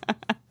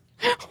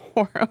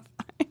 Horrifying.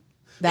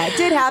 That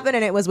did happen,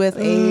 and it was with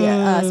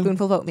a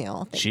spoonful of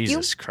oatmeal. Thank you.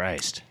 Jesus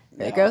Christ.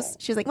 Very gross.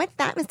 She was like, what's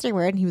that, Mr.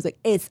 Ward? And he was like,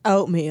 it's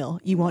oatmeal.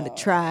 You want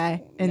to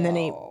try? And then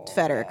he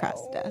fed her across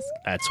the desk.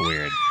 That's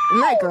weird.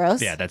 Isn't that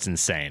gross? Yeah, that's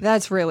insane.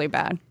 That's really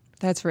bad.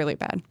 That's really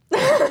bad.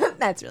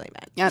 That's really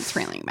bad. That's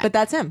really bad. But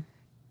that's him.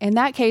 In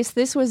that case,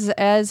 this was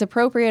as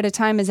appropriate a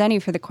time as any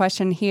for the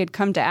question he had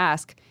come to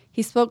ask.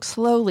 He spoke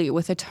slowly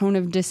with a tone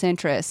of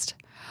disinterest.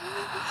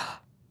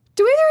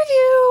 Do either of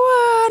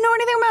you know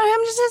anything about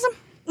hypnotism?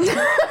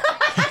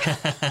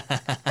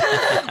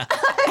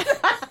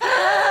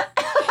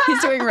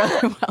 He's doing really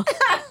well.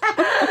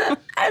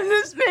 I'm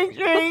just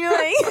picturing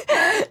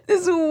like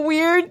this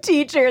weird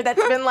teacher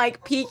that's been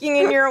like peeking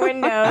in your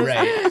windows.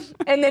 Right.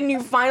 And then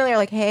you finally are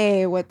like,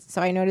 hey, what's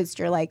so I noticed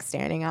you're like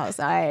standing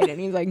outside. And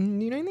he's like, do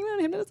you know anything about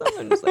hypnotism?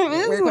 I'm just like,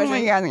 weird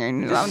question.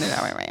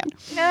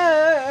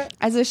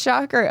 As a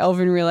shocker,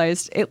 Elvin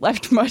realized it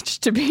left much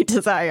to be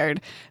desired.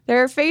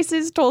 Their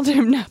faces told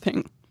him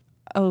nothing.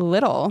 A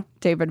little,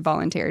 David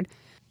volunteered.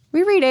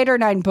 We read 8 or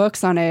 9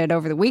 books on it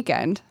over the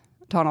weekend,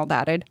 Donald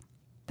added.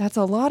 That's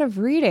a lot of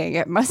reading.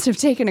 It must have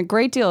taken a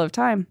great deal of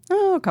time.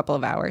 Oh, a couple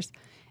of hours.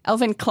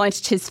 Elvin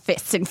clenched his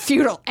fists in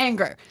futile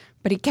anger,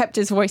 but he kept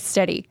his voice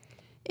steady.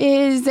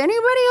 Is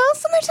anybody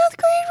else in the 10th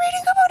grade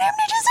reading about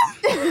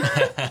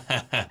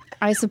hypnotism?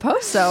 I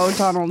suppose so,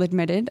 Donald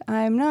admitted.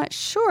 I'm not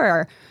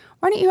sure.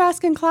 Why don't you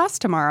ask in class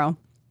tomorrow?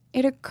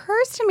 It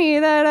occurs to me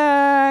that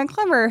a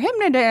clever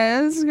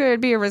hypnotist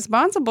could be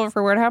responsible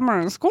for what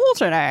happened in school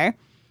today.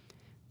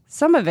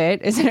 Some of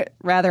it, isn't it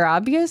rather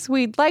obvious?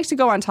 We'd like to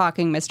go on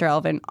talking, Mr.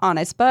 Elvin,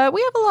 honest, but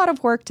we have a lot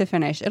of work to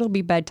finish. It'll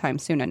be bedtime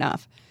soon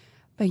enough.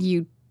 But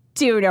you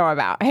do know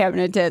about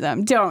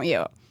hypnotism, don't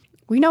you?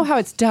 We know how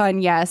it's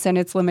done, yes, and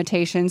its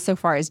limitations so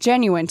far as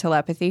genuine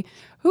telepathy.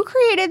 Who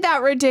created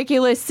that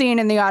ridiculous scene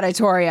in the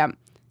auditorium?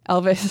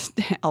 Elvin's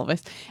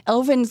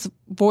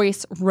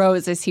voice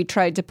rose as he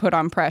tried to put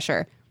on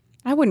pressure.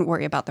 I wouldn't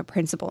worry about the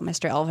principal,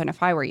 Mr. Elvin,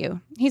 if I were you.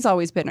 He's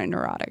always been a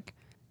neurotic.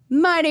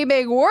 Mighty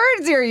big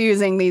words you're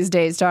using these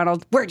days,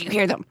 Donald. Where'd you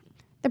hear them?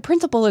 The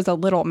principal is a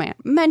little man.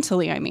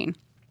 Mentally, I mean.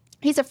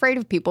 He's afraid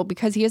of people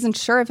because he isn't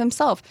sure of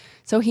himself.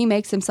 So he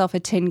makes himself a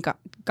tin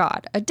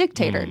god, a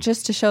dictator,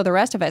 just to show the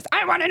rest of us,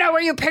 I want to know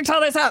where you picked all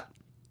this up.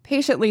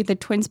 Patiently, the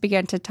twins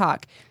began to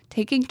talk,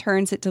 taking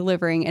turns at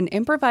delivering an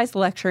improvised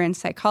lecture in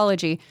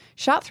psychology,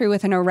 shot through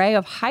with an array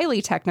of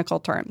highly technical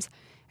terms.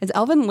 As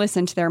Elvin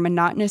listened to their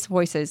monotonous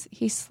voices,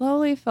 he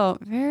slowly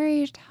felt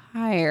very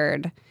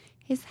tired.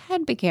 His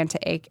head began to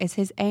ache as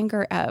his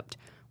anger ebbed.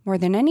 More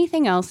than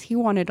anything else, he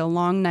wanted a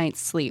long night's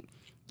sleep.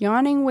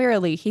 Yawning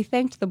wearily, he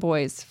thanked the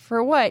boys,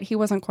 for what he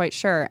wasn't quite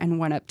sure, and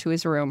went up to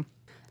his room.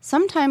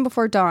 Sometime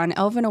before dawn,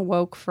 Elvin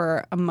awoke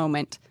for a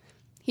moment.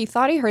 He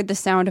thought he heard the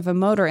sound of a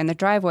motor in the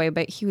driveway,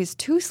 but he was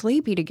too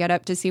sleepy to get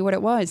up to see what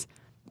it was.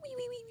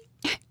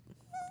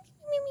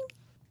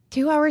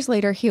 2 hours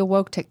later, he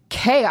awoke to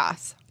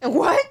chaos.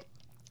 What?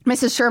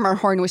 Mrs.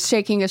 Schermerhorn was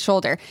shaking his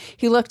shoulder.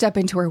 He looked up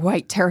into her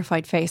white,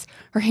 terrified face.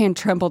 Her hand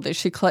trembled as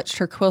she clutched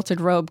her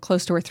quilted robe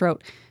close to her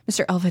throat.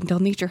 Mr. Elvin, they'll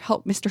need your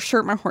help. Mr.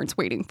 Schermerhorn's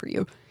waiting for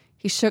you.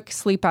 He shook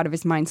sleep out of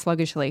his mind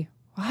sluggishly.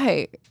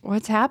 Why?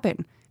 What's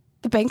happened?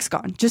 The bank's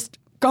gone. Just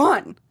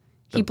gone.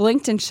 He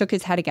blinked and shook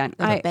his head again.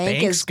 The bank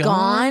bank's is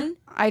gone?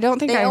 I don't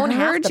think They I own half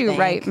heard the you bank.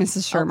 right,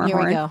 Mrs. Schermerhorn. Here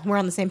we go. We're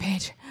on the same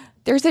page.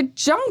 There's a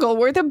jungle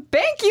where the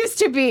bank used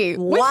to be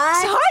with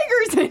What?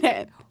 tigers in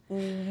it.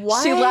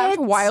 What? She laughed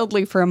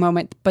wildly for a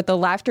moment, but the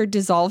laughter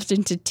dissolved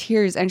into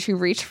tears and she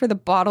reached for the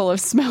bottle of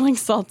smelling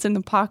salts in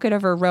the pocket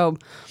of her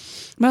robe.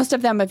 Most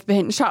of them have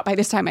been shot by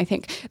this time, I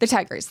think. The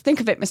tigers.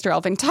 Think of it, Mr.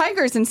 Elvin.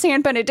 Tigers in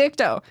San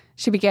Benedicto.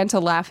 She began to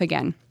laugh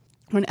again.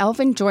 When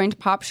Elvin joined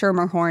Pop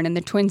Schermerhorn and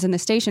the twins in the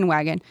station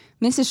wagon,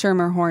 Mrs.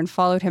 Schermerhorn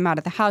followed him out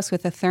of the house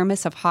with a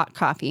thermos of hot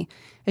coffee.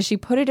 As she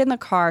put it in the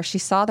car, she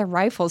saw the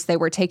rifles they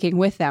were taking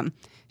with them.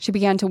 She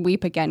began to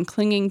weep again,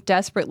 clinging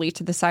desperately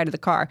to the side of the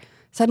car.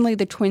 Suddenly,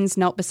 the twins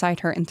knelt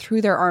beside her and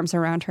threw their arms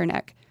around her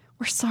neck.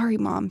 "We're sorry,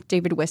 Mom,"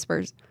 David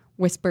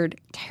whispered,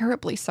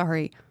 "terribly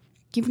sorry."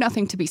 "You've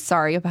nothing to be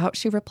sorry about,"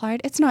 she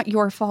replied. "It's not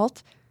your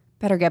fault."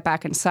 "Better get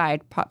back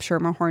inside," Pop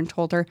Schermerhorn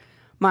told her.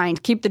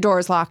 "Mind, keep the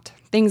doors locked.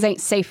 Things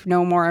ain't safe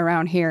no more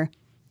around here."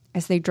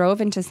 As they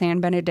drove into San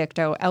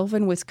Benedicto,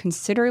 Elvin was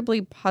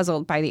considerably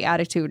puzzled by the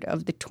attitude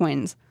of the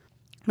twins.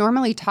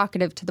 Normally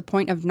talkative to the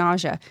point of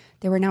nausea,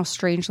 they were now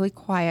strangely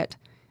quiet.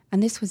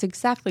 And this was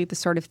exactly the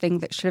sort of thing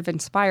that should have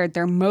inspired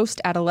their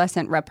most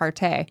adolescent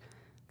repartee.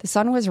 The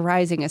sun was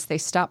rising as they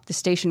stopped the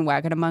station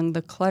wagon among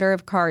the clutter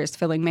of cars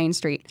filling Main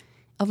Street.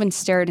 Elvin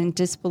stared in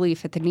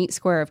disbelief at the neat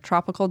square of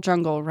tropical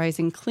jungle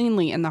rising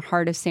cleanly in the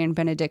heart of San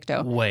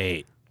Benedicto.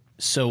 Wait,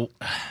 so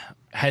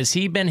has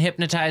he been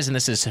hypnotized and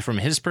this is from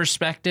his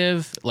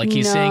perspective? Like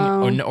he's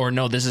saying, or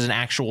no, this is an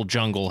actual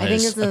jungle I think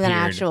has this is appeared. an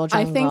actual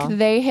jungle. I think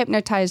they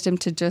hypnotized him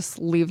to just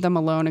leave them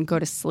alone and go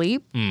to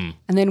sleep. And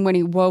then when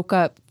he woke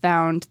up,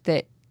 found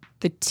that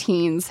the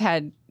teens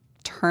had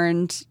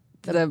turned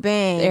the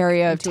bank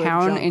area of into a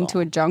town jungle. into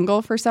a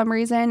jungle for some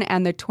reason.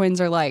 And the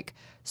twins are like,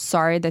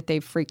 sorry that they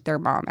freaked their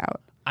mom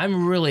out.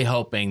 I'm really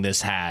hoping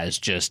this has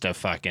just a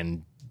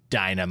fucking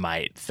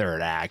dynamite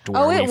third act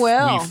where Oh, it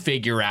will. we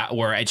figure out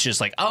where it's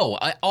just like,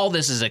 all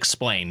this is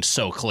explained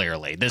so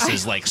clearly. This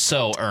is like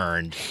so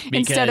earned.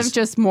 Instead of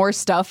just more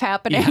stuff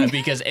happening. Yeah,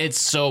 because it's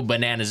so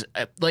bananas.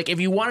 Like, if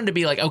you wanted to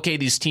be like, okay,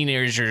 these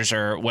teenagers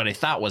are, what I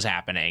thought was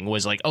happening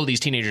was like, oh, these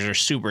teenagers are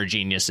super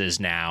geniuses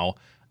now.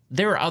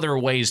 There are other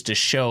ways to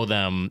show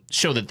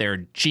that they're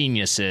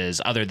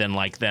geniuses other than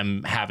like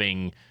them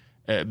having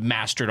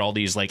mastered all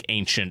these like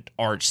ancient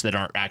arts that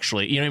aren't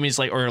actually, you know what I mean? It's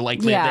like, or like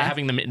they're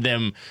having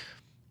them.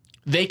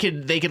 They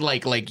could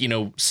like, you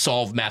know,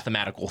 solve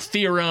mathematical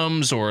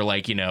theorems or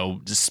like, you know,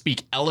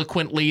 speak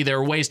eloquently. There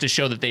are ways to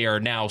show that they are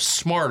now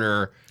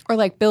smarter. Or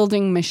like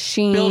building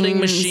machines.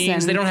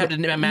 And they don't have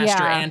to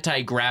master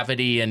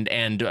anti-gravity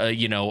and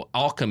you know,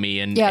 alchemy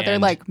and they're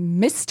like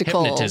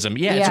mystical. Hypnotism.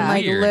 Yeah, it's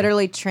like weird.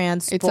 literally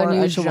transport a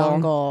unusual.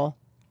 jungle.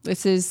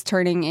 This is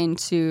turning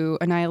into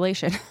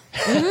Annihilation.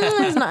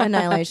 It's not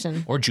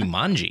Annihilation. Or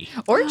Jumanji.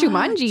 Or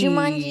Jumanji.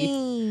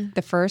 Jumanji.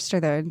 The first or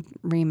the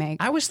remake?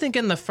 I was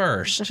thinking the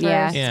first.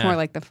 Yeah, Yeah. it's more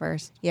like the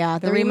first. Yeah,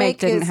 The remake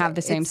didn't is- have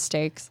the same it's-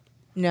 stakes.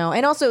 No,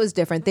 and also it was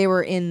different. They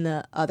were in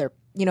the other,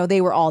 you know,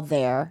 they were all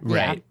there.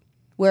 Right.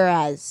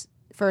 Whereas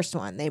first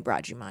one, they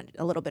brought Jumanji,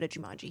 a little bit of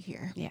Jumanji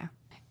here. Yeah.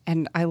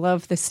 And I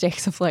love the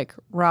stakes of like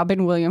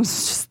Robin Williams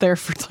was just there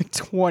for like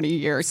 20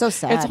 years. So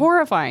sad. It's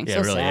horrifying. Yeah,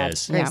 it really sad.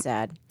 is. Very Yeah.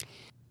 sad.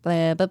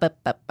 Where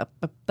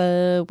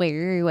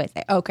was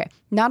I? Okay.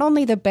 Not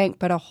only the bank,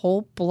 but a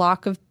whole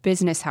block of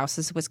business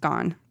houses was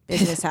gone.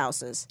 Business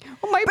houses.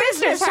 Oh, my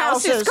business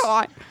house is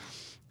gone.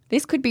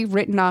 This could be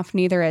written off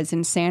neither as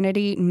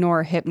insanity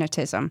nor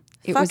hypnotism.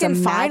 It was a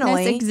Fucking madness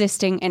finally.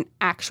 existing an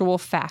actual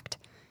fact.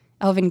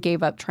 Elvin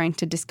gave up trying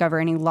to discover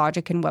any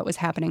logic in what was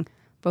happening.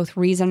 Both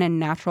reason and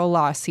natural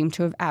law seemed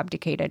to have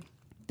abdicated.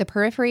 The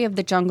periphery of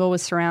the jungle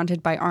was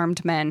surrounded by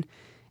armed men.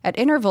 At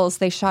intervals,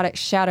 they shot at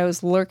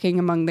shadows lurking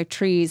among the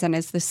trees, and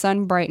as the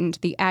sun brightened,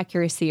 the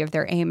accuracy of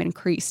their aim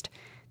increased.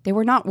 They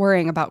were not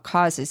worrying about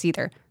causes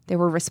either. They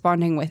were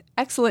responding with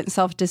excellent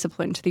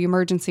self-discipline to the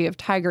emergency of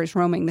tigers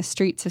roaming the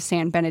streets of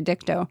San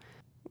Benedicto.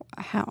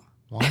 How?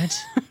 What?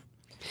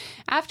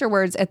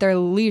 Afterwards, at their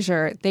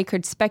leisure, they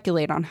could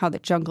speculate on how the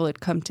jungle had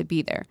come to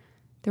be there.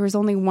 There was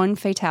only one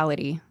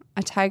fatality.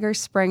 a tiger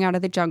sprang out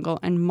of the jungle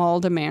and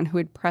mauled a man who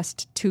had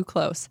pressed too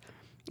close.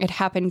 It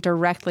happened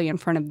directly in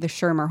front of the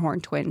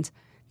Schermerhorn twins.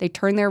 They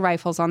turned their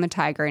rifles on the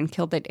tiger and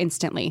killed it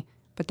instantly,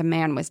 but the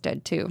man was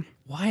dead too.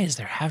 Why does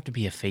there have to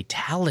be a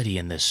fatality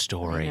in this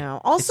story? I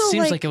know. Also, it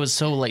seems like it was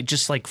so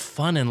just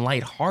fun and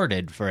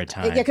lighthearted for a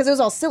time. Yeah, because it was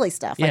all silly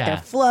stuff. Like Yeah. they're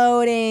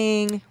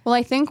floating. Well,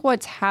 I think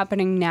what's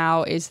happening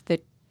now is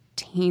that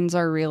teens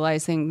are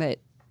realizing that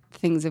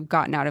things have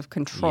gotten out of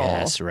control.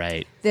 Yes,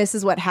 right. This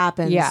is what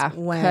happens Yeah,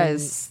 when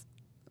because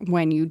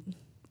when you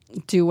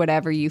do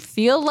whatever you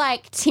feel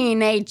like,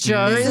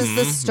 teenagers, this is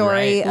the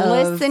story of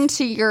listen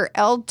to your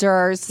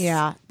elders.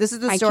 Yeah, this is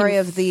the I story can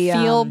of the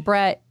feel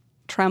Brett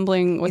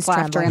trembling with he's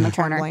laughter trembling, in the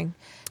corner. trembling.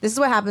 This is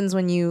what happens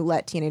when you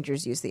let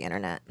teenagers use the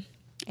internet.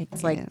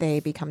 It's like they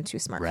become too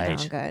smart Right.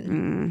 for their own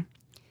good.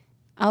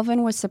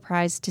 Alvin was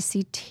surprised to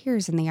see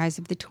tears in the eyes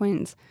of the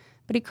twins,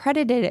 but he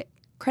credited it.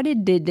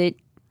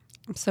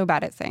 I'm so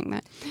bad at saying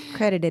that.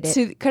 Credited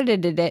it.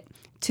 Credited it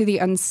to the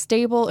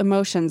unstable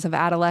emotions of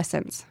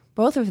adolescence.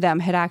 Both of them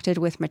had acted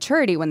with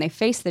maturity when they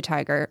faced the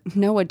tiger.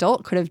 No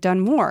adult could have done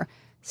more.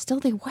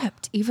 Still, they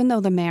wept, even though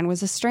the man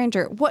was a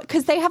stranger. What?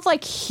 Because they have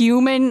like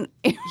human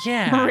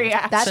Yeah.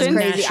 reactions. That's It's a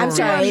crazy. I'm natural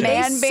sorry. A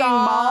man They being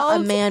saw a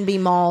mauled. man be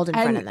mauled in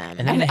front of them.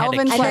 And then they had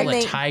Alvin's to kill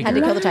like- a tiger. Had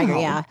to kill the tiger, Wow.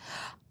 yeah.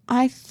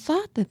 I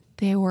thought that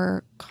they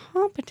were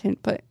competent,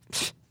 but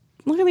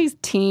look at these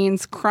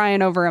teens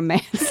crying over a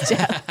man's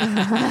death.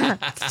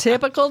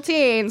 Typical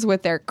teens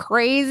with their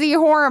crazy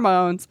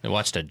hormones. They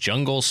watched a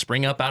jungle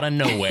spring up out of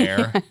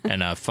nowhere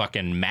and a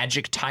fucking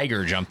magic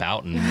tiger jump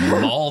out and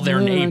maul their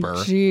neighbor.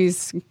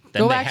 Jeez.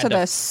 Then Go they back had to to-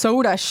 the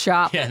soda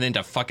shop. Yeah, and then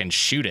to fucking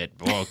shoot it.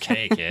 Well,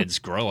 okay, kids,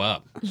 grow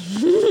up.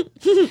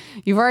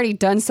 You've already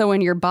done so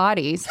in your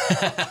bodies.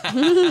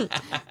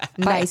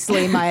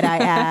 Nicely, might I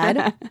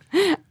add.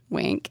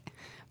 Wink.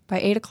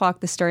 By 8 o'clock,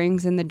 the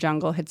stirrings in the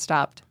jungle had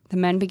stopped. The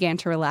men began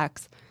to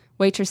relax.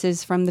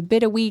 Waitresses from the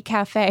Bid-A-Wee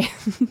Cafe.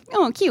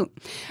 Oh, cute.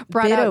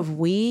 Brought Bit out of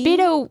wee.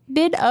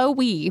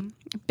 Bid-A-Wee.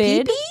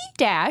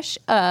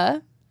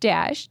 Bid-W-E-E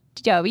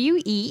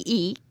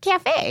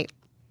Cafe.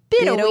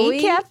 Bid-A-Wee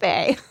Bid-A-Wee?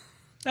 Cafe.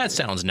 That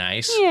sounds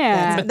nice.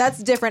 Yeah.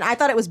 That's different. I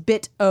thought it was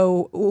bit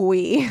o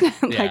wee.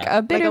 Like Yeah.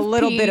 a bit Like a of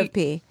little pee bit of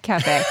pee.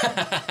 Cafe.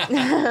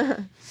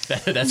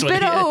 That's what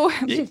Bid-O.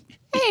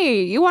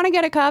 Hey, you want to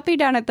get a copy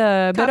down at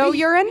the Bid-O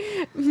urine?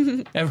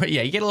 Yeah,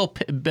 you get a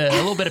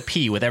little bit of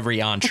pee with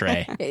every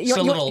entree. Just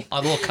a little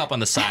cup on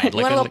the side.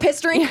 Want a little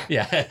piss drink?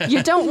 Yeah,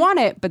 You don't want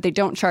it, but they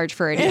don't charge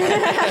for it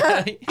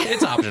either.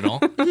 it's optional.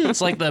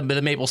 It's like the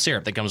maple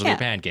syrup that comes with your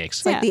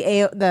pancakes. Like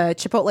the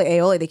Chipotle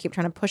aioli they keep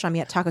trying to push on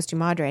me at Tacos Tu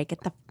Madre. Get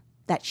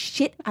that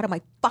shit out of my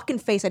fucking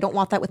face. I don't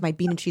want that with my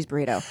bean and cheese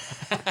burrito.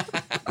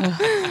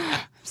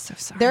 So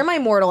sorry. They're my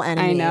mortal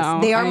enemies. know,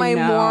 They are I my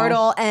know.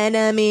 mortal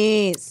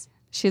enemies.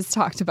 She's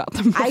talked about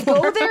them before. I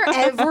go there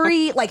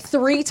every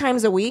 3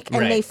 times a week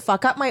and Right. they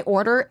fuck up my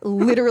order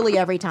literally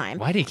every time.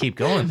 Why do you keep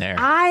going there?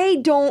 I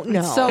don't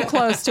know. So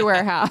close to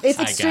our house. It's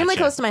I extremely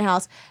gotcha. close to my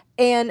house.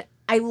 And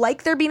I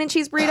like their bean and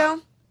cheese burrito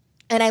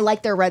and I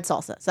like their red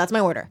salsa. So that's my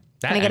order.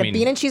 That- and I get I a mean-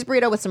 bean and cheese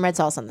burrito with some red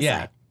salsa on the Yeah.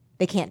 side.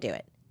 They can't do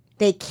it.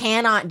 They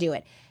cannot do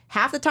it.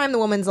 Half the time the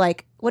woman's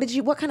like, what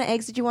kind of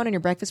eggs did you want in your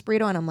breakfast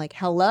burrito? And I'm like,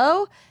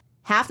 hello?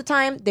 Half the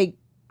time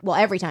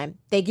every time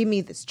they give me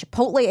this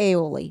Chipotle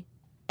aioli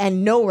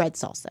and no red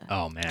salsa.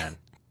 Oh man.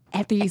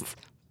 These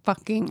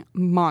fucking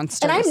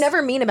monsters. And I'm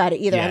never mean about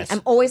it either. Yes.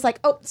 I'm always like,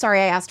 oh,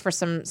 sorry, I asked for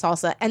some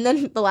salsa. And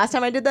then the last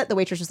time I did that, the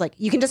waitress was like,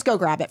 you can just go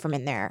grab it from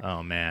in there.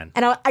 Oh man.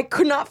 And I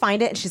could not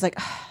find it. And she's like,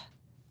 fine,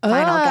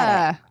 I'll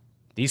get it.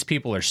 These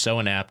people are so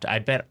inept. I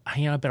bet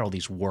all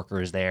these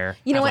workers there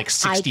You know have what? like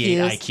 68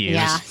 IQs.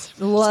 Yeah,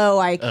 low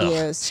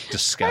IQs.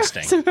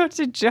 Disgusting. I'm about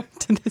to jump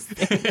to the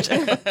stage.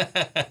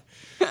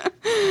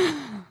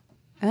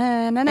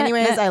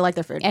 Anyways, I like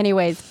their food.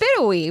 Anyways,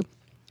 Bid-A-Wee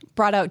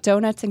brought out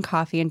donuts and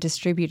coffee and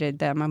distributed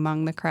them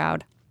among the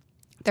crowd.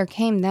 There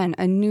came then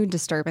a new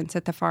disturbance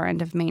at the far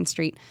end of Main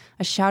Street,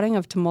 a shouting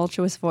of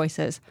tumultuous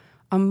voices.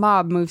 A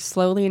mob moved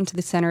slowly into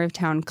the center of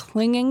town,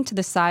 clinging to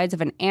the sides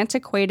of an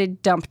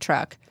antiquated dump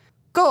truck.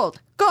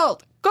 Gold!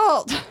 Gold!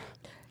 Gold!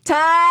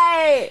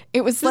 Tight.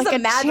 It was This is like a a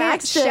Mad chant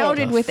Max thing.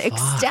 shouted with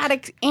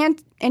ecstatic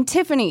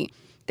antiphony.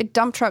 The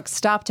dump truck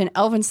stopped and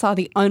Elvin saw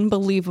the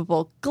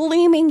unbelievable,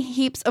 gleaming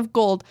heaps of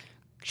gold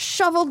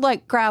shoveled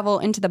like gravel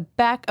into the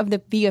back of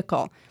the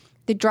vehicle.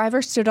 The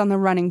driver stood on the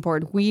running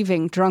board,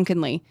 weaving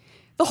drunkenly.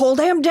 The whole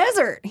damn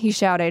desert, he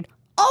shouted.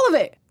 All of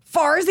it,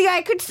 far as the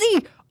eye could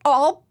see,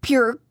 all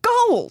pure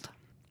gold.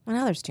 Well,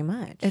 now there's too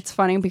much. It's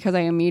funny because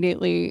I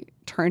immediately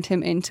turned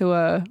him into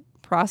a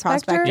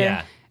prospector.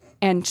 Yeah.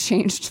 And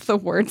changed the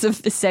words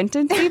of the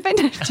sentence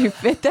even to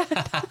fit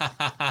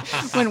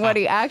that. When what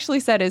he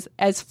actually said is,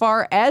 as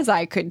far as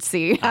I could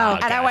see. And I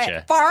gotcha.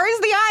 went, far as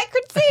the eye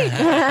could see.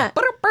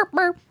 Burp, burp,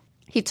 burp.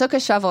 He took a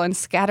shovel and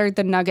scattered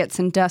the nuggets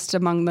and dust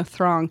among the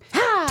throng.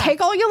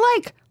 Take all you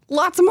like.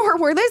 Lots more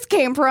where this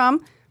came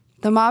from.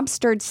 The mob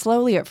stirred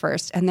slowly at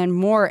first, and then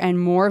more and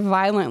more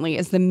violently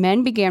as the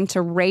men began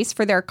to race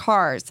for their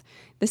cars.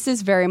 This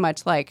is very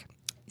much like,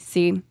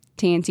 see,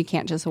 teens, you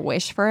can't just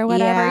wish for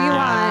whatever you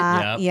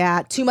want. Yep.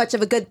 Yeah, too much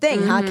of a good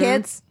thing, huh,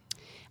 kids?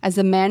 As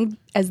the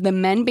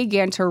men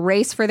began to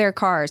race for their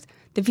cars,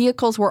 the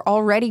vehicles were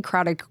already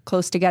crowded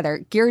close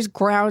together. Gears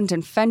ground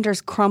and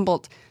fenders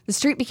crumbled. The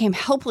street became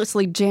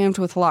helplessly jammed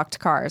with locked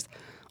cars.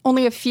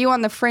 Only a few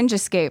on the fringe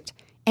escaped.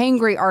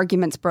 Angry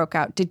arguments broke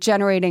out,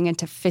 degenerating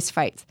into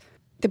fistfights.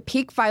 The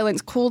peak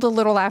violence cooled a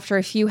little after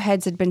a few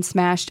heads had been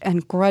smashed,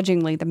 and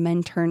grudgingly the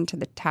men turned to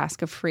the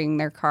task of freeing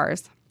their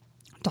cars.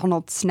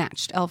 Donald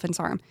snatched Elvin's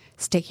arm.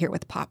 "Stay here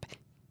with Pop."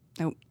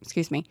 "Oh,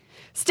 excuse me.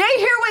 Stay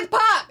here with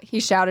Pop!" he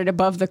shouted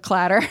above the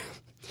clatter.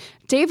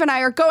 "Dave and I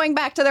are going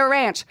back to the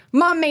ranch.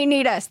 Mom may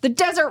need us. The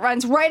desert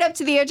runs right up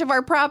to the edge of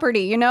our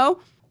property, you know?"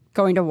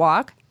 "Going to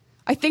walk?"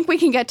 "I think we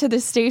can get to the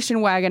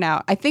station wagon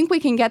out.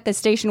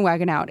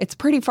 It's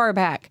pretty far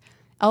back."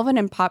 Elvin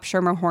and Pop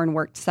Schermerhorn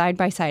worked side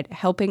by side,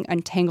 helping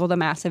untangle the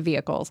mass of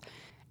vehicles.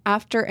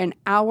 After an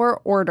hour,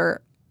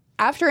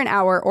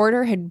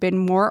 order had been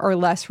more or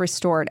less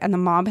restored, and the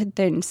mob had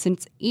thinned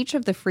since each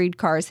of the freed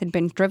cars had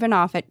been driven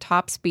off at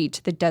top speed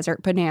to the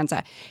desert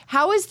bonanza.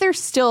 How is there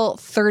still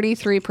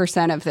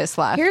 33% of this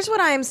left? Here's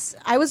what I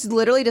was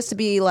literally just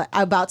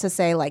about to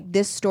say, like,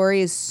 this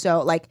story is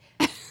so, like,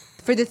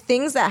 for the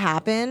things that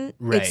happen,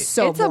 Right. it's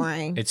so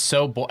boring. It's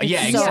so boring.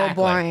 Yeah, so exactly.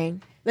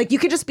 boring. Like, you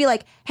could just be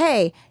like,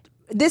 hey,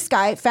 this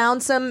guy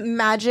found some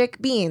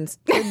magic beans.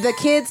 The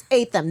kids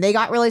ate them. They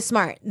got really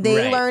smart. They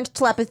Right. learned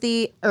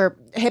telepathy or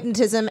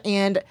hypnotism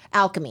and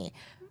alchemy.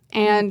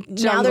 And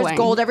Now there's jungling.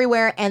 gold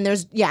everywhere, and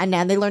and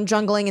now they learn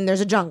jungling, and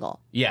there's a jungle.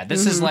 Yeah,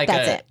 this is like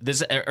That's it.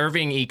 this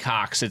Irving E.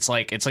 Cox. It's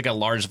like a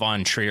Lars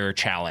von Trier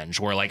challenge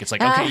where like it's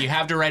like okay, you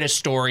have to write a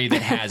story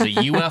that has a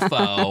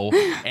UFO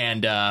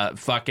and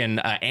fucking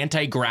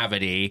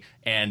anti-gravity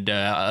and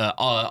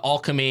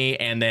alchemy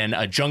and then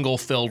a jungle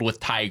filled with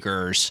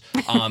tigers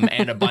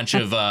and a bunch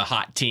of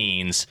hot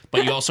teens.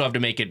 But you also have to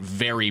make it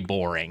very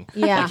boring.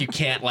 Yeah. Like you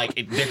can't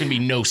there can be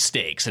no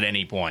stakes at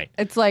any point.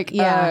 It's like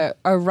Yeah.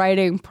 a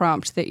writing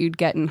prompt that you'd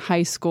get in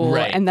high school,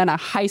 Right. and then a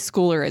high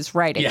schooler is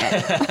writing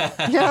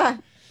it.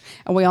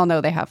 And we all know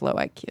they have low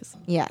IQs.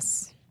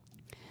 Yes.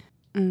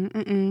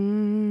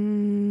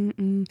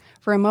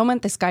 For a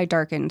moment, the sky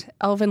darkened.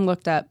 Elvin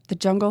looked up. The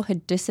jungle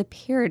had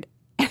disappeared.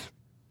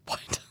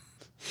 What?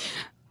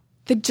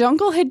 The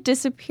jungle had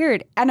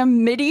disappeared, and a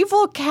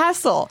medieval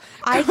castle.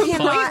 I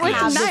cannot with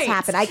have this knights.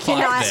 happen. I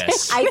cannot.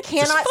 this. I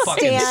cannot This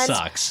fucking stand.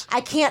 sucks.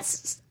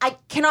 I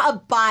cannot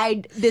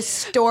abide this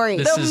story.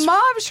 This The is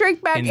mob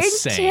shrank back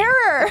insane. in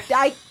terror.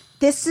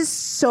 This is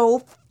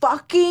so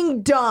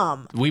fucking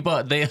dumb. We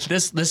bought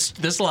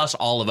this lost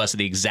all of us at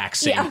the exact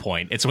same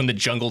point. It's when the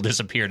jungle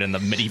disappeared and the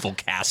medieval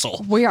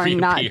castle. We are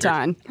not reappeared.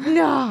 done.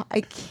 No,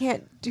 I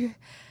can't do.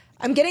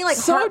 I'm getting like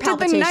So heart did the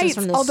palpitations knights,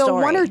 from this although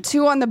story. one or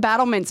two on the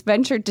battlements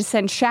ventured to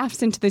send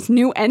shafts into this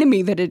new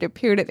enemy that had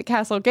appeared at the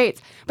castle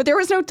gates. But there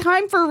was no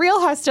time for real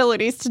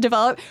hostilities to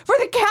develop, for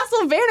the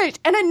castle vanished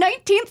and a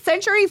 19th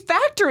century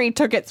factory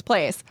took its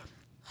place.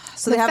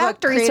 So The they have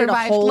factory created a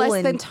survived hole less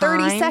in than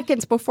 30 time?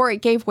 seconds before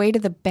it gave way to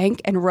the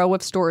bank and row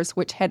of stores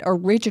which had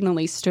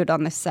originally stood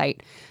on the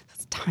site.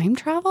 It's time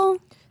travel?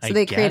 So I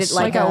they created guess.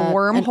 like Like a an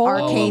wormhole?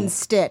 arcane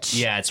stitch.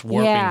 Yeah, it's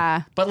warping.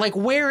 Yeah. But like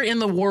where in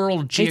the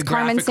world geographically?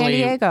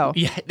 Carmen Sandiego.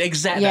 Yeah,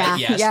 exactly. Yeah.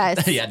 Yes.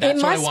 Yes. Yeah, It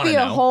that's what I must want be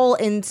to a know. hole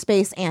in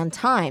space and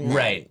time. then.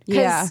 Right. 'Cause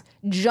Yeah.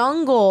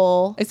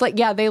 jungle. It's like,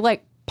 yeah, they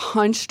like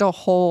punched a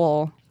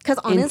hole Because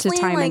honestly,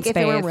 into time like and if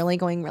they were space. really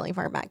going really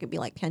far back, it'd be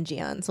like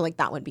Pangean. So like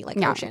that would be like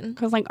Yeah, ocean.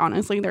 because like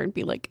honestly, there'd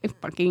be like a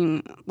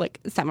fucking like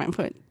 7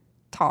 foot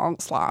tall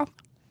sloth.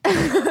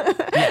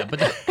 Yeah,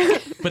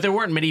 but there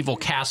weren't medieval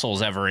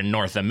castles ever in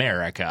North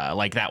America.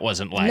 Like that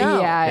wasn't like No.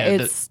 Yeah,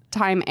 the- it's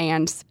time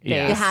and space.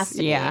 Yeah. It has to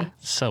be. Yeah,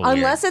 so weird.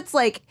 Unless it's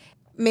like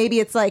maybe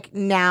it's like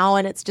now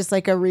and it's just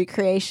like a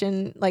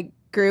recreation like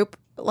group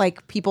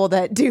like people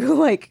that do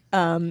like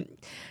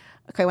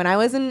okay, when I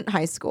was in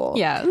high school,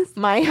 Yes.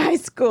 my high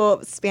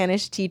school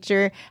Spanish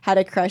teacher had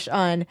a crush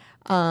on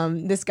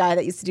this guy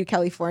that used to do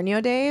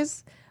California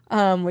Days.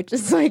 Which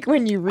is like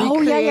when you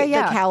recreate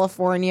yeah. the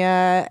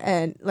California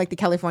and like the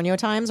California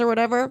Times or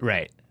whatever.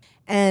 right.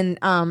 And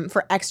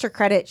for extra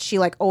credit, she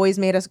like always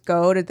made us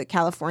go to the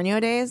California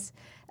Days.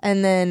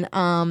 And then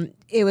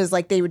it was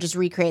like they would just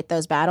recreate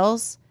those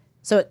battles.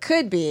 So it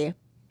could be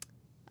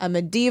a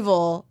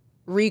medieval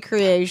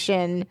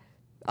recreation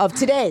of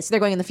today. So they're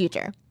going in the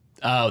future.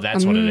 Oh,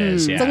 that's what it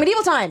is. Yeah. It's like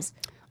medieval times.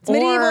 It's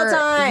medieval Or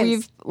times.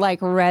 we've like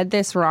read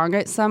this wrong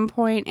at some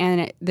point,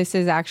 and this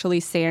is actually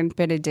San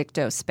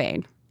Benedicto,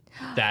 Spain.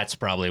 That's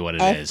probably what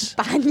it is.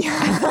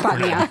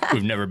 España.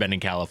 We've never been in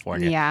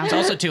California. Yeah. It's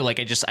also too like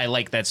I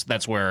like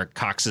that's where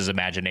Cox's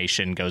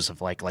imagination goes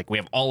of like we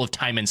have all of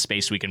time and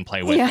space we can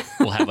play with. Yeah.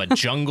 We'll have a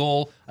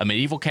jungle, a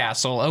medieval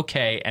castle,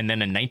 okay, and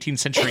then a 19th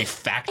century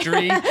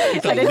factory.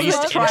 The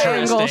least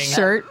Triangle interesting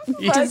shirt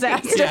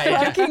disaster.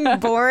 Yeah. Fucking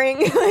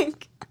boring.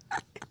 Like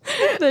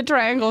The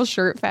triangle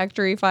shirt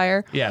factory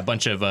fire. Yeah, a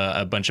bunch of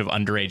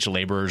underage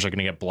laborers are going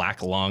to get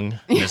black lung.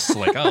 And this is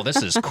like, oh,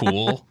 this is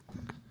cool.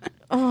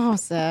 oh,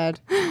 sad.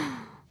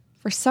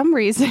 For some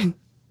reason,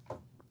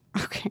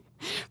 okay.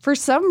 For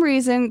some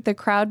reason, the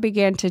crowd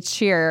began to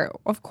cheer.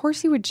 Of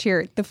course you would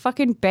cheer. The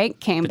fucking bank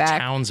came The back.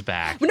 town's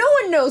back. No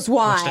one knows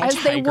why. The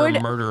As they tiger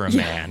would- murder a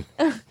man.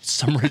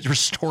 Some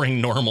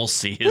restoring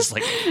normalcy is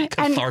like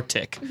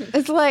cathartic.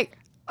 It's like,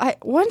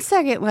 one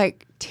second,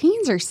 like,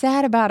 teens are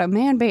sad about a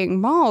man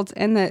being mauled.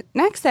 And the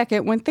next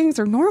second, when things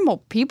are normal,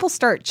 people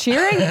start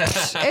cheering.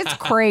 It's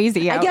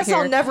crazy out I guess here.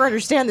 I'll never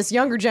understand this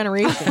younger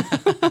generation.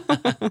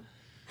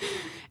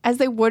 As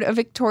they would a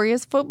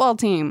victorious football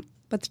team.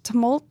 But the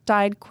tumult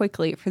died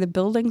quickly, for the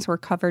buildings were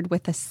covered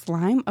with a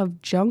slime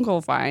of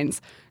jungle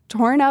vines,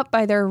 torn up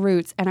by their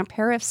roots, and a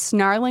pair of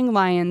snarling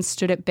lions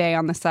stood at bay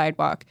on the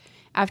sidewalk.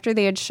 After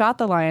they had shot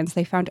the lions,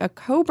 they found a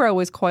cobra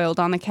was coiled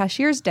on the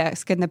cashier's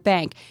desk in the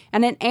bank,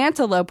 and an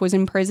antelope was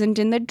imprisoned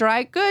in the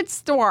dry goods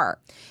store.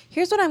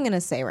 Here's what I'm going to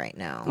say right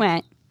now.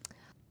 What?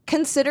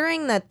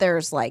 Considering that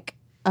there's like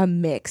a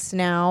mix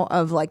now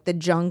of like the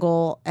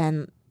jungle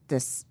and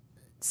this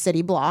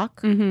city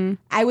block,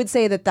 I would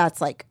say that that's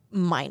like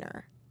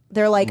minor.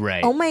 They're like,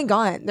 Right. oh my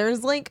God,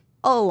 there's like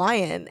a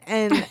lion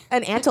and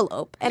an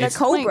antelope and a It's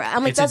cobra.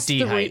 I'm like, it's a that's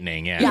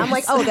de-heightening, yeah. Yeah, I'm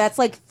like, oh, that's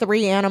like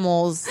 3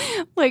 animals.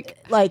 Like,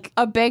 Like,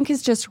 a bank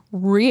has just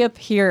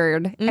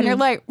reappeared, and you're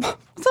like,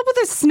 what's up with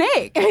this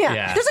snake?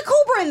 Yeah. there's a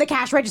cobra in the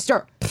cash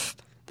register.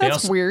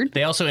 That's weird.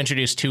 They also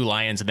introduced 2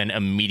 lions and then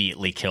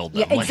immediately killed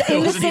them. Yeah, Like, in it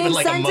the wasn't even same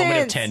like a moment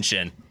of sentence.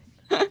 tension.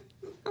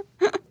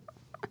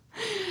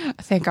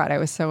 Thank God, I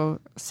was so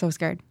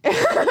scared.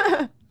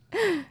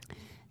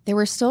 They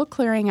were still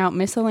clearing out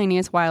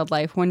miscellaneous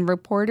wildlife when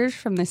reporters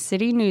from the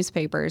city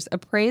newspapers,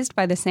 appraised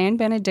by the San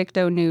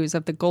Benedicto News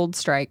of the gold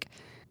strike,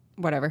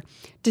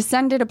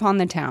 descended upon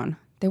the town.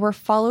 They were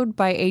followed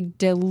by a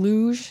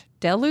deluge,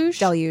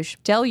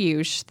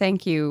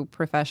 thank you,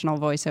 professional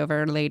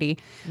voiceover lady,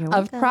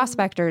 of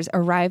prospectors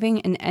arriving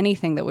in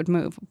anything that would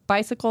move.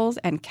 Bicycles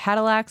and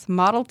Cadillacs,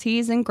 Model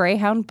Ts and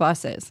Greyhound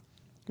buses.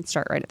 Let's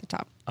start right at the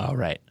top. All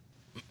right.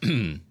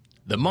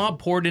 The mob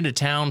poured into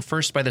town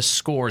first by the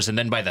scores and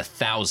then by the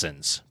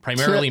thousands.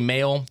 Primarily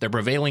male, their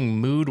prevailing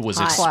mood was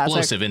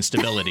explosive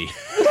instability.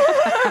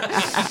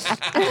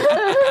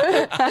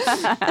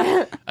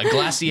 A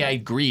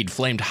glassy-eyed greed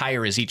flamed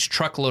higher as each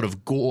truckload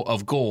of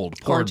gold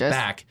poured Gorgeous.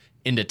 back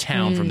into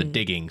town from the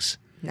diggings.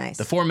 Nice.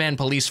 The 4-man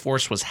police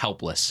force was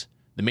helpless.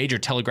 The major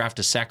telegraphed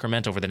to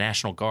Sacramento for the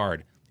National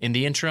Guard. In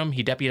the interim,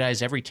 he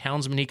deputized every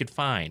townsman he could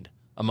find.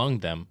 Among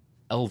them,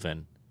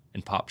 Elvin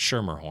and Pop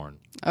Schermerhorn.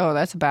 Oh,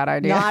 that's a bad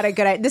idea. Not a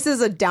good idea. This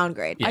is a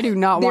downgrade. I do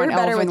not They were want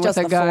better Elvin with just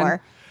a the gun.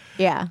 4.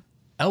 Yeah.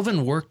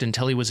 Elvin worked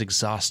until he was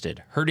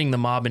exhausted, herding the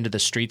mob into the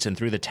streets and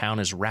through the town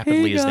as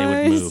rapidly as they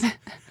would move.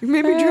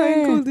 Maybe try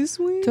and go this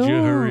way. Could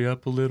you hurry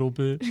up a little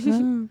bit?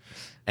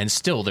 And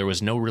still there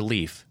was no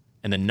relief,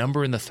 and the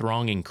number in the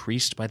throng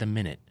increased by the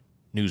minute.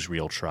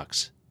 Newsreel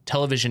trucks,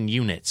 television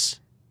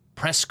units,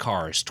 press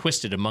cars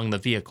twisted among the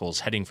vehicles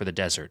heading for the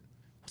desert.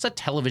 What's a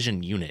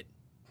television unit?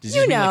 Does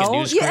this mean like a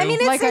news crew? I mean,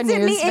 it's, Like a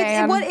news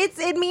van.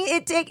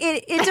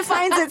 it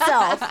defines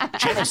itself.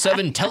 Channel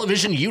 7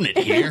 television unit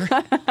here.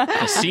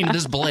 A scene of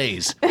this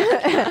blaze.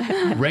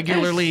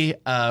 Regularly,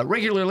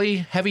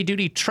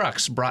 heavy-duty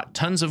trucks brought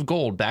tons of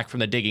gold back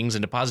from the diggings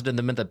and deposited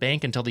them at the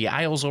bank until the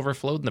aisles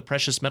overflowed and the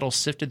precious metal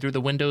sifted through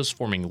the windows,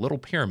 forming little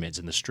pyramids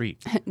in the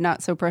street.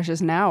 Not so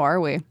precious now, are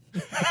we?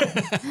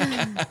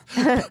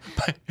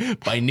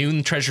 By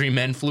noon, Treasury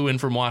men flew in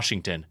from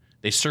Washington.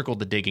 They circled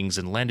the diggings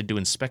and landed to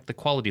inspect the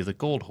quality of the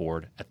gold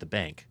hoard at the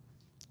bank.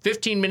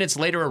 15 minutes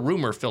later, a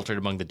rumor filtered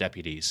among the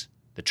deputies.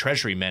 The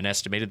Treasury men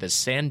estimated that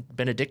San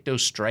Benedicto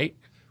strike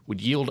would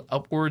yield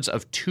upwards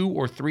of 200,000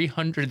 or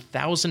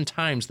 300,000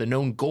 times the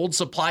known gold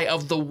supply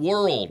of the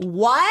world.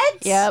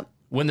 What? Yep.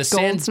 When the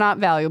Gold's not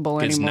valuable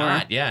it's anymore.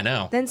 not, yeah,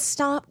 no. Then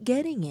stop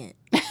getting it.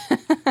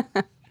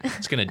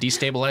 It's going to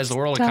destabilize the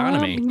world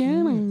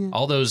economy.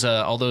 All those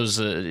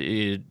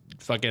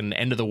fucking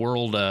end of the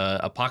world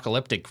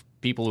apocalyptic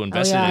people who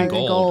invested yeah, in the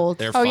gold. gold.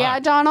 They're Oh, fucked. yeah,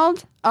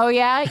 Donald? Oh,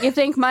 yeah? You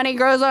think money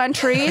grows on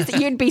trees?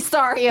 You'd be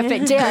sorry if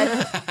it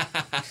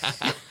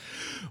did.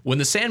 When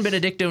the San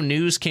Benedicto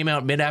News came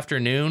out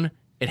mid-afternoon,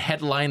 it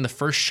headlined the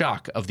first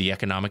shock of the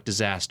economic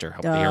disaster.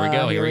 Here we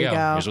go.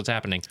 Here's what's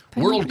happening.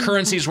 World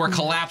currencies were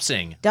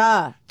collapsing.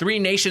 Duh. 3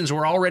 nations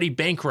were already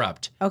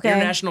bankrupt. Okay.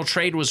 International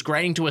trade was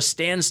grinding to a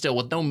standstill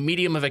with no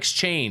medium of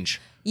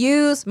exchange.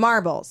 Use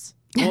marbles.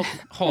 Well,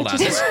 hold on.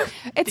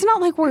 It's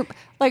not like we're,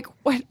 like,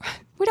 what?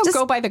 We don't Just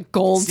go by the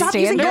gold stop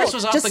using standard. gold. This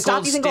was off Just the stop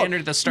gold using gold. standard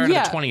at the start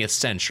Yeah. of the 20th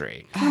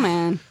century. Come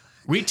on.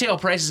 Retail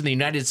prices in the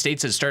United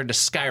States had started to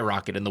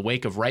skyrocket in the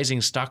wake of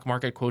rising stock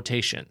market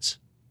quotations.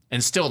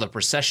 And still, the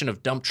procession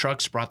of dump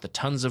trucks brought the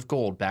tons of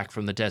gold back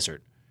from the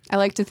desert. I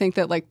like to think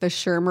that, like, the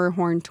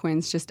Schermerhorn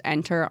twins just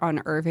enter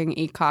on Irving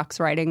E. Cox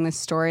writing this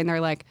story, and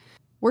they're like,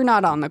 We're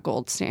not on the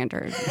gold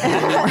standard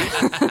anymore.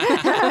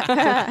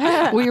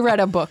 We read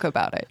a book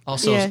about it.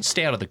 Also,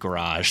 stay out of the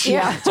garage.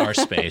 Yeah. It's our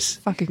space.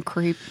 Fucking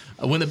creep.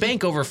 When the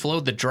bank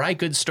overflowed, the dry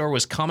goods store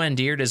was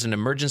commandeered as an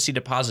emergency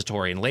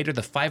depository, and later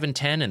the 5 and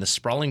 10 in the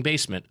sprawling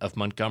basement of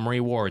Montgomery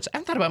Wards. I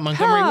haven't thought about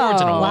Montgomery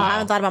Wards in a Wow, I while.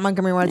 haven't thought about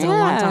Montgomery Wards in a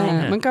long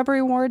time.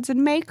 Montgomery Wards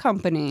and May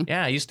Company.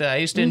 Yeah, I used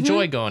to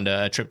enjoy going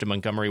to a trip to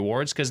Montgomery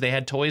Wards because they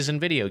had toys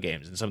and video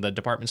games, and some of the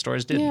department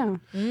stores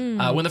didn't.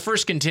 Yeah. When the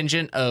first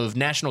contingent of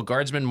National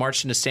Guardsmen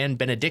marched into San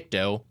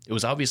Benedicto, it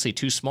was obviously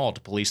too small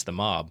to police the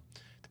mob.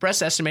 The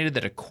press estimated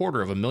that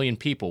 250,000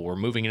 people were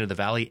moving into the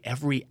valley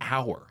every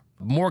hour.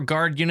 More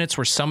guard units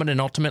were summoned,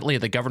 and ultimately,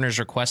 at the governor's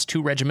request,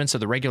 2 regiments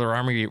of the regular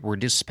army were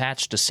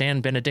dispatched to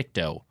San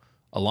Benedicto,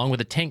 along with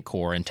a tank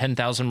corps and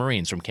 10,000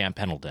 Marines from Camp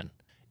Pendleton.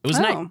 It was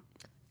night.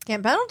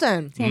 Camp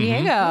Pendleton. San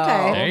Diego.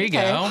 Okay. There you go.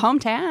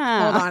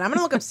 Hometown. Hold on, I'm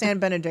gonna look up San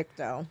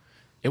Benedicto.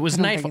 It was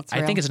don't nightfall. think it's I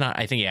think real. it's not.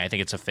 I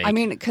think it's a fake. I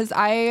mean, because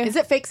Is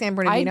it fake San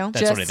Bernardino?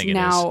 That's what I just think it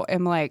now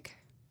am like,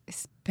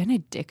 is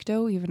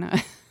Benedicto even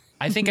a...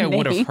 I think I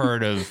would have name?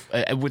 heard of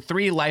with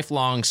 3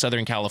 lifelong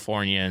Southern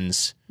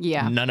Californians.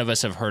 Yeah. None of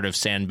us have heard of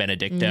San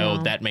Benedicto.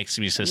 No. That makes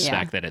me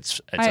suspect that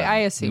it's I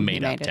assume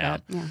made he up made it town.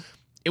 up. Yeah.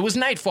 It was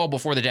nightfall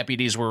before the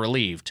deputies were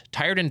relieved.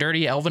 Tired and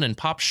dirty, Elvin and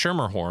Pop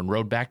Schermerhorn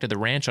rode back to the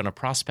ranch on a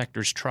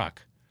prospector's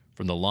truck.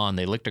 From the lawn,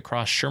 they looked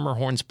across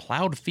Schermerhorn's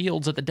plowed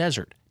fields at the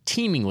desert,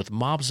 teeming with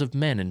mobs of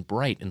men and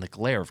bright in the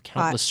glare of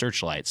countless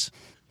searchlighs.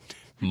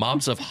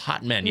 Mobs of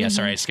hot men. Yeah,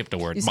 sorry, I skipped a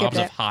word. You Mobs skipped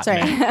of it. hot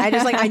Sorry. men.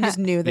 I just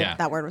knew that Yeah.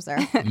 that word was there.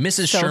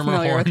 Mrs. So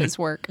familiar with Schermerhorn. his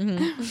work.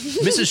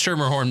 Mrs.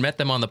 Schermerhorn met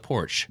them on the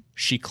porch.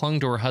 She clung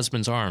to her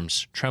husband's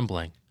arms,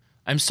 trembling.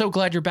 "I'm so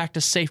glad you're back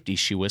to safety,"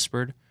 she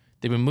whispered.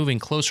 "They've been moving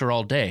closer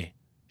all day."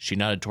 She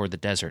nodded toward the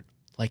desert,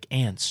 like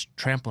ants,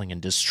 trampling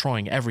and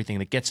destroying everything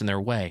that gets in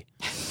their way.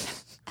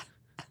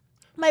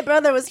 My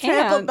brother was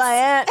trampled by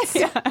ants.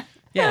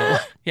 Yeah,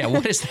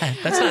 what is that?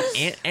 That's not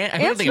ant. I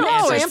don't think of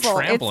Ants ants as trample.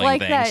 It's trampling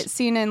like things. that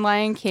scene in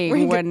Lion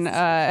King when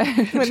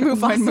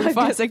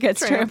Mufasa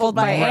gets trampled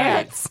by Right.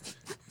 ants.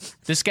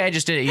 This guy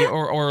just did,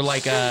 or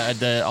like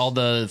all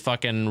the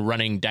fucking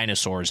running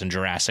dinosaurs in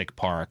Jurassic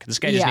Park. This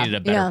guy just Yeah, needed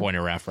a better yeah. point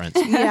of reference.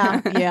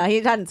 yeah.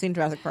 He hadn't seen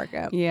Jurassic Park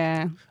yet.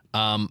 Yeah.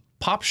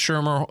 Pop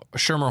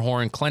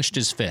Schermerhorn clenched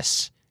his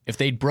fists. "If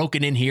they'd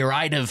broken in here,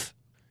 I'd have.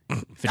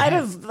 I'd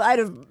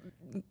have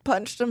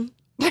punched him.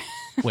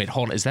 Wait,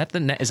 hold on. Is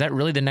that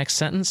really the next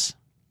sentence?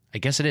 I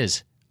guess it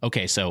is.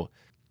 Okay, so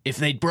if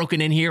they'd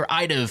broken in here,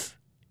 I'd have.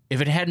 If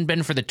it hadn't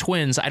been for the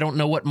twins, I don't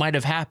know what might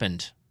have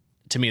happened.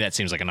 To me, that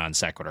seems like a non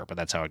sequitur, but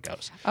that's how it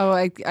goes. Oh,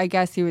 I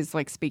guess he was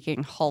like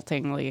speaking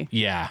haltingly.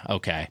 Yeah,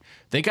 okay.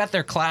 "They got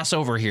their class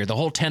over here, the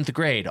whole 10th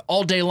grade.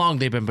 All day long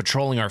they've been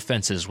patrolling our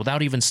fences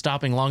without even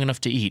stopping long enough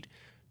to eat.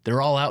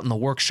 They're all out in the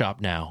workshop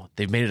now.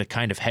 They've made it a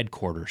kind of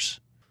headquarters."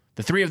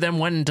 The 3 of them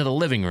went into the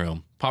living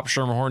room. Pop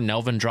Schermerhorn and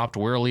Elvin dropped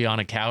wearily on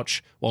a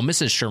couch, while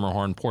Mrs.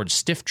 Schermerhorn poured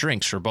stiff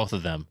drinks for both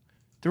of them.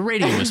 The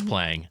radio was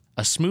playing,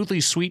 a smoothly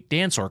sweet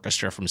dance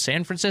orchestra from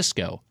San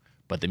Francisco,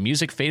 but the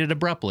music faded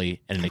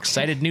abruptly and an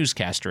excited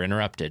newscaster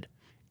interrupted.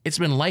 "It's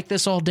been like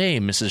this all day,"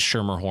 Mrs.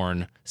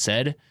 Schermerhorn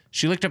said.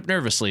 She looked up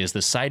nervously as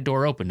the side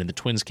door opened and the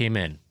twins came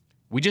in.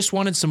 "We just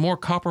wanted some more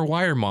copper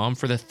wire, Mom,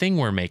 for the thing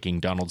we're making,"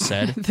 Donald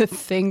said. The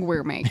thing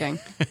we're making.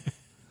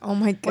 Oh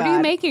my god. What are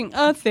you making?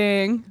 A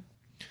thing.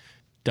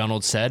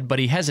 Donald said, but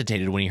he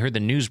hesitated when he heard the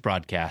news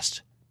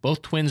broadcast.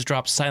 Both twins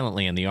dropped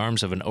silently in the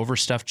arms of an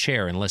overstuffed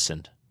chair and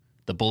listened.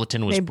 The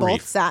bulletin was They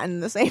brief. both sat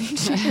in the same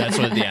chair. That's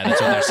what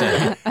they're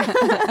saying.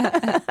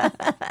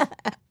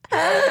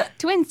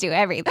 Twins do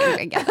everything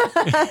together.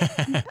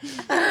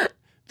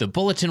 The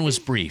bulletin was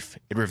brief.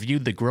 It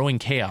reviewed the growing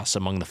chaos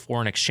among the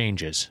foreign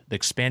exchanges, the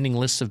expanding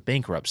lists of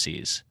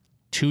bankruptcies,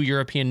 2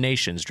 European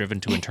nations driven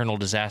to internal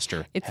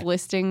disaster. It's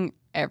listing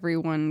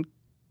everyone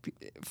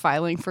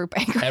filing for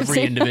bankruptcy.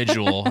 Every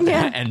individual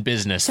and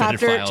business that had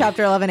filed.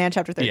 Chapter 11 and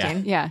chapter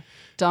 13. Yeah.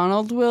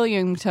 Donald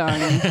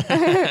Williamton.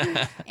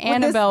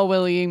 Annabelle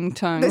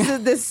Williamton.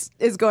 This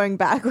is going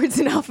backwards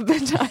in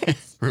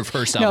alphabetized.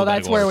 Reverse No, alphabetical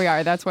that's where order. we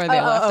are. That's where they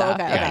left off.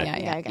 Okay, Yeah,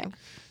 okay. yeah. okay.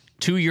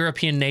 2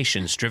 European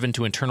nations driven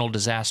to internal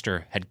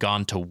disaster had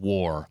gone to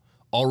war.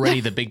 Already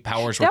the big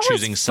powers were That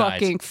choosing was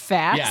sides. fucking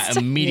fast. Yeah,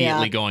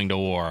 immediately Yeah. going to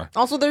war.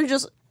 Also,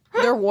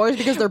 they're wars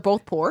because they're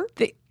both poor.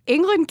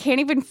 England can't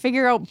even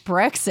figure out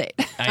Brexit.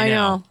 I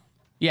know.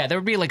 Yeah, there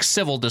would be like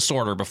civil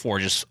disorder before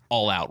just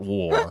all-out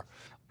war.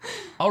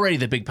 Already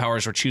the big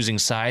powers were choosing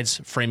sides,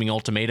 framing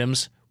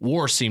ultimatums.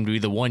 War seemed to be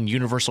the one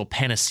universal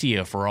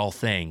panacea for all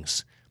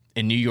things.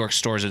 In New York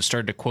stores, it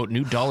started to quote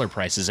new dollar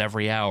prices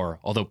every hour,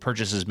 although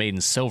purchases made in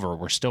silver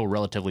were still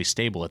relatively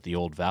stable at the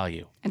old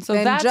value. And so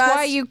Then that's just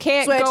why you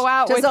can't switch go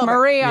out to with silver.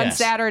 Marie on Yes.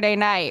 Saturday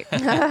night.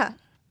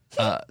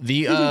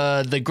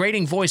 The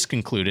grating voice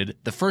concluded,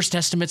 the first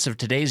estimates of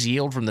today's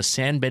yield from the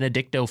San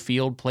Benedicto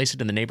field place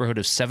it in the neighborhood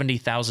of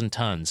 70,000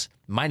 tons.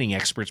 Mining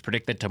experts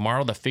predict that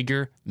tomorrow the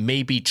figure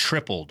may be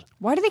tripled.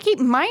 Why do they keep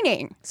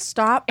mining?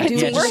 Stop doing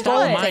just stop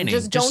gold. mining.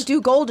 Just Just- don't do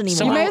gold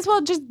anymore. You might as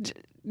well just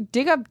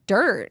dig up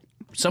dirt.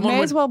 someone May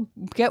would as well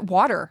get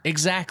water.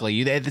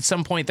 exactly. At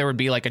some point, there would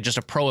be like just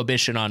a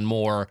prohibition on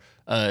more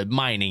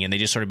mining, and they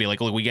just sort of be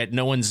like, "Look,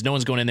 no one's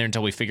going in there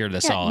until we figure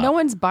this all out." No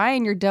one's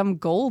buying your dumb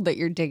gold that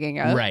you're digging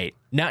up. Right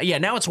now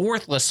it's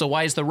worthless. So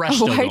why is the rush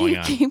still Why do going you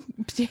on?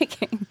 keep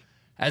digging?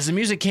 As the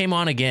music came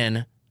on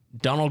again,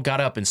 Donald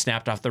got up and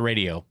snapped off the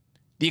radio.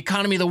 "The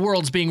economy of the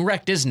world's being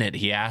wrecked, isn't it?"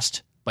 he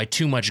asked. "By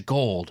too much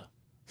gold."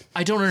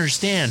 "I don't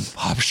understand,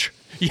 Pop."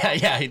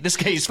 Yeah. This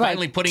guy is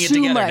finally putting it Too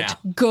together much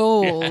now.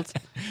 gold.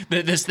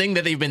 This thing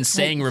that they've been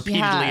saying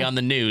repeatedly yeah. on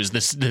the news,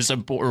 this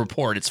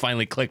report, it's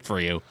finally clicked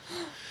for you.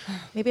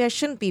 Maybe I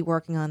shouldn't be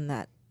working on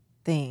that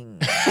thing.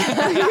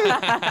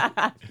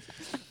 "I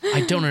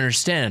don't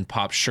understand,"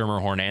 Pop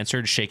Schermerhorn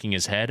answered, shaking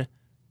his head.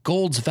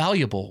 "Gold's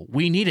valuable.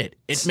 We need it.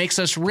 It makes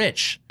us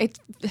rich." It's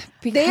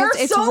because They are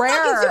it's so rare.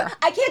 fucking stupid.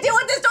 I can't deal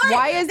with this story.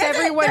 Why is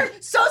everyone- They're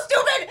so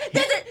stupid.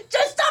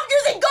 Just stop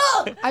using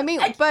gold. I mean,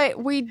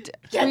 but we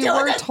can't deal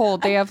with were it.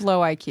 told they have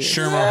low IQ.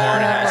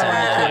 Schermerhorn has a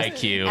low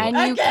IQ. And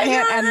I you can't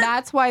can't, do and it.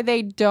 that's why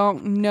they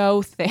don't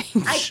know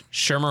things.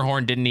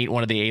 Schermerhorn didn't eat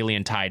one of the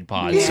alien Tide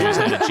Pods, so he's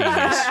not a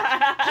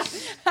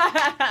genius.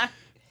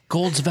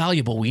 "Gold's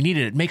valuable. We need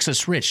it. It makes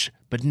us rich.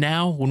 But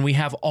now, when we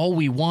have all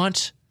we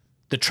want,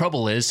 the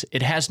trouble is,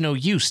 it has no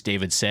use,"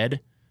 David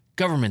said.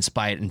 "Governments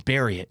buy it and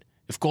bury it.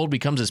 If gold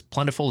becomes as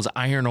plentiful as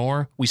iron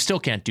ore, we still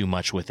can't do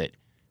much with it.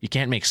 You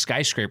can't make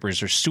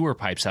skyscrapers or sewer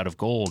pipes out of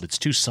gold. It's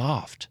too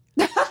soft."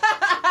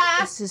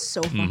 This is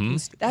so fucking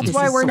stupid. That's This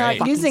why is we're so not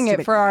fucking using it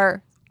stupid. for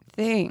our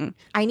thing.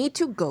 I need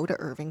to go to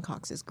Irving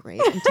Cox's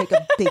grave and take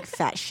a big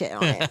fat shit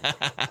on it.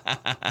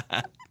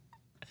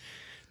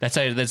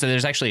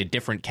 There's actually a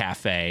different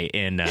cafe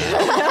in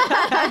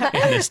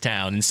this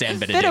town, in San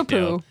Benedicto.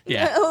 Bit-a-poo.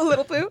 Yeah. A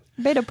little poo.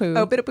 Bit of poo.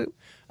 Oh, bit of poo.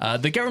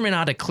 The government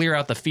ought to clear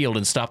out the field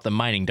and stop the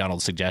mining,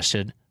 Donald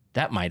suggested.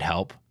 That might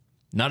help.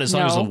 Not as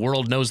long as No. the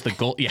world knows the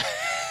gold. Yeah.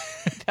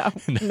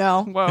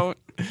 No. Won't.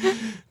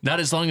 Not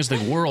as long as the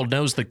world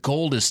knows the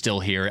gold is still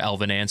here,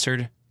 Elvin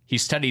answered. He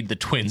studied the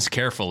twins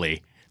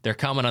carefully. Their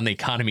comment on the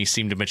economy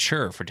seemed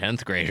mature for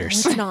 10th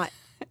graders. It's not.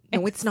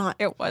 No, it's not.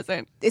 It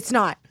wasn't. It's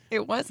not.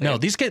 It wasn't. No,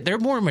 these kids, they're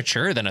more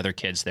mature than other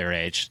kids their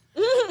age.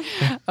 oh,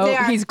 they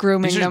are. he's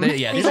grooming These are, them. these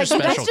He's are like, you guys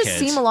special just kids.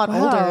 seem a lot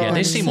older. Yeah, they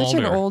he's seem such older.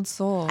 an old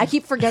soul. I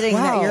keep forgetting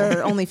Wow. that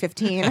you're only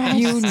 15.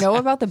 You know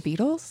about the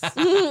Beatles?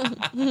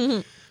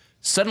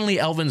 Suddenly,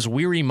 Elvin's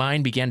weary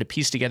mind began to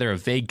piece together a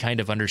vague kind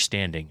of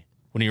understanding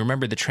when he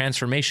remembered the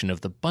transformation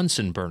of the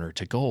Bunsen burner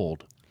to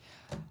gold.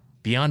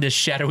 Beyond his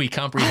shadowy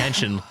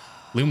comprehension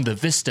loomed the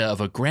vista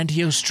of a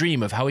grandiose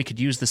dream of how he could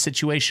use the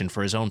situation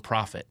for his own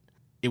profit.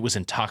 It was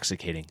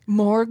intoxicating,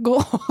 More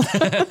gold.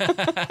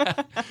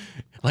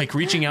 like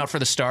reaching out for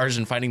the stars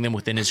and finding them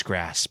within his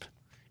grasp.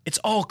 "It's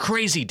all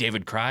crazy,"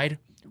 David cried.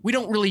 "We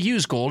don't really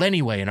use gold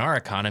anyway in our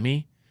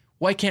economy.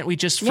 Why can't we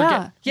just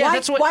forget?" Yeah.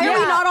 That's what. Why are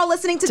we Yeah. not all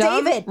listening to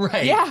Dumb. David?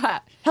 Right. Yeah.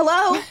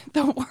 Hello?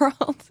 The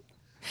world.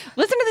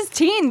 Listen to this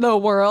teen, the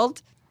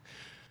world.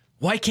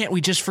 Why can't we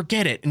just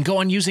forget it and go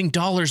on using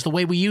dollars the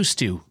way we used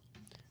to?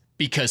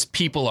 Because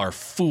people are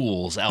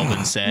fools,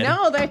 Elvin said.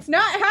 No, that's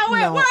not how it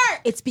No, works.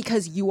 it's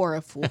because you are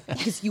a fool.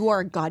 Because you are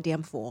a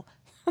goddamn fool.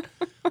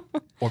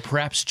 Or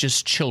perhaps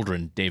just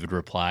children, David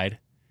replied.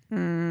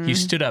 He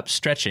stood up,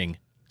 stretching,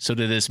 so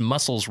that his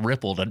muscles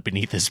rippled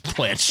beneath his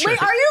plaid shirt.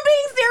 Wait, are you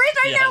being serious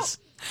right Yes.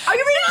 now? Are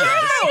you being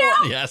serious right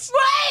now? Yes.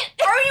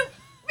 What? Are you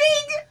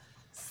being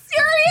The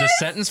serious?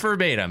 sentence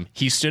verbatim.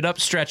 He stood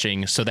up,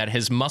 stretching, so that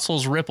his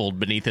muscles rippled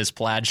beneath his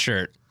plaid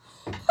shirt.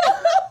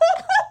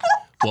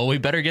 Well, we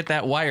better get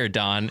that wire,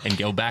 Don, and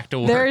go back to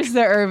work. There's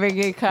the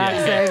Irving E. Cox,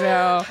 I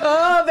know.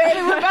 Oh, baby,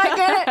 we're back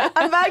in it.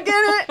 I'm back in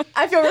it.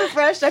 I feel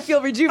refreshed. I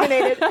feel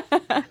rejuvenated.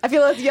 I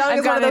feel as young I've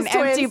as one got of an those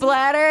twins. empty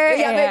bladder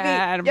Yeah, baby.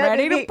 and I'm Yeah,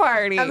 ready baby. to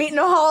party. I'm eating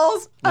the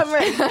halls. I'm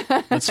ready.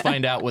 Let's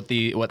find out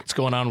what's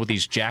going on with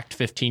these jacked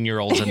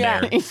 15-year-olds and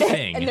Yeah. their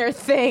thing. And their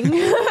thing.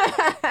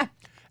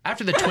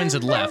 After the twins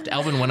had left,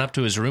 Elvin went up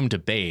to his room to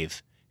bathe.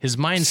 His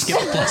mind skipped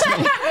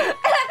pleasantly.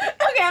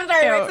 Okay, I'm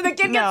sorry. Ew, Right, so the kid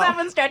gets no. up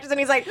and stretches and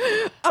he's like,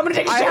 I'm going to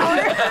take a shower.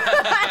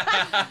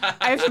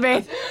 I have to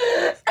bathe.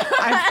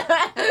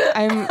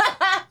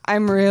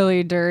 I'm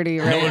really dirty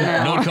right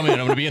now. No one come in. I'm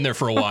going to be in there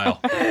for a while.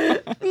 I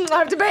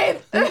have to bathe.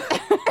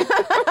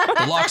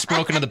 The lock's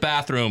broken in the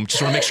bathroom.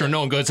 Just want to make sure no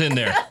one goes in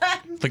there.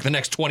 Like the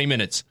next 20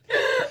 minutes.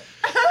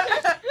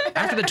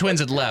 After the twins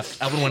had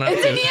left, Elvin went up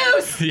It's in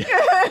use. Yeah.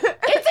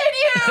 It's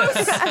in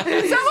use.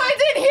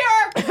 Someone's in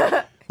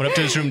here. Went up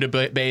to his room to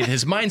bathe.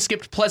 His mind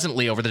skipped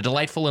pleasantly over the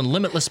delightful and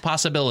limitless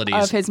possibilities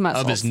Of his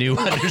muscles. of his new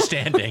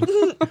understanding.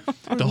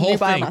 The whole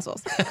thing,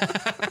 Biomuscles.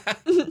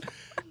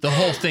 the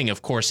whole thing,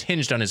 of course,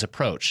 hinged on his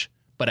approach.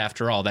 But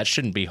after all, that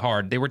shouldn't be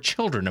hard. They were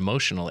children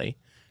emotionally.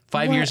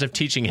 5 years of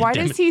teaching had Why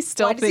does he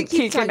still Why does he think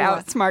keep he can telling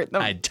you? outsmart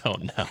them? I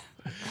don't know.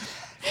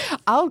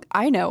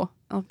 I know.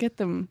 I'll get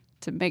them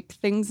to make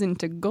things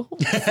into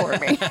gold for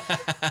me.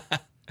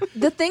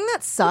 The thing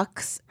that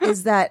sucks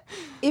is that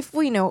if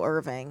we know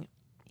Irving,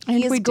 he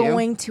And is we do.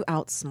 going to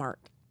outsmart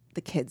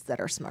the kids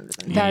that are smarter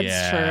than him. That's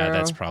yeah, true.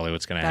 that's probably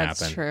what's going to happen.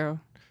 That's true.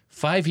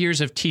 5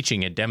 years of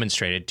teaching had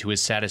demonstrated to his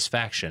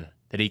satisfaction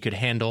that he could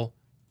handle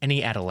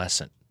any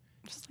adolescent.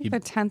 Just like the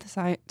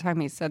 10th time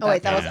he said that. Oh,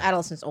 wait, that was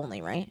adolescents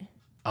only, right?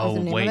 Oh, the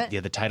name of wait. it? Yeah,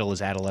 the title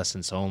is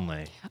Adolescents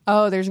Only.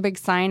 Oh, there's a big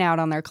sign out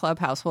on their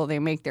clubhouse while they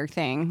make their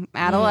thing.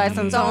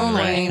 Adolescents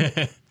only.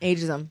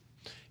 Ageism.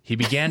 He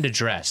began to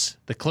dress.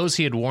 The clothes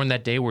he had worn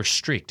that day were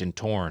streaked and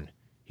torn.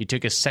 He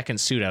took his second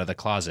suit out of the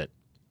closet.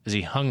 As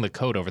he hung the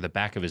coat over the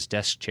back of his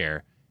desk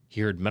chair, he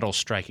heard metal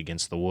strike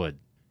against the wood.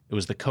 It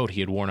was the coat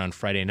he had worn on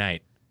Friday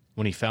night.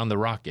 When he found the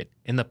rocket,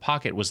 in the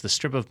pocket was the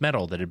strip of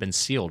metal that had been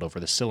sealed over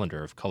the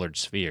cylinder of colored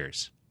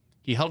spheres.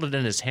 He held it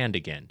in his hand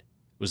again.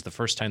 It was the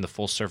first time the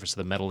full surface of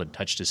the metal had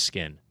touched his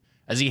skin.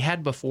 As he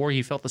had before,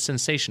 he felt the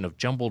sensation of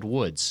jumbled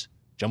woods.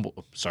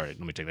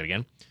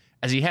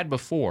 As he had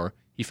before,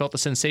 he felt the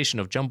sensation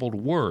of jumbled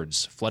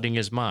words flooding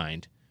his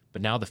mind,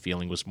 but now the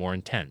feeling was more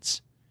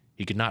intense.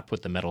 He could not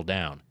put the metal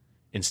down.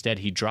 Instead,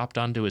 he dropped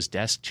onto his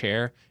desk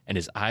chair, and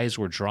his eyes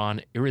were drawn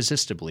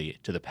irresistibly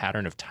to the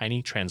pattern of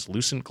tiny,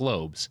 translucent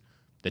globes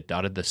that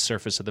dotted the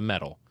surface of the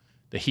metal.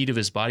 The heat of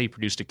his body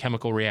produced a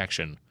chemical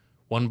reaction.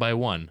 One by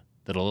one,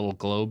 the little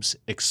globes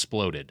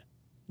exploded.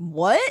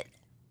 What?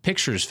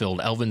 Pictures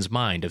filled Elvin's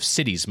mind of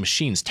cities,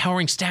 machines,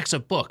 towering stacks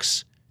of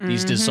books.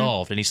 These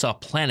dissolved, and he saw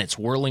planets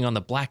whirling on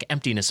the black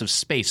emptiness of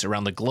space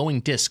around the glowing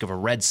disk of a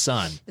red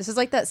sun. This is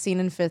like that scene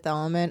in Fifth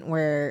Element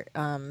where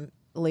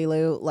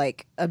Lilu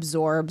like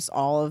absorbs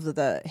all of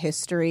the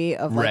history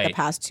of like the Right.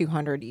 past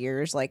 200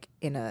 years, like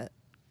in a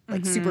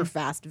like super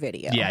fast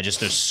video. Yeah,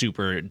 just a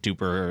super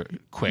duper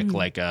quick,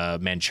 like a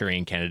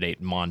Manchurian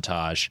Candidate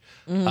montage.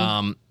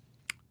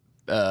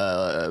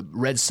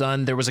 Red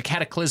sun, there was a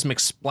cataclysmic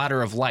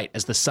splatter of light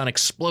as the sun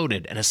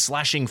exploded and a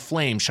slashing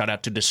flame shot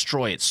out to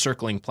destroy its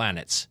circling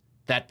planets.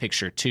 That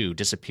picture, too,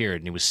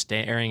 disappeared, and he was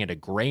staring at a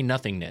gray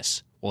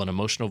nothingness while an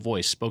emotional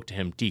voice spoke to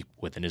him deep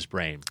within his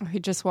brain. He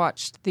just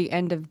watched the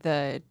end of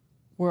the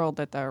world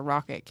that the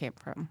rocket came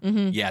from.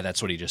 Yeah,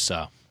 that's what he just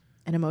saw.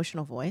 An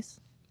emotional voice.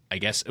 I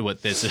guess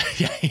what this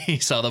yeah, he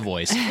saw the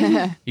voice.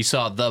 He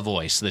saw The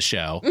Voice, the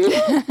show.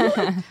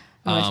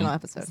 Emotional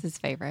episode. That's his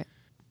favorite.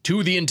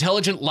 To the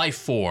intelligent life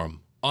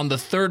form on the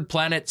third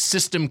planet,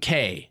 System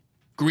K.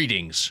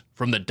 Greetings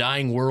from the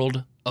dying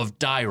world of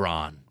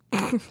Dairon.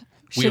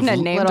 Shouldn't have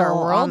named our Little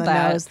on world the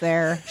that. nose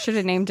there. Should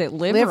have named it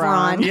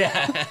Liveron. Liveron.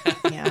 Yeah.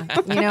 Yeah.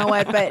 You know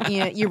what? But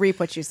you reap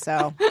what you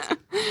sow.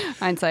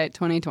 Hindsight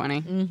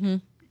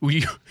 2020.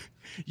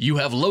 You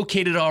have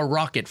located our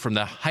rocket from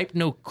the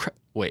Hypnoticord.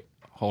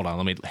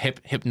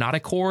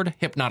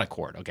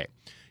 Okay.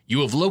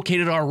 You have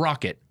located our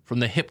rocket from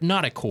the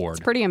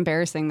Hypnoticord. Pretty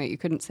embarrassing that you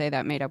couldn't say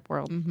that made up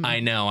world. I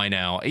know.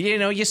 You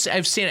know,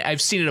 I've seen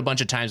it a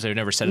bunch of times. I've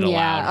never said it Yeah.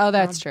 aloud. Oh,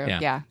 that's true.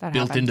 Yeah, that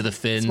Built happens. into the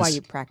fins. That's why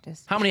you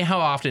practice. How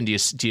often do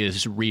you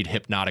read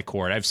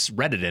Hypnoticord? I've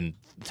read it in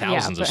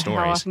thousands yeah, of but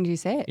stories. How often do you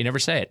say it? You never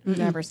say it.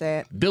 Never say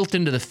it. Built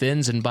into the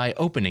fins, and by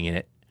opening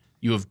it,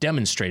 you have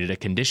demonstrated a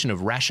condition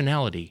of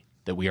rationality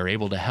that we are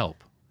able to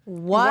help.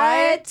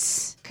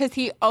 What? Because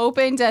he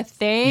opened a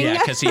thing? Yeah,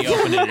 because he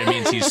opened it. It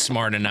means he's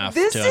smart enough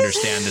This to is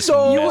understand this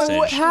so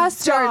message.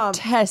 Passed our Dumb.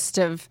 test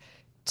of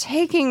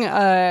taking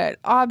an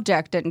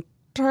object and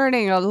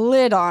turning a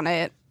lid on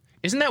it.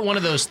 Isn't that one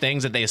of those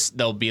things that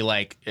they'll be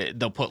like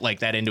they'll put like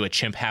that into a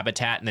chimp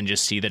habitat and then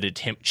just see that a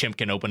chimp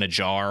can open a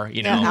jar?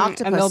 You know? Yeah,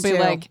 octopus And they'll be too.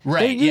 like,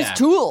 Right, they use yeah.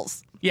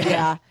 tools. Yeah.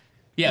 Yeah.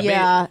 Yeah.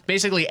 Yeah.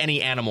 Basically,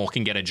 any animal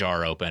can get a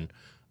jar open.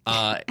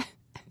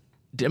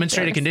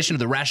 Demonstrate a condition of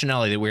the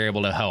rationality that we're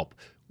able to help.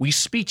 We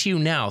speak to you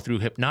now through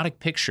hypnotic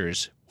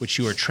pictures, which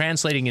you are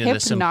translating into the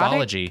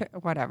symbology.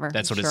 Whatever.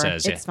 That's what it Sure.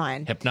 says. It's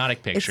fine.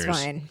 Hypnotic pictures.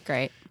 It's fine.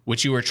 Great.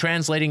 Which you are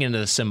translating into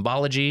the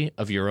symbology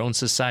of your own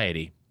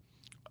society.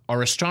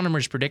 Our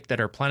astronomers predict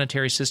that our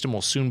planetary system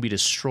will soon be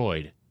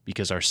destroyed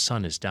because our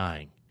sun is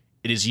dying.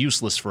 It is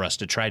useless for us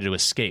to try to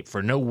escape,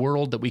 for no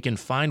world that we can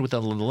find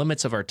within the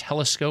limits of our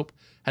telescope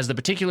has the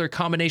particular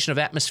combination of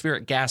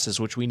atmospheric gases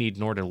which we need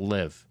in order to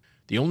live.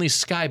 The only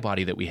sky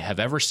body that we have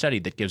ever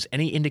studied that gives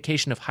any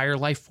indication of higher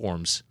life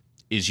forms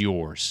is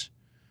yours.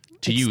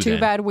 To you, It's too then.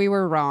 bad we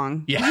were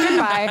wrong. Yeah.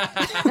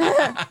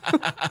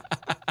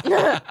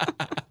 Goodbye.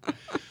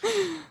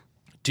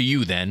 To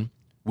you, then,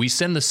 we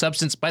send the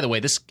substance. By the way,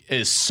 this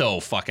is so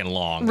fucking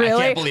long.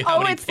 Really? I can't believe how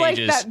many it's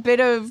pages. like that bit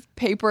of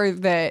paper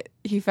that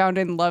he found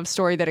in Love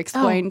Story that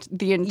explained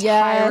the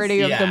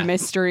entirety of Yeah. the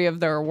mystery of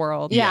their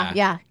world. Yeah.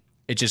 Yeah.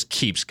 It just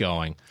keeps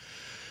going.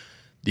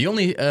 The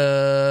only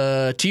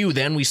to you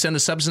then we send the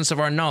substance of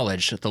our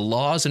knowledge, the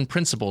laws and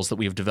principles that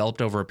we have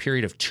developed over a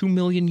period of 2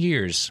 million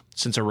years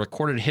since our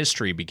recorded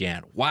history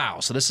began. Wow,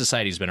 so this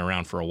society's been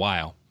around for a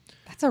while.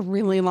 That's a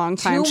really long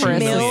time 2 for a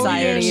million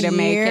society to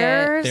make it.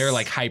 years? They're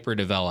like hyper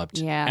developed.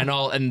 Yeah.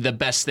 And the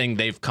best thing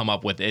they've come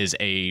up with is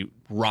a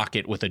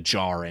rocket with a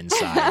jar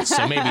inside.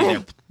 So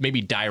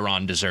maybe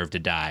Dairon deserved to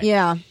die.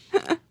 Yeah.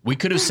 We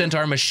could have sent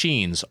our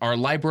machines, our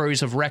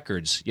libraries of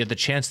records, yet the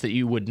chance that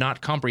you would not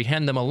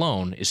comprehend them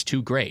alone is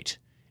too great.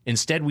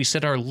 Instead, we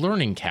sent our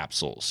learning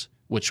capsules,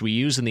 which we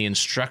use in the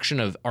instruction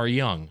of our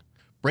young.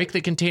 Break the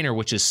container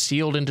which is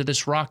sealed into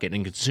this rocket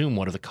and consume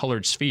one of the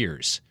colored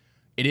spheres.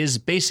 It is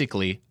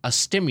basically a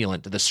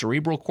stimulant to the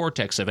cerebral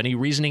cortex of any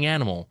reasoning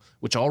animal,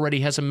 which already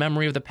has a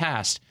memory of the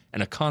past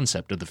and a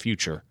concept of the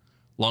future.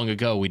 Long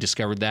ago, we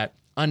discovered that,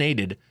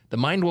 unaided, the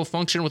mind will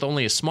function with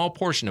only a small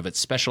portion of its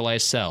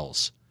specialized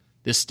cells.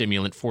 This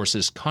stimulant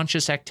forces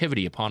conscious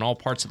activity upon all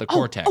parts of the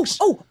cortex.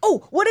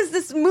 Oh, what is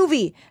this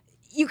movie?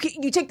 You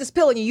take this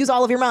pill and you use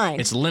all of your mind.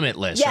 It's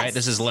Limitless, Yes, right?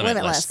 This is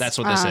Limitless. That's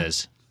what this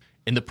is.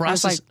 In the It's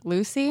process, like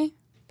Lucy,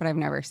 but I've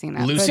never seen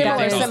that. Lucy, But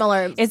I think-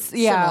 similar. It's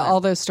similar.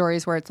 all those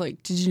stories where it's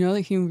like, did you know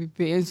that human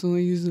beings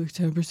only use like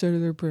 10%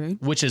 of their brain?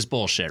 which is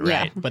bullshit, Yeah.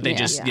 right? But they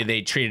Yeah.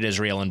 they treat it as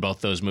real in both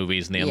those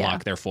movies, and they Yeah.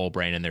 unlock their full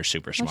brain, and they're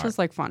super Which smart. is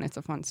like fun. It's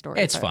a fun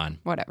story. It's but fun.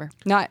 Whatever.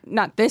 Not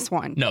this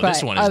one. No, but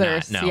this one is not,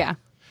 others. no. Yeah.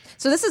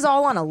 So this is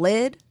all on a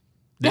lid.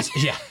 This,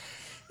 yeah.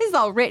 This is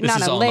all written This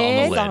on is a all on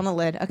the lid. lid. On the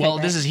lid. Okay. Well,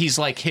 great. he's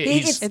like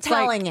It's it's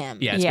telling like- him.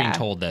 yeah, it's being Yeah.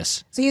 told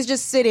this. So he's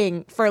just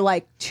sitting for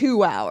like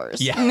 2 hours.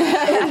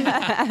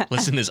 Yeah.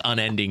 Listen to this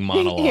unending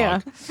monologue.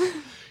 Yeah.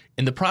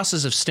 In the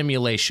process of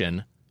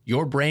stimulation,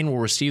 your brain will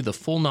receive the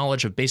full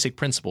knowledge of basic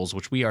principles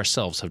which we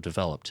ourselves have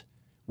developed.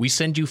 We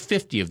send you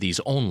 50 of these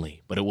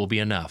only, but it will be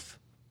enough.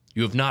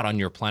 You have not on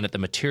your planet the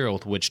material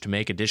with which to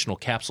make additional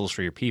capsules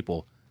for your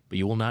people, but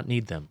you will not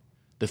need them.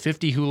 The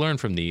 50 who learn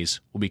from these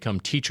will become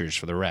teachers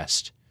for the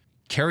rest.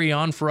 Carry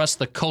on for us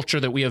the culture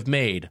that we have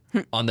made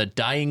on the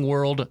dying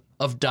world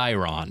of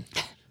Dairon.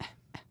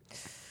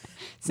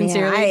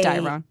 Sincerely, Man,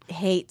 Dairon. I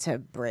hate to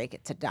break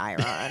it to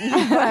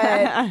Dairon,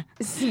 but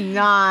it's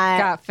not.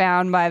 Got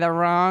found by the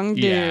wrong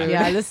dude. Yeah.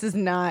 Yeah, this is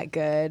not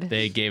good.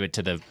 They gave it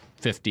to the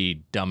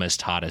 50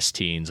 dumbest, hottest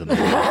teens in the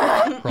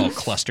world. We're all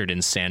clustered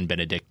in San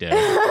Benedicto.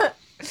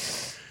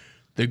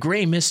 The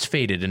gray mist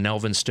faded and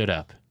Elvin stood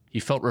up. He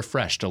felt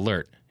refreshed,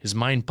 alert. His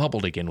mind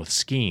bubbled again with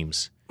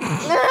schemes.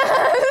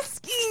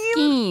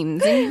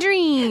 Schemes and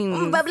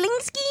dreams. Bubbling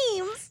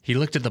schemes. He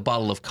looked at the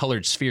bottle of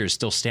colored spheres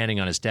still standing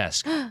on his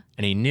desk, and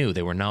he knew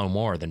they were no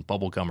more than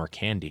bubblegum or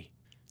candy.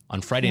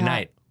 On Friday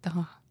night,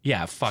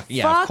 yeah, of course.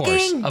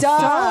 Fucking Of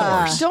duh.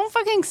 course. Don't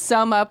fucking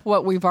sum up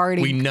what we've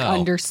already We know.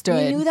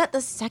 understood. We knew that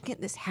the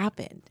second this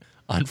happened.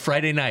 On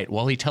Friday night,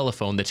 while he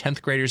telephoned, the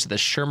 10th graders at the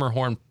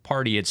Schermerhorn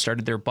party had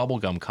started their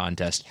bubblegum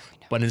contest.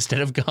 But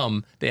instead of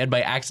gum, they had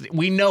by accident.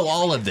 We know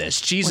all of this.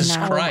 Jesus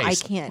know.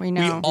 Christ. I can't. We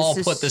know. We all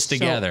is put this so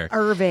together.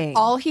 Irving.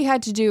 All he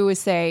had to do was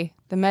say,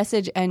 the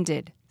message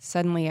ended.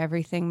 Suddenly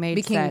everything made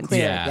became sense.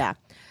 clear. Yeah. Yeah.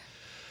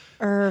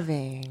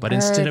 Irving. But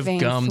instead of Irving,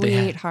 gum,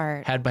 they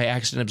sweetheart. had by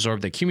accident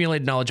absorbed the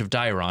accumulated knowledge of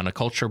Dairon, a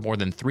culture more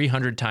than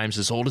 300 times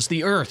as old as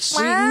the Earth's.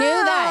 We knew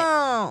that.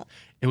 Wow.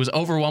 It was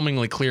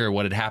overwhelmingly clear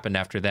what had happened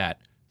after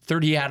that.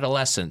 30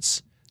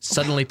 adolescents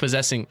suddenly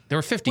possessing... There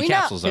were 50 We know.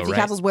 capsules, though, 50 right?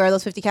 capsules. Where are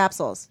those 50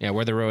 capsules? Yeah,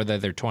 where there were the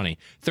other 20.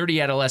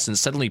 30 adolescents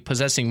suddenly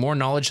possessing more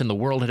knowledge than the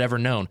world had ever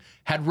known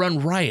had run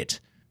riot,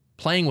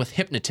 playing with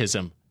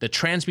hypnotism, the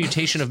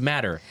transmutation of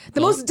matter,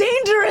 The most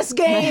dangerous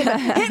game.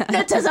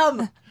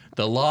 Hypnotism.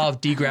 the law of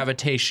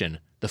degravitation,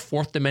 the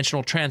fourth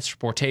dimensional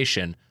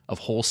transportation of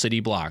whole city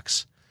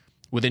blocks.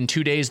 Within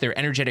 2 days, their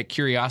energetic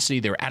curiosity,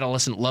 their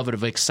adolescent love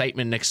of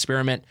excitement and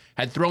experiment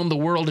had thrown the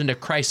world into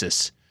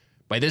crisis.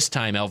 By this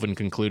time, Elvin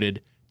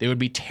concluded, they would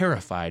be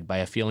terrified by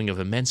a feeling of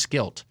immense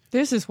guilt,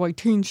 This is why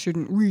teens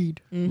shouldn't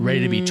read. ready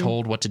to be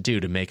told what to do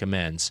to make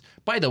amends.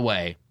 By the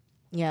way,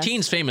 Yes.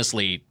 teens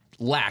famously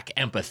lack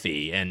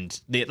empathy, and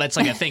that's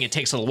like a thing it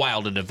takes a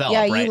while to develop,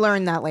 Yeah, right? you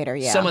learn that later.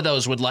 Yeah. Some of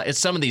those would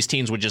some of these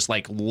teens would just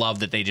like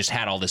love that they just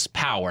had all this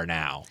power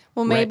now.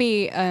 Well, right?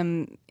 maybe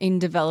in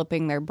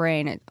developing their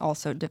brain, it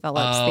also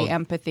develops the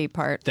empathy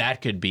part.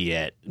 That could be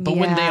it. But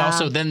when they Yeah.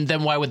 also then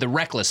why would the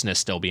recklessness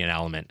still be an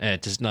element?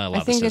 Just not a lot I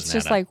of this think it's doesn't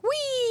just add up. like,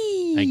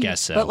 wee. I guess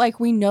so. But like,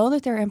 we know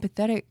that they're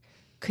empathetic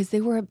because they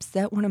were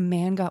upset when a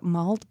man got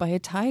mauled by a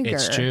tiger.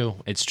 It's true.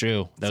 It's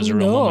true. That was a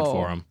real moment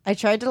for him. I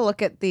tried to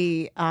look at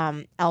the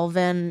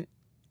Elvin,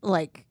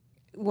 like,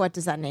 what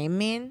does that name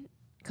mean?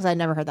 Because I'd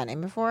never heard that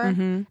name before.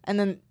 Mm-hmm. And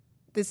then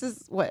this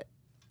is what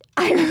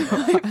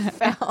I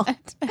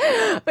found,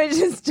 which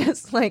is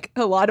just like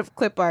a lot of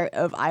clip art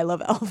of I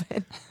Love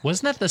Elvin.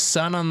 Wasn't that the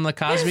son on the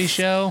Cosby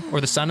Show or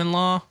the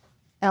son-in-law?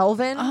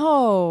 Elvin?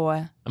 Oh,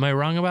 Am I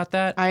wrong about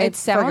that? I it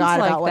sounds forgot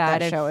like about what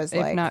that if, show is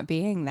if like. not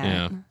being that.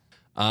 Yeah.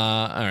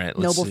 All right. Let's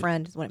Noble see.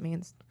 friend is what it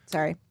means.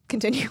 Sorry.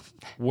 Continue.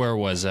 Where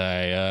was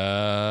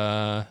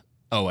I?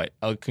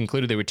 I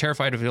concluded they were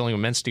terrified of feeling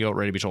immense guilt,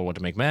 ready to be told what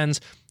to make amends.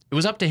 It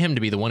was up to him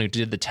to be the one who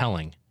did the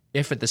telling.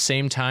 If at the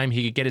same time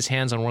he could get his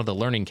hands on one of the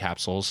learning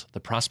capsules, the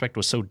prospect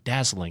was so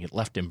dazzling it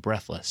left him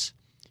breathless.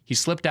 He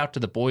slipped out to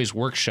the boys'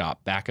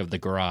 workshop back of the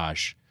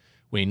garage.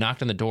 When he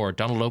knocked on the door,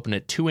 Donald opened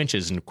it 2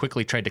 inches and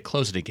quickly tried to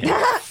close it again.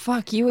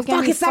 Fuck you again.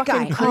 Fuck, you it's that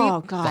fucking guy. creep.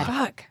 Oh, God.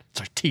 Fuck.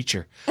 It's our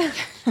teacher.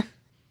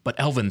 But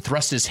Elvin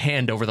thrust his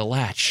hand over the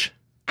latch.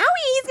 Owie,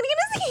 he's going to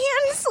get his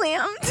hand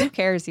slammed. Who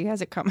cares? He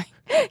has it coming.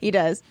 He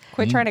does.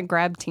 Quit trying to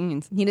grab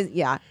teens. He does.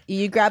 Yeah.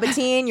 You grab a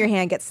teen, your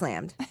hand gets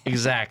slammed.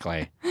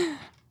 Exactly.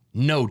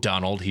 No,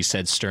 Donald, he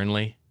said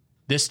sternly.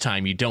 This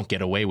time you don't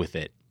get away with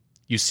it.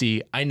 You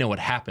see, I know what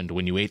happened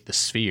when you ate the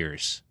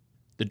spheres.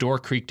 The door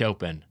creaked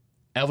open.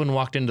 Elvin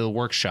walked into the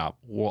workshop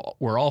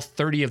where all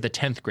 30 of the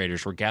 10th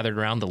graders were gathered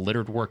around the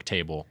littered work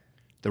table.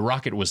 The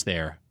rocket was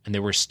there, and they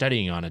were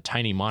studying on a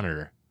tiny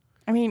monitor.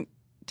 I mean,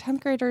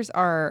 10th graders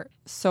are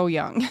so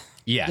young.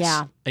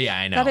 Yes. Yeah,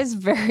 I know. That is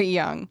very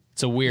young.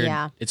 It's a weird.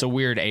 Yeah. It's a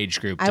weird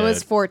age group. I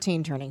was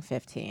 14 turning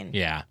 15.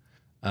 Yeah.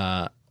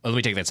 Let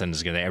me take that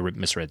sentence again. I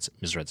misread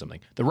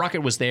something. The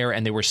rocket was there,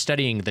 and they were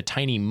studying the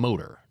tiny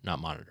motor, not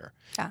monitor.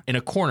 Yeah. In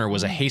a corner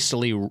was a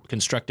hastily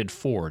constructed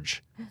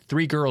forge.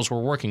 3 girls were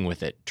working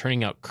with it,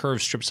 turning out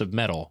curved strips of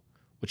metal,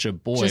 which a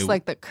boy Just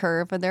like the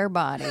curve of their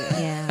body.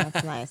 Yeah,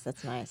 that's nice.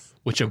 That's nice.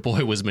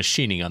 was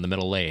machining on the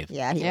metal lathe.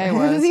 Yeah, Yeah, he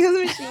was. He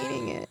was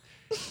machining it.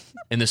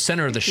 In the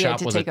center of the He had shop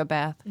to was take a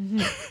bath.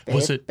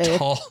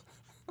 tall.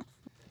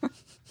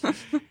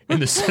 In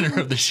the center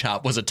of the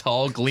shop was a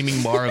tall,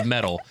 gleaming bar of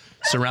metal,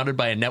 surrounded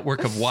by a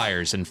network of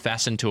wires and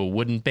fastened to a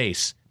wooden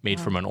base made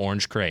from an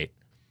orange crate.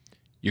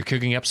 "You're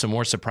cooking up some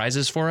more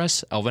surprises for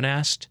us?" Elvin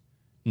asked.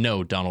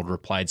 "No," Donald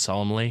replied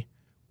solemnly.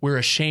 "We're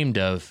ashamed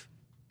of,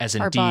 as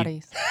Our indeed."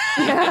 bodies.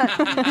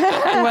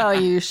 Well,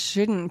 you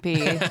shouldn't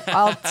be.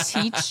 I'll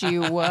teach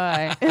you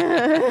why.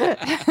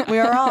 We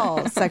are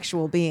all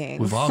sexual beings.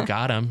 We've all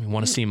got them. You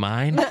want to see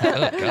mine? Oh,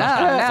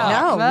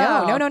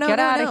 God. No. Get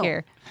out no. of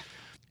here.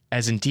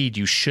 As indeed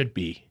you should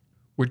be.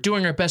 "We're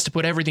doing our best to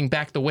put everything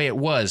back the way it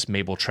was,"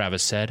 Mabel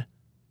Travis said.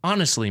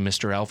 "Honestly,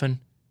 Mr. Elvin,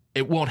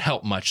 it won't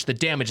help much. The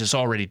damage is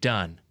already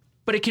done."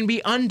 "But it can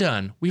be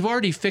undone. We've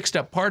already fixed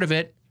up part of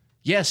it."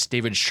 "Yes,"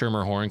 David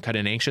Schermerhorn cut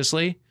in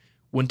anxiously.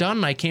 "When Don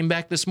and I came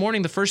back this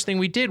morning, the first thing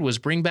we did was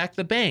bring back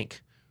the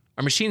bank.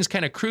 Our machine's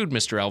kind of crude,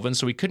 Mr. Elvin,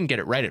 so we couldn't get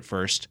it right at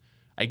first.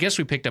 I guess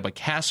we picked up a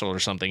castle or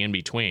something in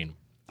between.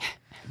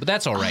 But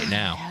that's all right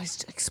now." I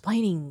was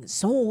explaining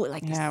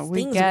Yeah,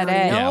 we things get we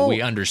already it. Yeah, know.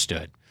 we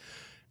understood.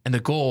 "And the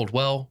gold,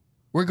 well,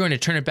 we're going to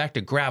turn it back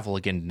to gravel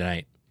again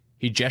tonight."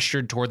 He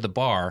gestured toward the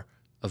bar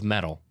of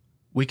metal.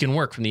 "We can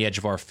work from the edge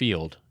of our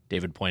field,"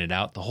 David pointed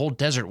out. "The whole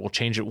desert will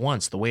change at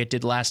once, the way it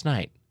did last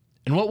night.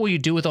 And what will you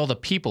do with all the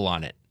people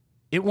on it?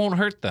 It won't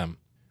hurt them.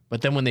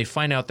 But then when they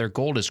find out their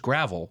gold is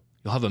gravel,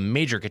 you'll have a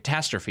major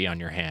catastrophe on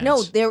your hands."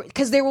 No,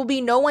 because there will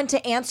be no one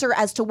to answer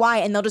as to why,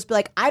 and they'll just be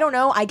like, I don't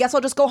know. I guess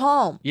I'll just go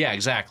home. Yeah,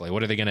 exactly.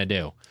 What are they going to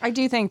do? I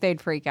do think they'd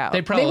freak out.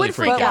 They'd probably They would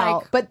freak freak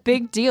out, but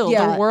Big deal.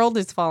 Yeah. The world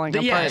is falling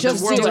apart. the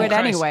Just world's do in it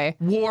crisis. anyway.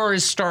 War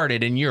has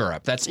started in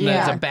Europe. That's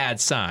a bad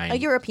sign. a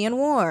European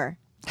war.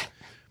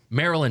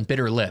 Marilyn bit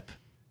her lip.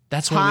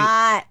 That's why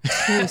Hot.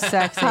 Too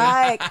sexy.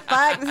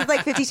 Fuck. This is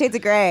like 50 Shades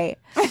of Grey.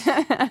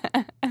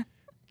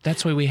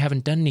 That's why we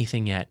haven't done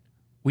anything yet.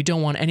 We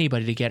don't want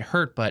anybody to get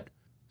hurt, but...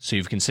 So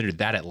you've considered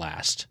that at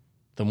last.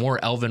 The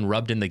more Elvin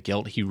rubbed in the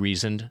guilt, he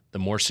reasoned, the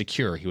more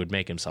secure he would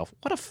make himself.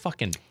 What a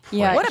fucking prick.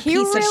 Yeah, What a he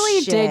piece of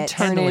really shit. did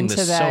turn Handling into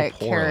this so that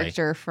poorly.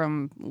 character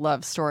from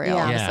Love Story all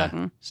of a Yeah,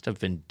 sudden. just a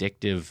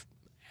vindictive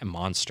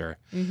monster.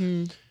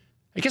 Mm-hmm.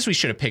 I guess we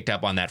should have picked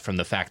up on that from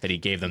the fact that he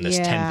gave them this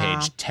Yeah.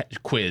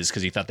 10-page quiz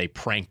because he thought they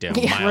pranked him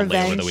mildly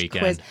over the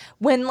weekend. quiz.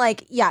 When,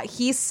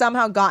 he's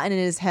somehow gotten in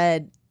his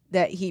head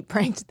that he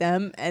pranked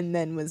them and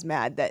then was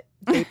mad that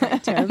they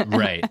pranked him.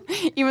 Right.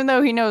 Even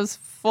though he knows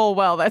full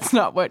well that's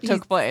not what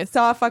took place.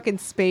 Saw a fucking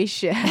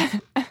spaceship.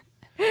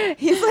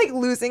 He's like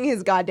losing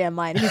his goddamn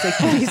mind. He's like,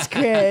 these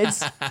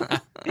kids.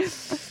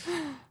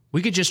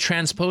 We could just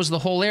transpose the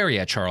whole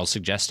area, Charles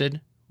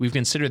suggested. We've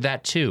considered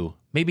that too.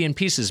 Maybe in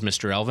pieces,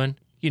 Mr. Elvin.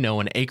 You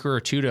know, an acre or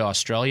two to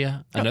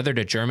Australia, another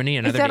to Germany, Is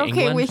another that to okay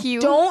England. with you?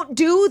 Don't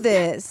do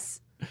this.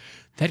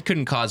 That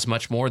couldn't cause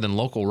much more than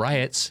local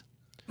riots.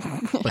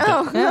 But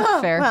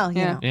Yeah, fair. Well, you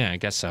Yeah. know. yeah, I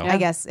guess so. I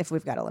guess if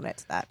we've got to limit it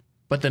to that.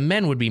 But the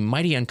men would be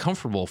mighty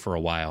uncomfortable for a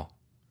while.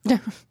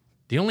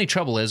 The only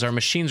trouble is our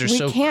machines are We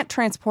so... can't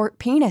transport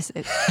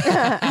penises.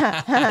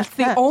 That's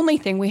the only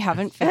thing we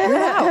haven't figured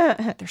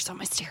out. They're so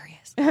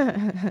mysterious.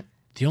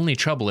 The only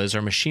trouble is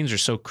our machines are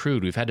so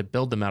crude we've had to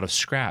build them out of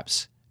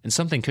scraps. And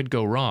something could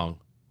go wrong.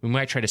 We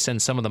might try to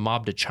send some of the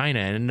mob to China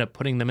and end up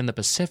putting them in the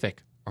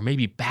Pacific. Or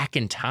maybe back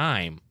in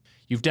time.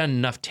 You've done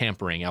enough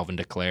tampering, Elvin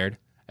declared.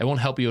 I won't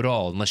help you at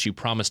all unless you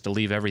promise to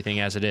leave everything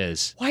as it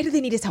is. Why do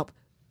they need his help?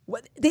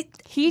 What, they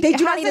He do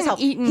not need his hasn't help.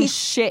 eaten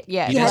shit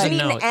yet. He He hasn't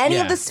doesn't eaten know- any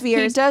yeah. of the He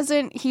spheres.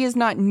 doesn't. He is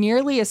not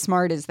nearly as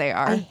smart as they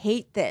are. I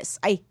hate this.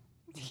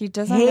 He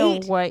doesn't know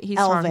hate what he's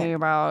Elvin. talking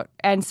about.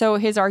 And so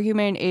his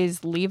argument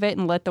is leave it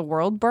and let the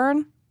world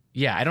burn.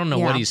 Yeah, I don't know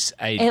Yeah. what he's...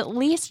 At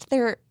least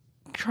they're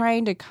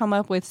trying to come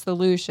up with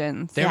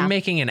solutions. They're Yeah.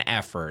 making an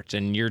effort,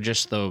 and you're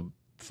just the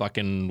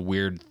fucking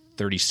weird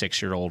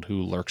 36-year-old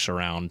who lurks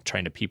around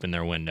trying to peep in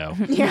their window.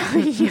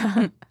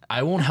 yeah.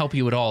 I won't help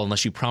you at all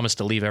unless you promise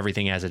to leave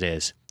everything as it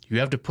is. You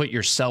have to put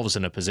yourselves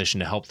in a position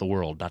to help the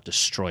world, not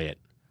destroy it.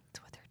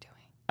 That's what they're doing.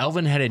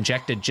 Elvin had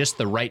injected just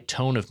the right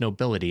tone of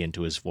nobility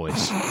into his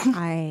voice.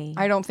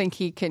 I don't think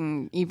he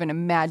can even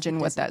imagine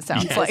what that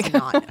sounds He's like.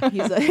 not.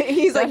 He's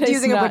like That is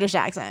using a not- British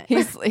accent.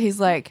 He's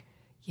like,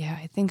 yeah,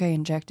 I think I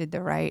injected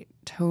the right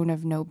tone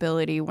of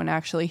nobility when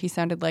actually he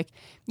sounded like,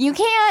 you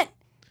can't,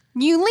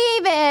 you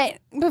leave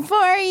it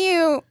before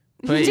you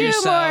Put do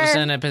yourselves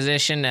more. in a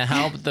position to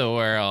help the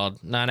world,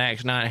 not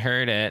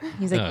hurt it.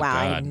 He's like, Oh, wow,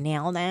 I God.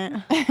 nailed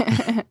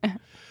it.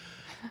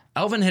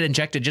 Elvin had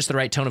injected just the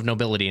right tone of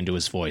nobility into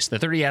his voice. The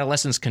 30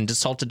 adolescents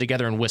consulted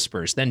together in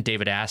whispers. Then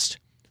David asked,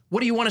 "What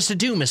do you want us to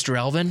do, Mr.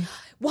 Elvin?"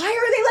 Why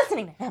are they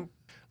listening to him?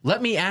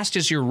 "Let me act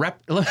as your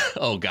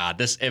Oh,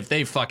 God, if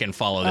they fucking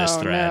follow this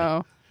thread.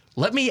 No.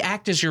 "Let me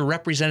act as your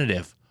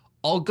representative.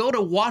 I'll go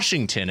to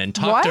Washington and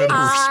talk to What? the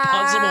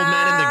responsible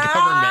men in the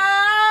government."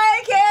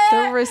 I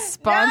can't. The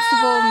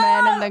responsible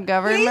men in the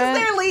government. He's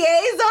their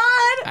liaison.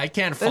 I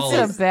can't This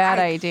follow. is a bad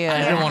idea.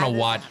 I don't want to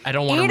watch. I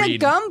don't want Eat to a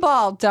read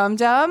gumball,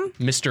 dum-dum.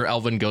 Mr.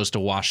 Elvin Goes to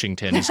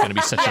Washington. It's going to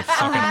be such a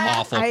fucking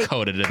awful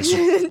coda to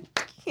this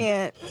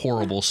Can't.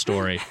 horrible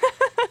story.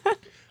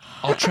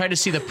 "I'll try to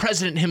see the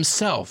president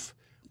himself.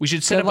 We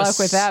should set Good up luck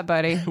with that,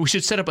 buddy. We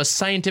should set up a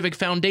scientific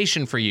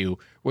foundation for you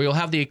where you'll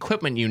have the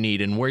equipment you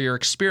need and where your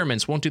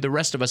experiments won't do the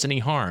rest of us any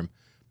harm.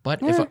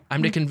 But if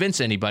I'm to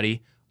convince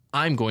anybody,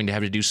 I'm going to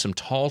have to do some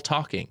tall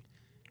talking.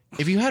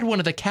 If you had one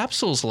of the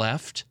capsules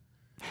left..."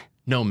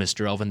 "No,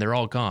 Mr. Elvin, they're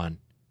all gone."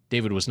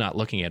 David was not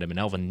looking at him, and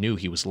Elvin knew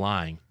he was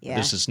lying. Yeah.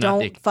 This is not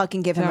Don't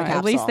fucking give him No, a capsule.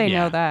 at least they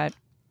Yeah. know that.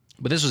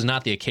 But this was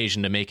not the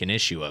occasion to make an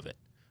issue of it.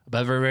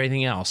 Above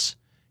everything else,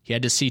 he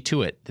had to see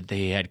to it that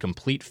they had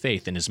complete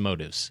faith in his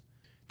motives.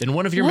 Then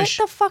one of your What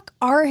the fuck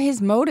are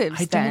his motives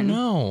I then? don't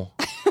know.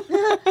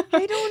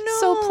 I don't know.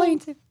 So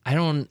plaintive. I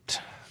don't.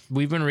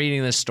 We've been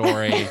reading this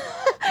story.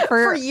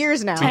 For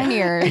years now. 10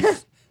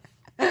 years.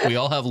 We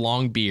all have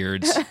long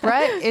beards.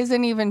 Brett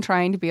isn't even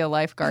trying to be a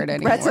lifeguard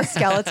anymore. Brett's a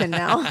skeleton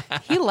now.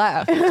 He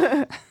left.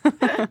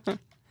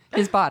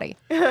 His body.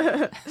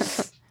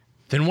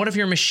 Then one of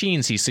your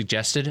machines, he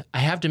suggested. I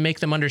have to make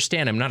them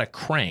understand I'm not a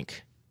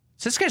crank.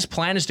 So this guy's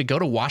plan is to go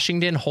to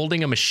Washington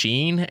holding a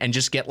machine and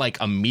just get like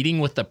a meeting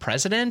with the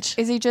president?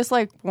 Is he just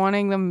like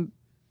wanting the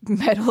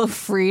Medal of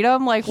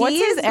Freedom? Like, what's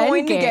He's his end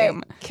going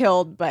game? to get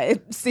killed by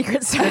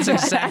Secret Service.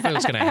 That's exactly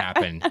what's going to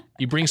happen.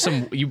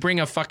 You bring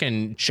a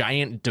fucking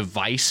giant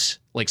device,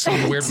 like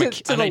some weird To the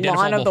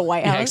lawn of unidentifiable- the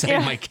White Yeah, House. exactly,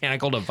 Yeah.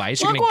 mechanical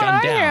device. You're Look going to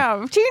what gun I down.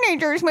 have.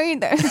 Teenagers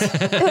made this.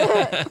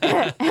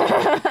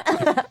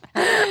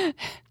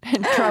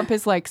 And Trump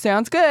is like,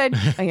 sounds good.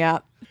 Yeah.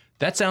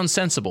 That sounds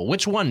sensible.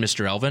 Which one,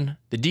 Mr. Elvin?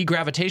 The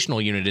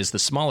degravitational unit is the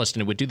smallest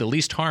and it would do the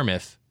least harm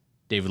if...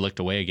 David looked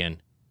away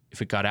again.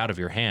 If it got out of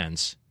your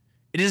hands.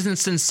 It isn't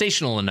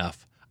sensational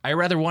enough. I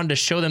rather wanted to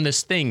show them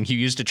this thing you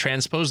used to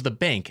transpose the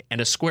bank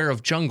and a square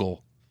of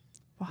jungle.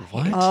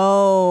 What?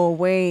 Oh,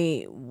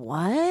 wait.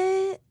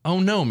 What? Oh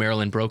no,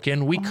 Marilyn broke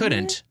in. We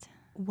couldn't.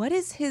 What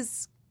is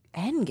his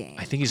end game?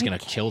 I think he's going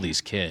to kill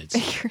these kids.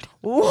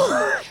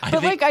 What?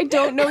 But like, I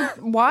don't know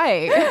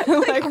why.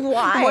 like,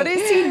 why? What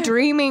is he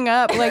dreaming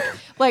up?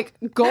 Like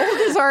gold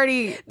is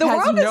already has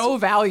world is no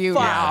value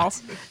now.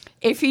 fucked.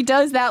 If he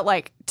does that,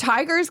 like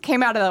tigers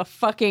came out of the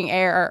fucking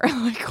air.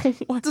 Like,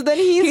 what? So then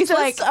he's just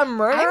like, a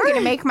murderer? I'm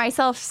gonna make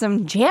myself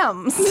some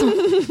gems.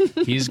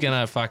 He's going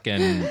to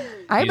fucking...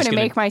 I'm he's gonna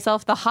make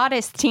myself the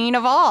hottest teen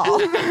of all.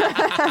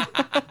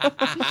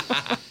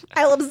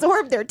 I'll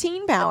absorb their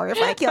teen power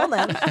if I kill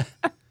them.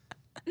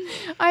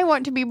 I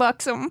want to be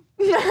buxom.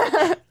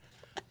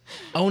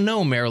 Oh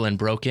no, Marilyn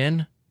broke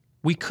in.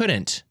 We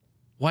couldn't.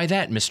 Why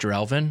that, Mr.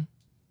 Elvin?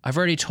 I've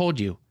already told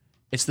you.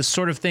 It's the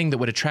sort of thing that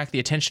would attract the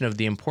attention of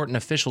the important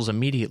officials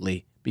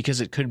immediately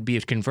because it could be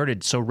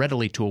converted so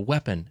readily to a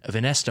weapon of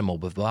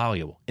inestimable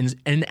value.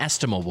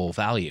 Inestimable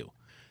value.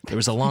 There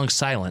was a long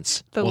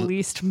silence. The Well,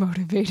 least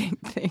motivating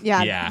thing.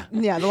 Yeah. Yeah.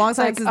 Yeah. The long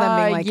silence is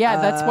them being like,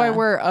 yeah, that's why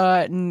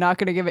we're not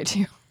gonna give it to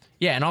you.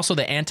 yeah, and also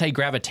the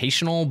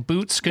anti-gravitational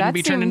boots couldn't That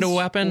be turned into a seems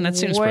weapon. That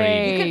seems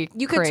way pretty...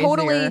 you could crazier.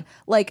 totally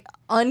like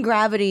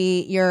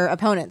ungravity your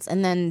opponents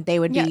and then they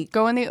would Yeah, be.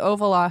 go in the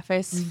Oval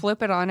Office,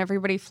 flip it on,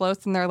 everybody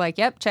floats, and they're like,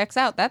 yep, checks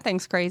out. That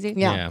thing's crazy.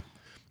 Yeah.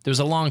 There was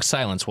a long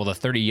silence while the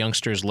 30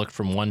 youngsters looked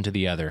from one to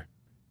the other.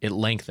 It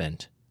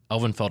lengthened.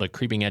 Elvin felt a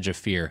creeping edge of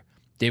fear.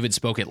 David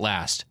spoke at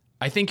last.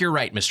 I think you're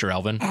right, Mr.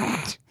 Elvin.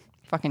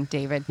 Fucking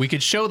David. We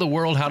could show the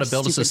world how to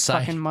build a Stupid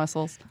society. fucking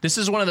muscles. This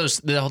is one of those,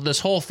 this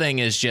whole thing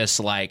is just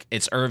like,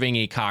 it's Irving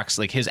E. Cox,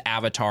 like his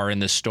avatar in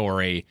the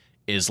story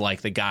is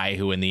like the guy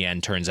who in the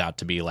end turns out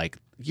to be like,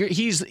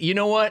 he's, you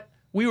know what?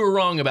 We were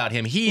wrong about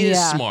him. He is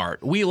Yeah.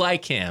 smart. We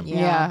like him.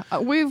 Yeah.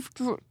 We've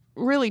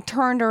really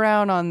turned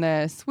around on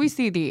this. We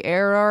see the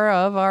error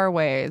of our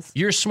ways.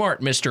 You're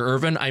smart, Mr.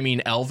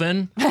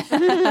 Elvin.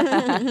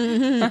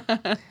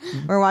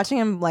 We're watching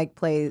him like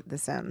play The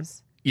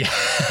Sims. Yeah.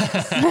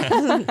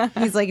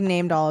 He's like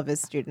named all of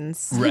his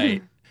students.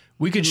 Right.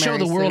 We could show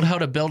the Mary world Sue. how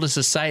to build a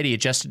society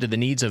adjusted to the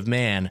needs of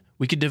man.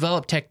 We could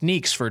develop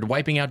techniques for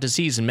wiping out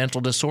disease and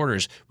mental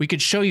disorders. We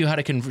could show you how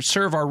to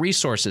conserve our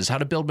resources, how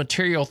to build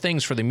material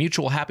things for the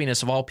mutual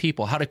happiness of all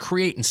people, how to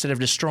create instead of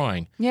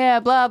destroying.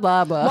 Yeah, blah,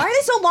 blah, blah. Why are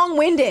they so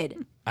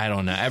long-winded? I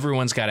don't know.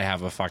 Everyone's got to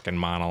have a fucking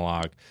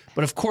monologue.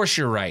 But of course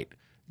you're right.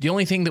 The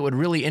only thing that would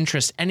really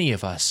interest any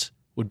of us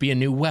would be a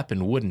new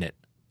weapon, wouldn't it?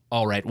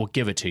 All right, we'll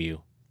give it to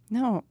you.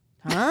 No,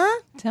 Huh?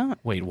 don't.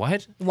 Wait,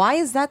 what? Why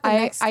is that the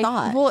next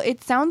thought? Well,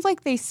 it sounds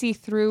like they see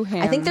through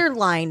him. I think they're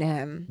lying to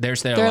him. They're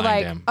They're lying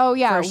like, to him. oh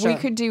yeah, For sure. we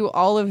could do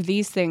all of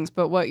these things,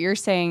 but what you're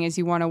saying is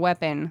you want a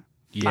weapon.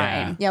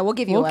 Yeah. Fine. Yeah, we'll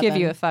give you a We'll give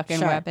weapon. you a fucking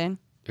Sure. weapon.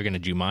 They're going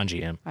to Jumanji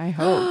him. I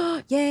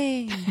hope.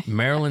 Yay.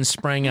 Marilyn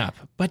sprang up.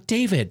 But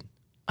David,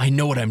 I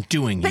know what I'm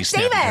doing, he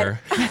snapped at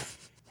her.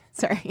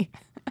 Sorry.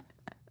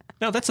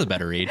 No, that's a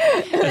better read.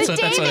 That's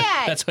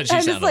what she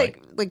I'm sounded just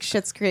like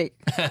Schitt's Creek.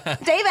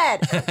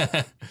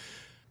 David!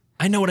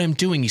 I know what I'm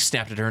doing, he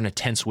snapped at her in a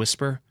tense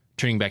whisper.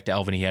 Turning back to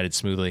Elvin, he added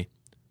smoothly,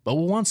 but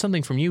we'll want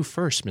something from you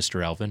first,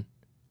 Mr. Elvin.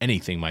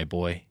 Anything, my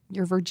boy.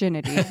 Your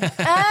virginity.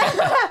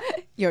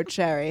 Your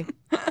cherry.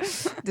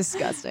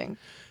 Disgusting.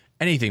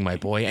 Anything, my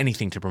boy,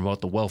 anything to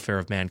promote the welfare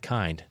of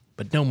mankind.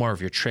 But no more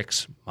of your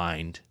tricks,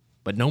 mind.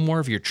 But no more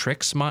of your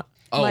tricks, mind.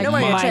 Oh, No more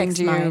of your mind. tricks,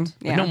 mind.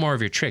 But no more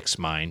of your tricks,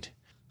 mind.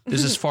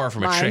 This is far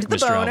from a Mind trick, the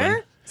Mr.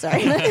 boner.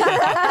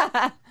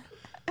 Elvin.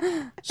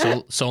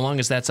 Sorry. So long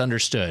as that's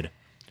understood.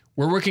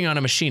 We're working on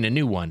a machine, a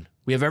new one.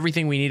 We have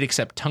everything we need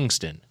except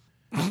tungsten.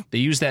 They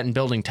use that in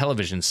building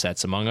television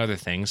sets, among other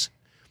things.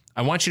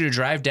 I want you to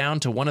drive down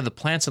to one of the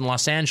plants in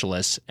Los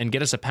Angeles and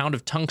get us a pound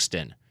of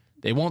tungsten.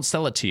 They won't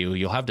sell it to you.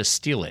 You'll have to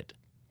steal it.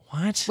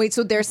 What? Wait,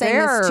 so they're saying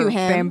They're this to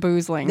him?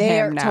 bamboozling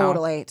They're him now.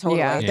 Totally.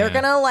 Yeah. They're Yeah.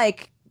 gonna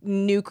like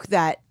nuke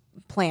that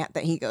plant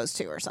that he goes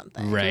to or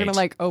something. Right. They're gonna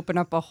like open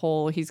up a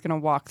hole. He's gonna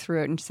walk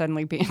through it and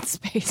suddenly be in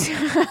space.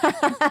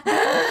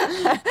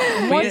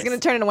 One's gonna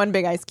turn into one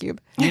big ice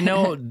cube. You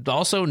know,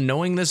 also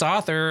knowing this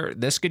author,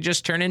 this could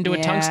just turn into a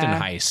Yeah. tungsten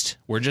heist.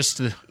 We're just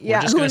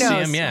Yeah, going who to see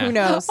knows? him. Yeah. Who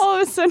knows? All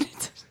of a sudden,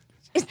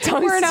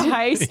 we're in a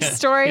heist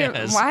story.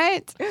 Yes.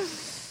 What?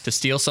 To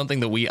steal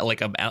something that we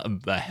like a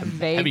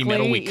heavy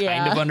metal we Vaguely,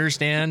 kind yeah. of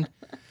understand.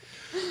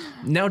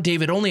 Now,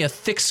 David, only a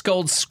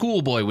thick-skulled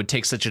schoolboy would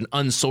take such an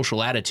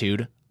unsocial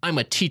attitude. I'm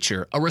a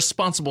teacher, a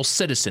responsible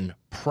citizen,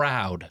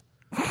 proud.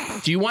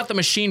 Do you want the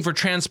machine for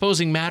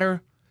transposing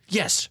matter?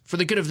 Yes, for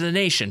the good of the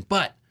nation,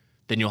 but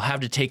then you'll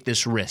have to take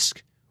this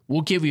risk. We'll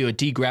give you a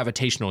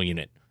degravitational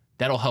unit.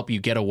 That'll help you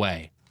get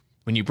away.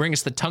 When you bring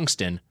us the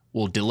tungsten,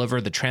 we'll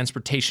deliver the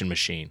transportation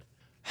machine.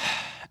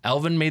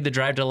 Elvin made the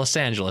drive to Los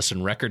Angeles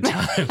in record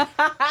time.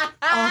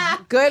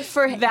 Good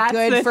for him. That's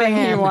Good the for thing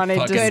him. he wanted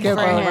to Good skip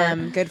for over.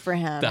 him. Good for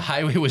him. The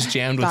highway was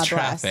jammed with God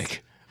bless.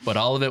 traffic, but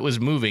all of it was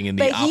moving in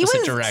the But he opposite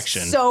was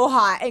direction so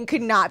hot and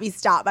could not be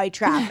stopped by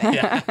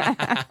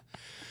traffic.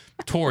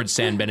 towards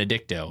San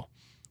Benedicto.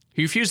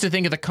 He refused to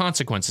think of the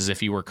consequences if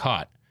he were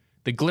caught.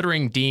 The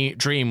glittering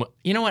dream.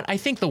 You know what? I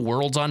think the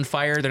world's on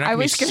fire. They're not I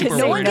going was to be gonna super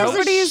say, No one worried. gives a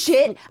Nobody's-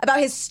 shit about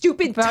his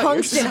stupid About your-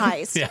 tungsten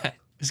heist. Yeah,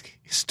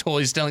 he's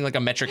totally stealing like a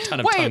metric ton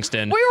of Wait,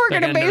 tungsten. we were They're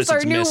going to gonna base notice our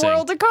it's new missing.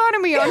 world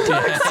economy on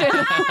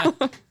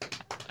tungsten.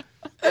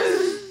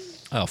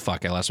 Oh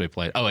fuck! I lost my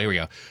plate. Oh, here we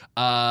go.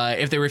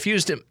 If they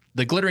refused him,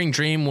 the glittering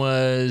dream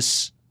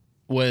was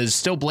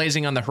still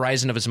blazing on the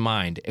horizon of his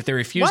mind. If they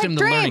refused What him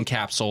the dream? learning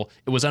capsule,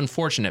 it was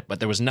unfortunate, but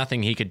there was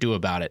nothing he could do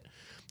about it.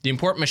 The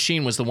important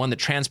machine was the one that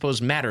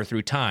transposed matter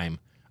through time.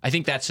 I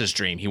think that's his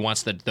dream. He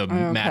wants the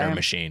matter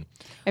machine.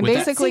 And With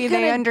that- basically, What's he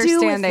they gonna do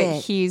understand with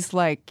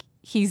that it?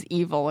 he's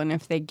evil, and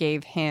if they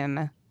gave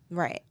him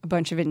Right. a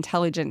bunch of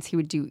intelligence, he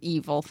would do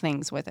evil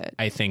things with it.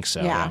 I think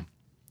so. Yeah.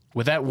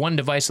 With that one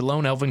device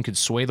alone, Elvin could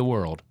sway the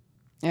world.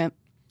 Yep.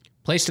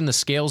 Placed in the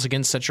scales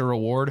against such a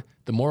reward,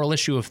 the moral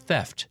issue of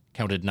theft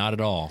counted not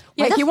at all.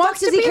 Why the fuck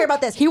does he care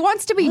about this? He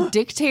wants to be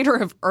dictator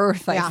of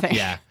Earth, I Yeah. think.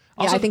 Yeah.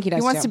 Yeah, I think he does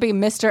He wants too. to be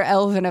Mr.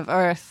 Elvin of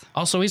Earth.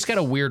 Also, he's got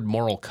a weird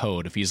moral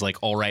code if he's like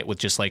all right with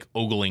just like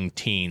ogling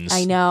teens.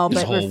 I know, his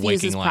but whole refuses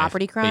waking life.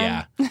 property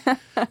crime. But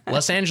yeah.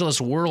 Los Angeles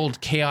whirled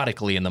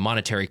chaotically in the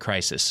monetary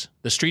crisis.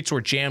 The streets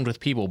were jammed with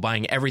people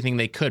buying everything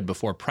they could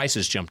before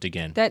prices jumped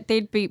again.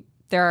 They're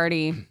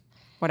already,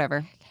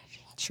 whatever.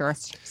 Sure.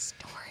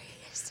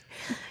 Stories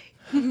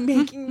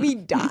making me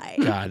die.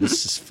 God,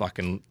 this is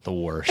fucking the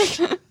worst.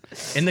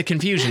 In the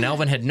confusion,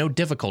 Elvin had no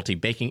difficulty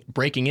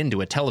breaking into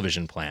a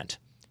television plant.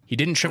 He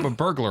didn't trip a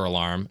burglar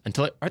alarm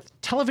until are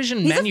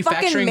television He's a fucking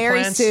manufacturing Mary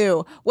plants.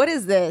 Sue. What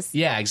is this?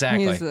 Yeah,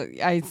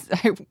 exactly. I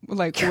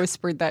like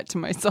whispered that to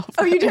myself.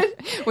 Oh, you did?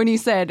 When you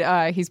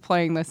said he's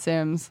playing The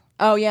Sims.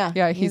 Oh yeah,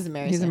 Yeah, he's a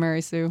Mary He's Sue. a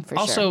Mary Sue. For sure.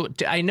 Also,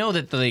 I know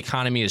that the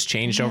economy has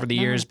changed over the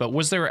years, but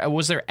was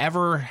there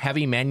ever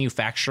heavy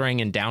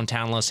manufacturing in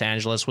downtown Los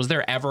Angeles? Was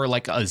there ever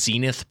like a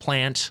Zenith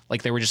plant,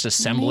 like they were just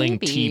assembling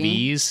Maybe.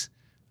 TVs?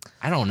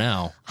 I don't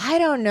know. I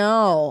don't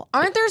know.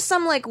 Aren't there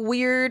some like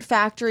weird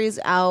factories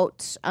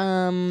out,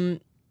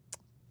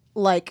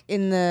 like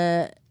in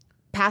the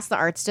past the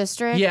Arts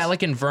District? Yeah,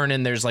 like in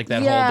Vernon, there's like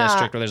that Yeah, whole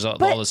district where there's all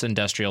but- this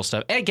industrial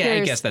stuff. I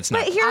guess that's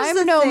not. But here's I'm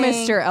the no thing.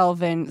 Mr.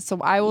 Elvin, so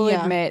I will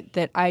Yeah. admit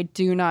that I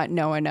do not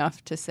know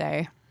enough to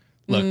say.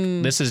 Look,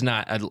 this is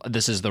not.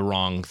 This is the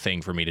wrong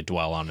thing for me to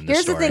dwell on in this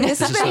Here's the story. thing.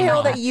 This is the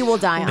hill that you will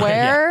die on.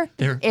 Where is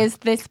there-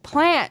 this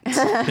plant?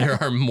 There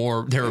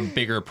are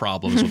bigger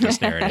problems with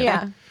this narrative.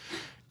 Yeah.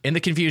 In the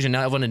confusion,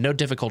 Elvin had no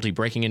difficulty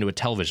breaking into a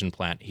television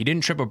plant. He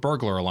didn't trip a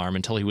burglar alarm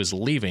until he was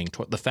leaving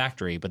the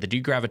factory, but the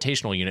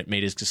degravitational unit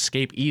made his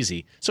escape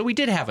easy. So we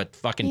did have a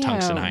fucking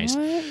tungsten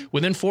heist.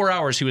 Within 4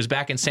 hours, he was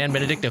back in San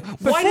Benedicto.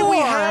 Why do we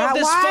have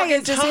this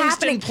fucking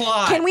tungsten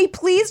plot? Can we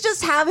please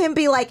just have him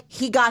be like,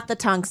 he got the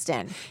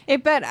tungsten?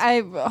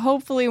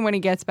 Hopefully when he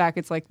gets back,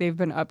 it's like they've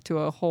been up to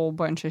a whole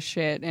bunch of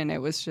shit and it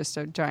was just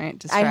a giant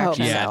distraction. I hope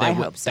so. Yeah, I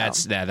hope so.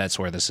 That's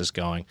where this is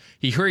going.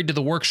 He hurried to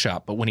the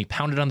workshop, but when he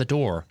pounded on the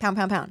door,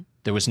 Pound.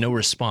 there was no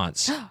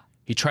response.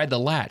 He tried the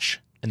latch,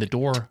 and the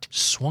door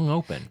swung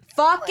open.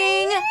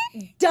 Fucking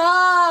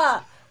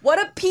duh!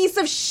 What a piece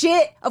of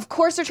shit. Of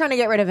course they're trying to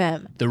get rid of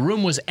him. The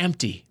room was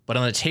empty, but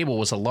on the table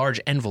was a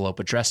large envelope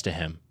addressed to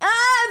him.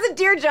 It's a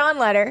Dear John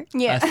letter.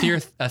 Yeah.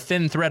 A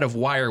thin thread of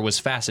wire was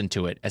fastened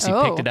to it. As he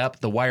picked it up,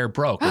 the wire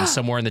broke, and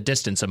somewhere in the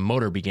distance, a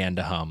motor began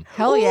to hum.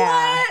 Hell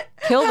yeah. What?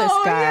 Kill this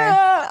Hell guy.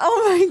 Yeah.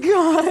 Oh my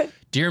God.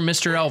 Dear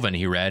Mr. Elvin,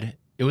 he read,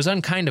 it was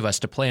unkind of us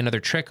to play another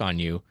trick on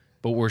you,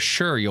 but we're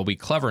sure you'll be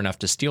clever enough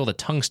to steal the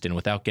tungsten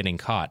without getting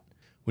caught.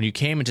 When you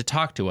came in to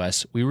talk to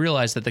us, we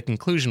realized that the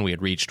conclusion we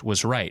had reached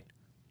was right.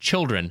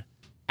 Children,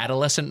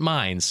 adolescent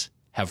minds,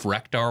 have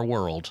wrecked our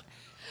world.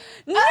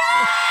 No!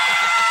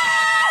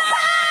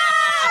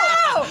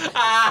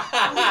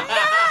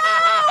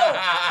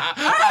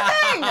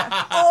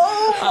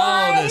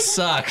 Oh, this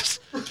sucks.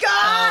 God!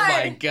 Oh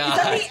my God.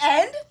 Is that the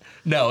end?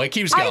 No, it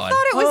keeps going. I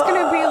thought it was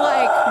going to be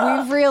like,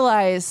 we've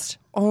realized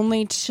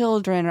only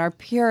children are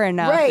pure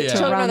enough Right, to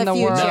children run are the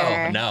the world.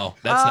 future. No,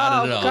 that's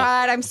not it at all.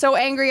 God, I'm so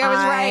angry I was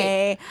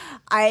right.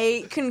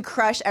 I can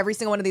crush every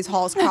single one of these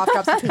Hall's cough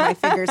drops between my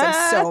fingers.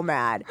 I'm so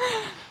mad. It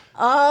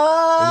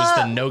was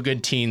the no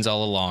good teens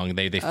all along.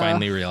 They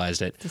finally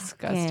realized it.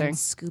 Disgusting.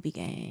 Scooby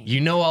Gang. You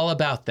know all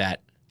about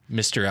that,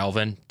 Mr.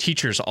 Elvin.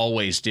 Teachers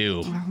always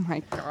do. Oh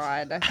my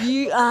God.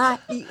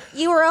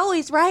 You were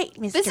always right,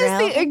 Mr. This is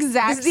the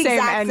exact same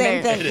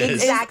ending. thing. It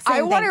is. Exact same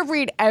I want to thing.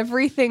 read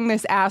everything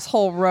this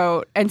asshole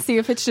wrote and see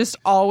if it's just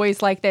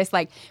always like this.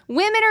 Like,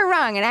 women are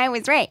wrong and I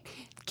was right.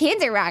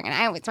 Kids are wrong and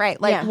I was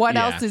right. Like, Yeah. what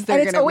Yeah. else is there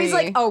And going it's to be? always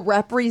like a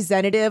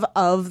representative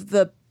of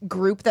the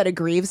group that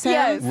aggrieves him.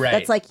 Yes. Right.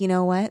 That's like, you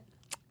know what?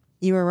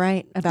 You were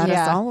right about us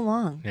Yeah. all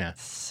along. Yeah.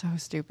 so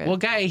stupid. Well,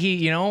 guy,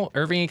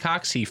 Irving E.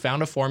 Cox, he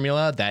found a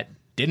formula that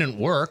didn't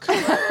work, but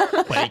he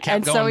kept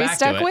And going so he back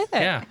stuck to it. with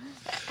it. Yeah.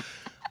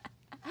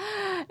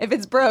 If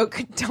it's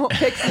broke, don't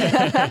fix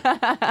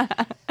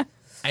it.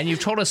 And you've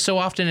told us so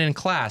often in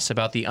class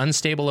about the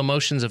unstable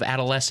emotions of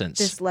adolescence.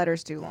 This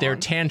letter's too long. Their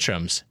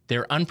tantrums,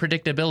 their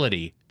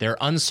unpredictability, their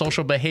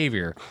unsocial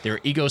behavior, their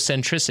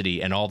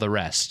egocentricity, and all the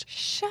rest.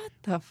 Shut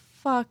the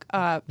fuck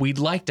up. We'd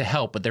like to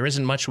help, but there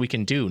isn't much we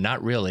can do,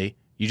 not really.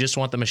 You just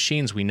want the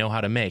machines we know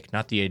how to make,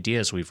 not the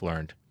ideas we've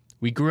learned.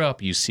 We grew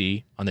up, you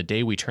see, on the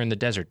day we turned the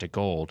desert to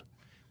gold.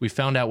 We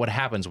found out what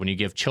happens when you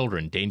give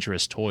children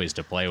dangerous toys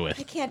to play with.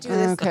 I can't do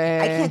this. Okay.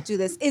 I can't do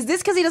this. Is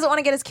this because he doesn't want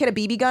to get his kid a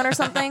BB gun or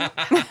something?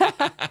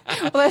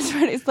 Well, that's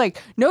right. It's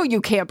like, no, you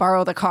can't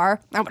borrow the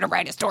car. I'm going to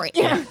write a story.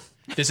 Yeah.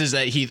 This is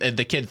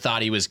the kid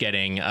thought he was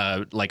getting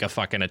like a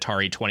fucking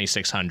Atari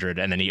 2600,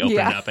 and then he opened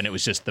it up and it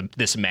was just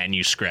this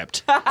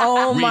manuscript.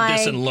 Oh Read my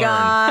this and learn.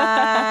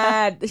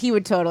 God. He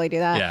would totally do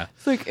that. Yeah.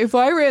 It's like, if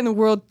I ran the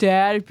world,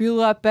 Dad, it'd be a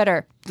lot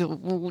better.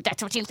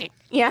 That's what you think.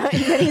 Yeah.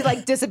 And then he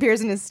like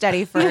disappears in his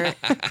study for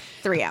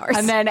 3 hours.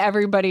 And then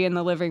everybody in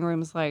the living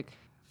room is like,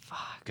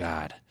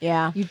 God.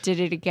 yeah. you did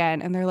it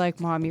again. And they're like,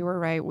 Mom, you were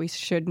right. We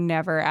should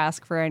never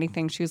ask for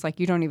anything. She was like,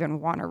 you don't even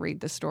want to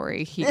read the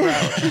story he wrote.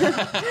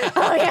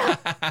 Oh yeah.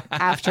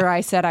 After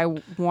I said I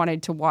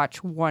wanted to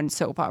watch one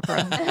soap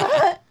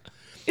opera.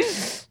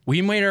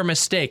 We made our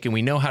mistake and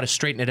we know how to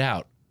straighten it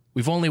out.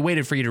 We've only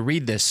waited for you to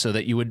read this so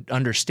that you would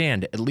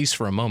understand, at least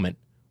for a moment.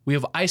 We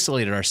have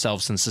isolated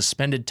ourselves in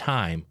suspended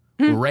time.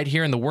 We're right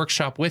here in the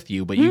workshop with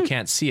you, but you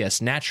can't see us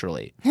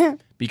naturally.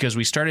 Because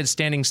we started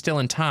standing still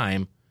in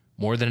time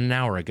more than an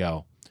hour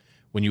ago.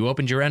 When you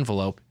opened your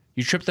envelope,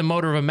 you tripped the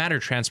motor of a matter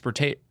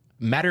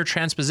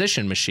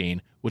transposition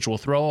machine, which will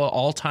throw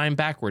all time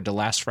backward to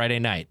last Friday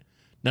night.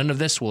 None of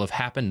this will have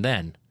happened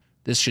then.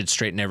 This should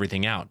straighten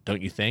everything out,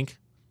 don't you think?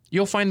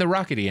 You'll find the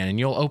rocket again and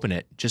you'll open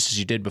it, just as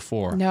you did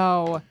before.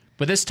 No.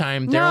 But this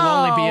time, there will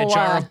only be a No.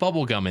 jar of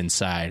bubble gum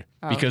inside,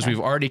 because we've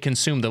already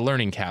consumed the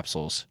learning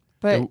capsules.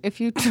 But if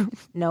you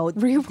No.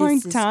 rewind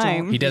this is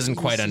time. He doesn't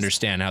quite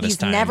understand how this He's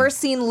time... never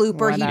seen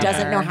Looper. He doesn't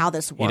Whatever. know how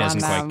this works. He doesn't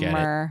quite get it.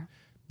 Remember.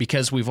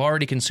 Because we've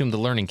already consumed the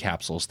learning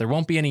capsules, there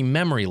won't be any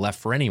memory left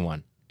for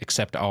anyone,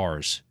 except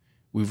ours.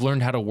 We've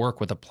learned how to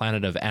work with a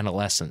planet of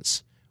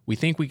adolescence. We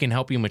think we can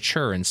help you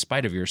mature in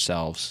spite of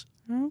yourselves.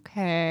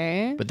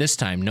 Okay. But this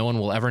time, no one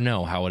will ever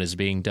know how it is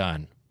being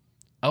done.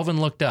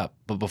 Elvin looked up,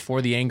 but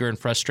before the anger and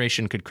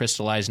frustration could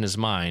crystallize in his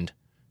mind,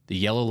 the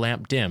yellow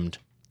lamp dimmed,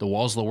 the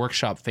walls of the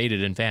workshop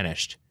faded and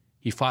vanished.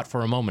 He fought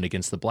for a moment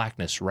against the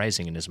blackness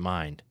rising in his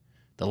mind.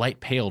 The light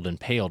paled, and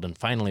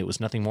finally it was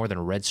nothing more than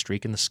a red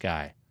streak in the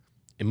sky.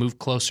 It moved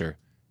closer,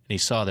 and he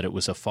saw that it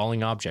was a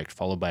falling object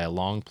followed by a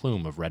long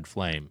plume of red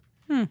flame.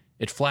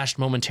 It flashed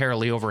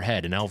momentarily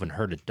overhead, and Elvin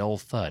heard a dull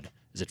thud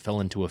as it fell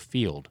into a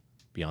field,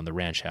 beyond the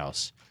ranch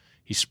house.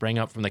 He sprang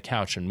up from the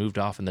couch and moved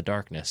off in the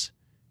darkness.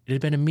 It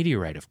had been a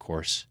meteorite, of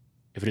course.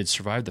 If it had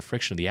survived the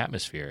friction of the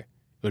atmosphere,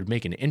 it would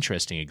make an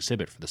interesting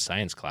exhibit for the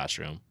science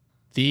classroom.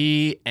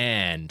 The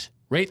end.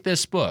 Rate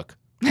this book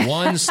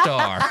 1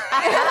 star.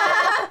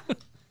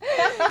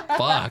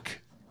 Fuck.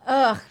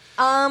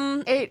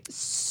 It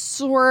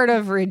sort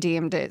of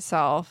redeemed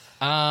itself.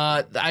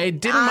 I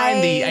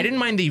didn't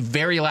mind the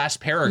very last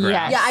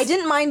paragraph. Yes. Yeah, I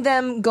didn't mind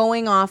them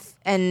going off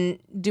and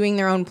doing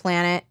their own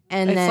planet,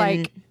 and It's then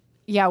like,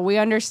 yeah, we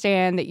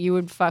understand that you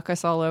would fuck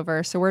us all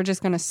over, so we're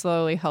just going to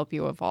slowly help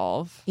you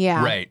evolve.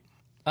 yeah, Right.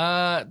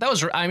 That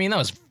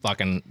was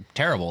fucking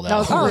terrible, though. That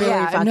was really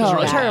fucking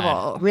bad.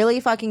 terrible. Really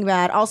fucking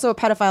bad. Also, a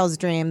pedophile's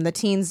dream. The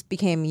teens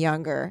became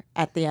younger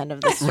at the end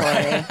of the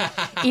story.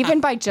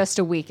 Even by just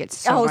a week, it's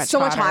so much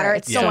hotter.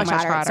 It's so Yeah. much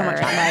hotter. So much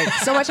hotter. Like,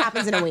 so much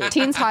happens in a week.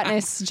 Teens'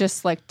 hotness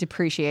just like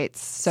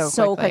depreciates so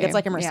So quickly. quick. It's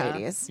like a Yeah.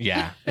 Mercedes.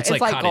 Yeah. It's It's like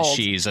like cottage gold.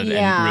 cheese and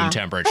Yeah. room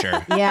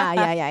temperature.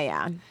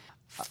 Yeah.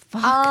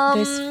 Fuck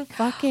this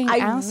fucking I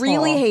asshole.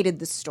 really hated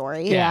this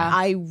story. Yeah.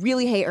 I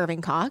really hate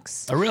Irving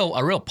Cox. A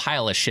real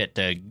pile of shit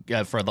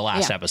for the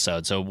last Yeah.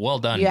 episode. So well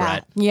done, Yeah.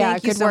 Brett. Yeah,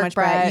 Thank you good so work, much,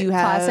 Brett. You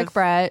have Classic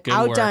Brett. Good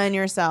work. Outdone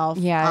yourself.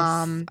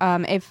 Yes.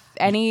 If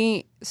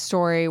any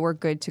story we're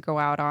good to go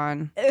out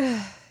on,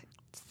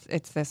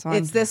 it's this one.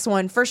 It's this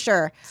one for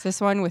sure. It's this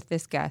one with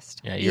this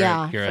guest.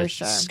 Yeah, you're for a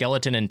sure.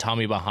 skeleton in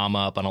Tommy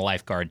Bahama up on a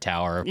lifeguard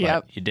tower, but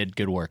Yep. you did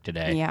good work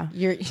today. Yeah.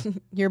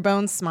 Your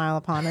bones smile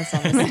upon us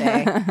on this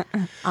day.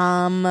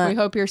 We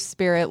hope your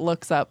spirit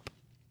looks up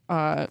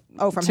from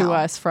to hell.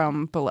 us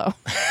from below.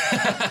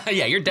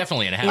 Yeah, you're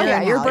definitely in hell.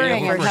 Yeah, you're hell.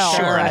 burning You're in for hell.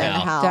 sure in in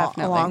hell. hell,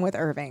 Definitely. along with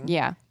Irving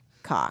Yeah.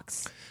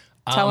 Cox.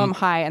 Tell him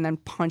hi and then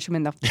punch him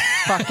in the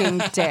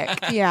fucking dick.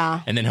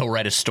 Yeah. And then he'll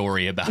write a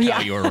story about how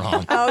you were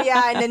wrong. Oh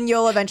yeah, and then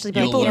you'll eventually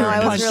be like, You'll you know, learn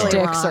I was the really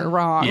story. Dicks wrong. are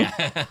wrong.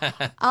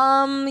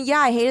 Yeah,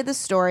 I hated this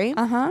story.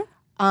 Uh-huh.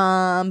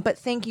 But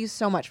thank you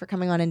so much for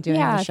coming on and doing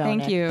Yeah, the show.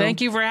 thank Nick. you. Thank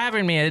you for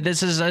having me.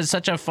 This is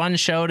such a fun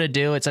show to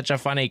do. It's such a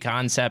funny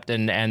concept,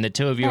 and the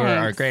two of you are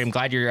Thanks. great. I'm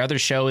glad your other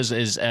show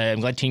is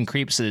I'm glad Teen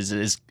Creeps is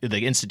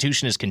the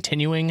institution is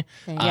continuing,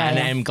 and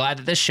I'm glad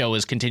that this show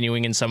is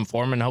continuing in some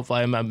form. And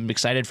hopefully, I'm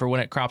excited for when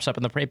it crops up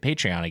in the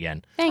Patreon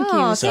again. Thank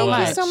Oh, you so thank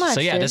you much. so much.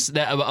 So yeah, dude. this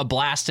a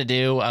blast to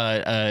do,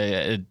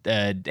 and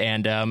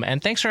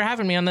thanks for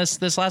having me on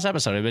this last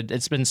episode.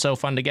 It's been so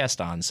fun to guest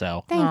on.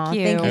 So Thank Aw,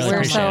 you. thank you so We're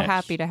much. so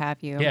happy to have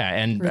you. yeah,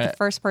 and You're the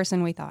first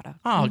person we thought of.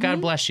 oh,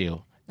 God bless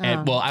you.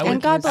 And well, I would.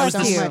 And God I was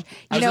bless the- you. I You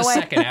was know the what?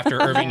 second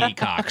after Irving E.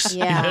 Cox.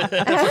 Yeah.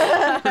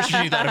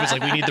 She thought it was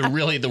like we need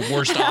the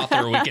worst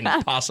author we can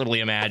possibly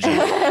imagine.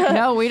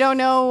 No, we don't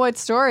know what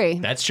story.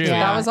 That's true. Yeah.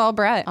 That was all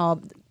Brett.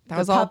 That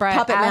was all Brett.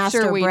 Puppet After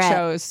Master we Brett.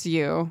 chose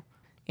you,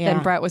 Yeah.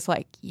 then Brett was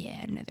like,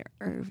 "Yeah, another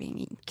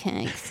Irving and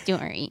Cox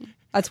story."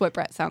 That's what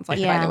Brett sounds like,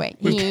 by the way.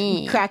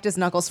 Cracked his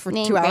knuckles for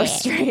 2 Brett. hours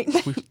straight.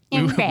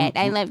 Brett,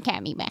 I love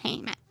Tommy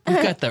Bahama.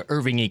 We've got the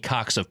Irving E.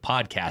 Cox of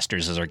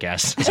podcasters as our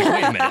guest. I was like,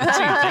 wait a minute, that's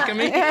what you think of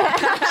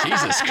me?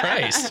 Jesus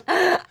Christ.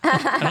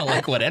 I don't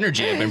like what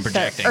energy I've been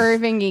projecting.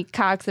 Irving E.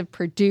 Cox of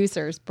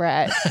producers,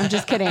 Brett. I'm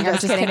just kidding. I'm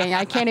just kidding.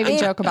 I can't even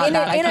joke about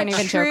that. I can't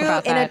even joke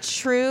about In a that.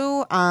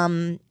 true,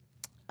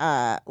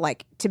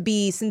 like to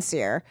be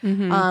sincere,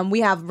 we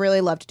have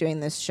really loved doing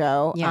this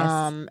show.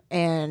 Yes.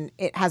 And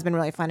it has been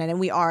really fun. And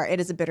it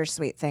is a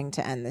bittersweet thing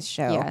to end this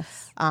show.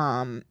 Yes.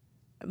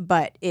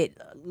 But it,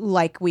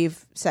 like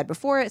we've said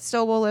before, it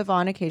still will live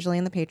on occasionally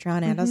in the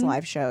Patreon and as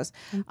live shows.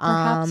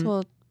 Perhaps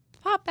we'll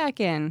pop back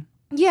in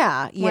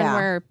Yeah. when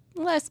we're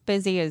less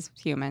busy as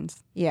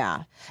humans.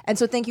 Yeah. And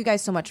so thank you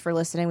guys so much for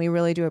listening. We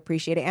really do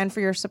appreciate it, and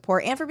for your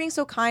support, and for being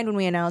so kind when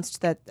we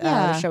announced that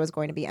Yeah. the show was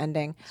going to be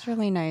ending. It's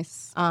really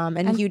nice.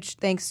 And huge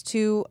thanks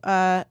to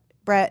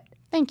Brett.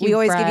 Thank you, We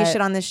always give you Brett.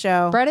 shit on this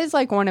show. Brett is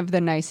like one of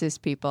the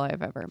nicest people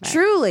I've ever met.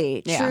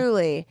 Truly, Yeah.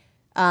 truly.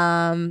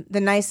 The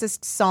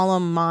nicest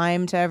solemn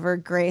mime to ever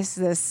grace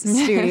this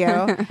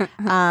studio.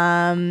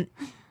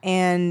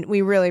 And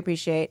we really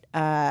appreciate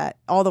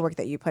all the work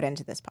that you put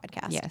into this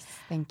podcast. Yes,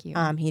 thank you.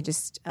 He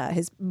just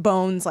his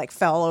bones like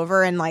fell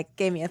over and like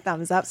gave me a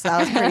thumbs up, so that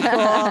was pretty cool.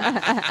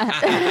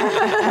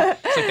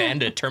 It's like the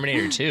end of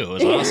Terminator 2. It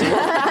was awesome.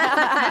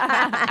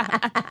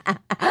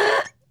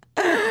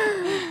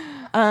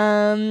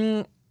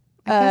 I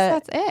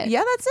guess that's it.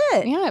 Yeah, that's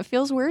it. Yeah, it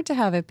feels weird to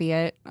have it be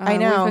it. I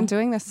know. We've been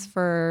doing this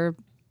for,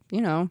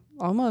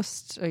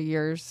 almost a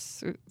year.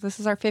 This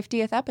is our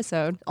 50th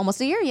episode.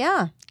 Almost a year,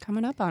 yeah.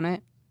 Coming up on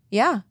it.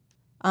 Yeah.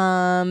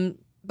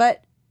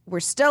 But we're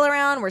still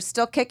around, we're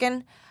still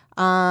kicking.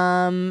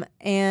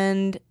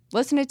 And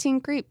Listen to Teen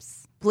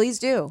Creeps. please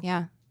do.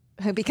 Yeah.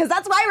 Because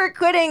that's why we're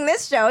quitting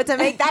this show, to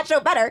make that show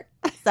better.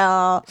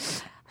 So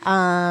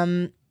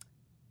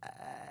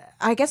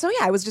I guess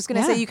I was just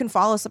gonna say Yeah. you can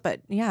follow us, but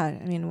yeah,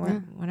 I mean we're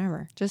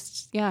whatever.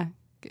 Just,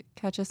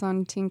 catch us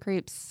on Teen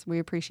Creeps. We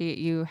appreciate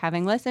you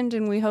having listened,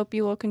 and we hope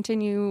you will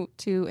continue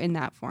to in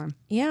that form.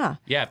 Yeah.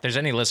 Yeah, if there's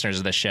any listeners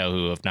of this show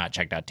who have not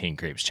checked out Teen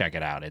Creeps, check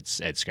it out. It's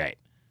great.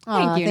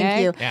 Thank you,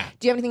 Nick. Yeah.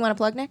 Do you have anything you want to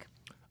plug, Nick?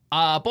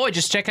 Boy,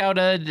 just check out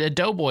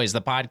Doughboys,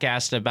 the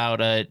podcast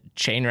about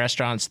chain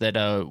restaurants that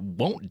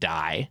won't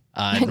die.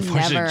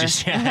 Unfortunately,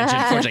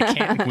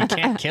 Never. we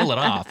can't kill it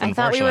off. I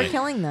thought we unfortunately. were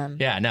killing them.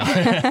 Yeah, no.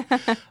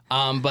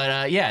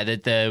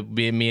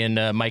 Me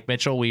and Mike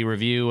Mitchell, we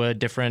review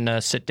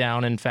different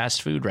sit-down and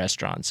fast food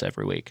restaurants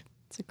every week.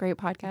 It's a great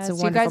podcast. It's a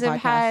You guys wonderful have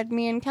podcast. had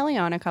me and Kelly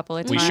on a couple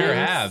of We times. sure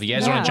have. You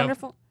guys Yeah. want to jump?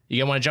 Wonderful.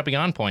 You want a jumping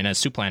on point at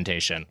Soup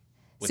Plantation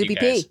with you Soupy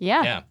guys? P.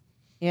 Yeah.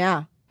 Yeah.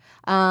 Yeah.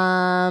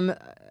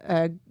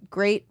 A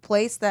great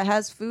place that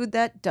has food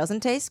that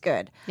doesn't taste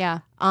good. Yeah.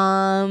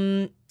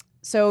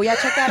 So yeah,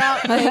 check that out.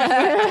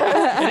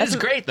 It is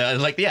great though.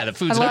 Like, yeah, the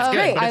food's I not love,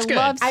 good, but it's I good.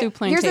 love Soup Here's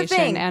the Plantation,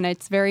 thing. and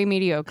it's very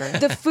mediocre.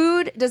 The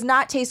food does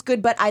not taste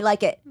good, but I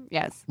like it.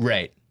 Yes.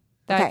 Right.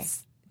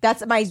 That's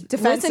That's my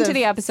defense. Listen to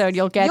the episode.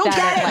 You'll get You'll that.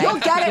 get at it. length. You'll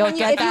get it. You'll When you,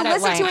 get if you that at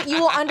listen to length. it, you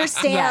will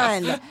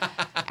understand.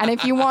 And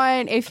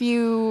if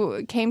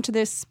you came to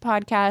this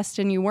podcast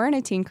and you weren't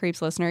a Teen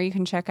Creeps listener, you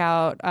can check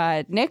out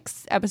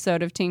Nick's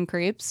episode of Teen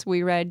Creeps.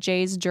 We read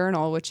Jay's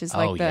journal, which is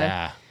like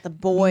the The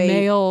boy.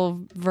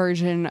 male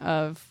version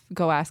of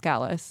Go Ask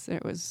Alice.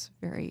 It was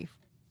very,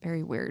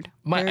 very weird.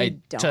 I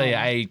dumb. tell you,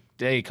 I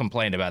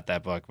complained about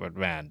that book, but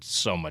man,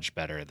 so much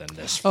better than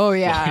this. Oh,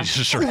 yeah. I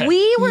just read.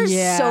 We were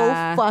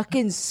Yeah. so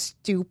fucking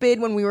stupid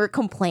when we were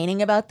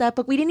complaining about that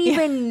book. We didn't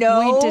even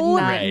know We did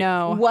not Right.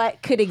 know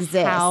what could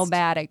exist. how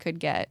bad it could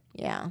get.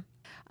 Yeah.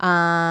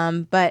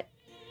 But that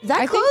I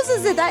think-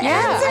 closes it. That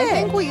Yeah, ends it. I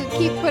think we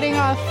keep putting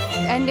off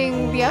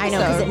ending the I episode,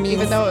 know, 'cause it means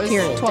even though it was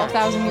period.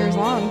 12,000 years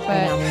long.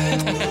 But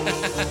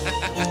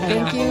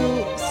thank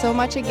you so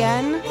much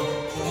again.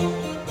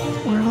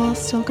 We're all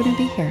still going to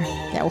be here.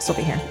 Yeah, we'll still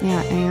be here.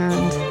 Yeah,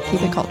 and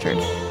keep it cultured.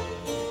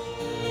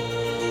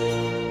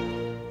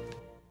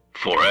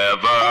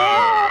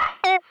 Forever.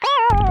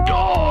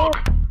 Dog.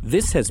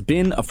 This has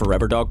been a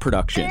Forever Dog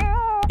production.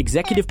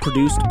 Executive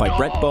produced by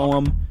Brett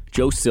Boehm,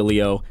 Joe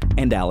Cilio,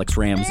 and Alex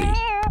Ramsey.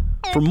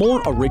 For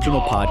more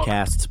original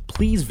podcasts,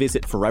 please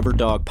visit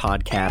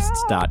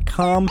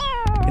foreverdogpodcasts.com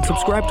and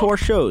subscribe to our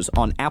shows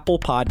on Apple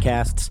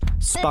Podcasts,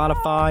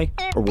 Spotify,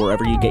 or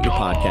wherever you get your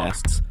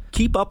podcasts.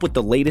 Keep up with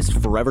the latest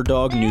Forever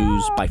Dog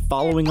news by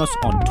following us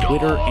on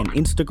Twitter and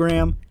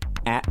Instagram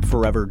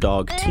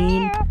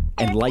 @ForeverDogTeam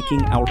and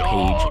liking our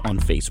page on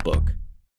Facebook.